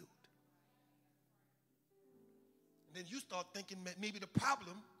not healed. And then you start thinking that maybe the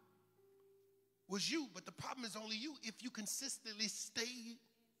problem was you, but the problem is only you if you consistently stay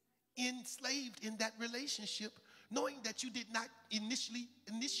enslaved in that relationship, knowing that you did not initially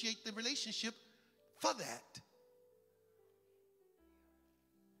initiate the relationship for that.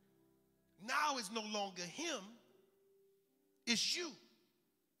 Now it's no longer him, it's you.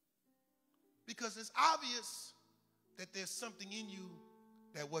 Because it's obvious that there's something in you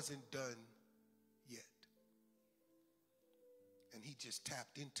that wasn't done yet. And he just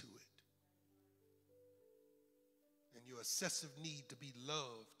tapped into it. And your excessive need to be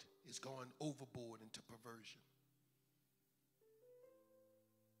loved is going overboard into perversion.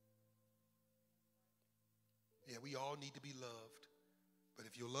 Yeah, we all need to be loved. But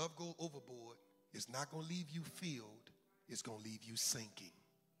if your love go overboard, it's not going to leave you filled. It's going to leave you sinking.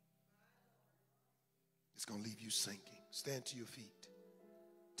 It's going to leave you sinking. Stand to your feet.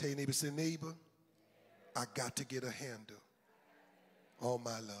 Tell your neighbor, say, neighbor, I got to get a handle on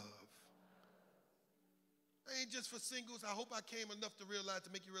my love. That ain't just for singles. I hope I came enough to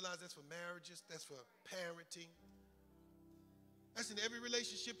make you realize that's for marriages, that's for parenting. That's in every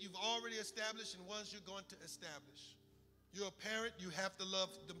relationship you've already established and ones you're going to establish. You're a parent, you have to love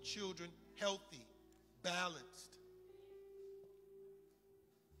them children healthy, balanced.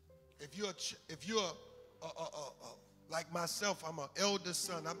 If you're like myself, I'm an elder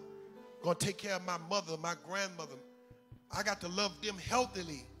son. I'm going to take care of my mother, my grandmother. I got to love them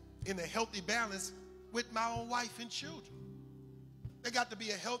healthily, in a healthy balance with my own wife and children. There got to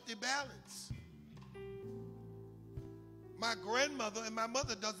be a healthy balance. My grandmother and my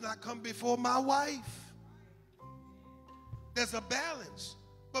mother does not come before my wife. There's a balance.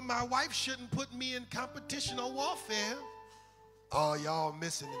 But my wife shouldn't put me in competition or warfare. Oh, y'all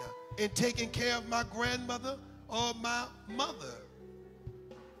missing it now. In taking care of my grandmother or my mother,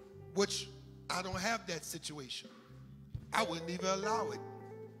 which I don't have that situation. I wouldn't even allow it.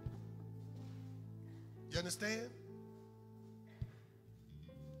 You understand?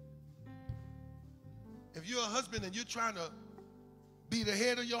 If you're a husband and you're trying to be the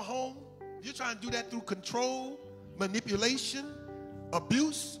head of your home, you're trying to do that through control, manipulation,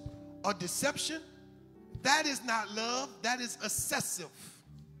 abuse, or deception, that is not love, that is excessive.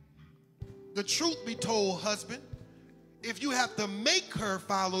 The truth be told, husband, if you have to make her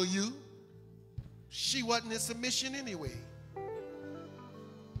follow you, she wasn't in submission anyway.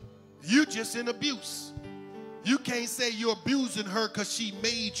 You just in abuse. You can't say you're abusing her because she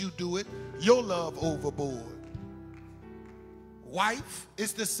made you do it. Your love overboard. Wife,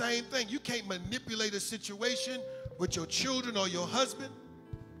 it's the same thing. You can't manipulate a situation with your children or your husband.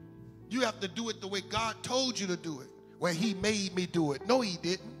 You have to do it the way God told you to do it, where he made me do it. No, he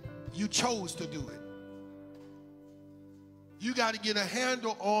didn't. You chose to do it. You got to get a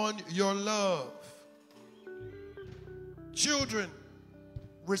handle on your love. Children,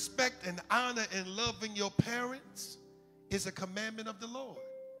 respect and honor and loving your parents is a commandment of the Lord.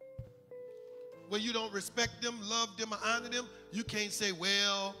 When you don't respect them, love them, or honor them, you can't say,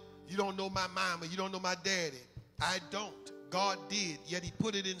 well, you don't know my mama, you don't know my daddy. I don't. God did, yet he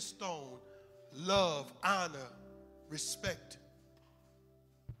put it in stone. Love, honor, respect.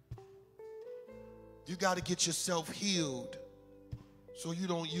 You got to get yourself healed so you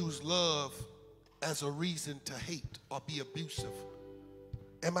don't use love as a reason to hate or be abusive.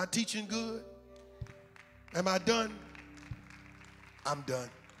 Am I teaching good? Am I done? I'm done.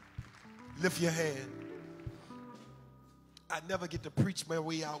 Lift your hand. I never get to preach my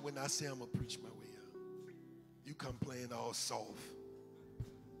way out when I say I'm going to preach my way out. You come playing all soft.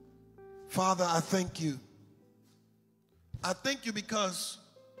 Father, I thank you. I thank you because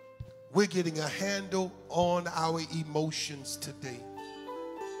we're getting a handle on our emotions today.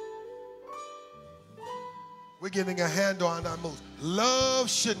 We're getting a handle on our emotions. Love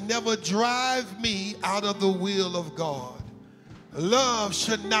should never drive me out of the will of God. Love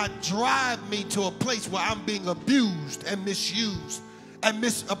should not drive me to a place where I'm being abused and misused and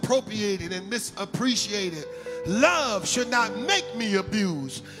misappropriated and misappreciated. Love should not make me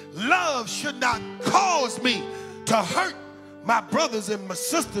abused. Love should not cause me to hurt my brothers and my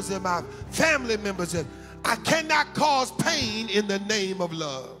sisters and my family members. And I cannot cause pain in the name of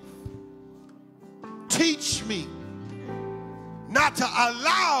love. Teach me not to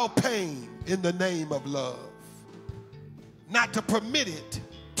allow pain in the name of love. Not to permit it.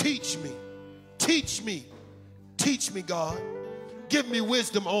 Teach me. Teach me. Teach me, God. Give me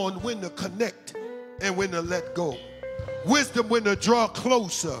wisdom on when to connect and when to let go. Wisdom when to draw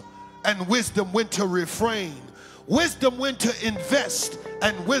closer and wisdom when to refrain. Wisdom when to invest,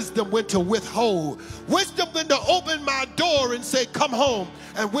 and wisdom when to withhold. Wisdom when to open my door and say, come home.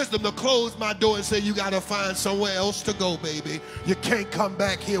 And wisdom to close my door and say, you got to find somewhere else to go, baby. You can't come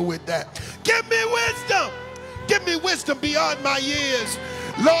back here with that. Give me wisdom. Give me wisdom beyond my years.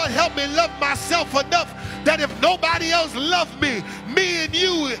 Lord, help me love myself enough that if nobody else loves me, me and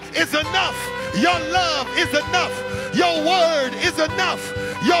you is enough. Your love is enough. Your word is enough.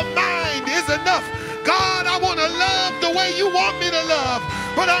 Your mind is enough. God, I want to love the way you want me to love,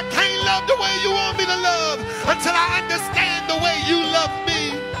 but I can't love the way you want me to love until I understand the way you love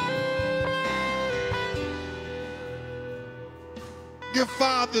me. Give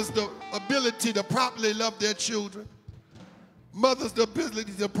fathers the ability to properly love their children. Mothers the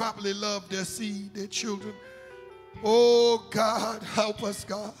ability to properly love their seed, their children. Oh, God, help us,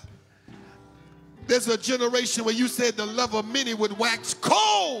 God. There's a generation where you said the love of many would wax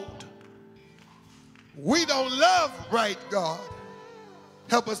cold. We don't love right, God.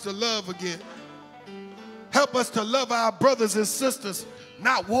 Help us to love again. Help us to love our brothers and sisters,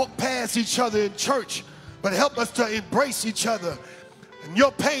 not walk past each other in church, but help us to embrace each other. And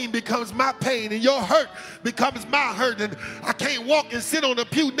your pain becomes my pain, and your hurt becomes my hurt. And I can't walk and sit on the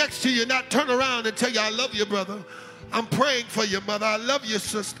pew next to you and not turn around and tell you I love you, brother. I'm praying for you, mother. I love you,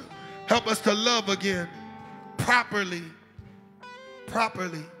 sister. Help us to love again, properly.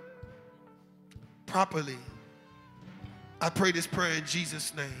 I pray this prayer in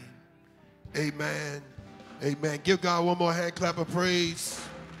Jesus' name. Amen. Amen. Give God one more hand clap of praise.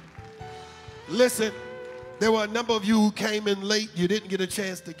 Listen, there were a number of you who came in late. You didn't get a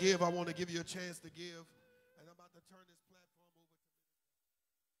chance to give. I want to give you a chance to give.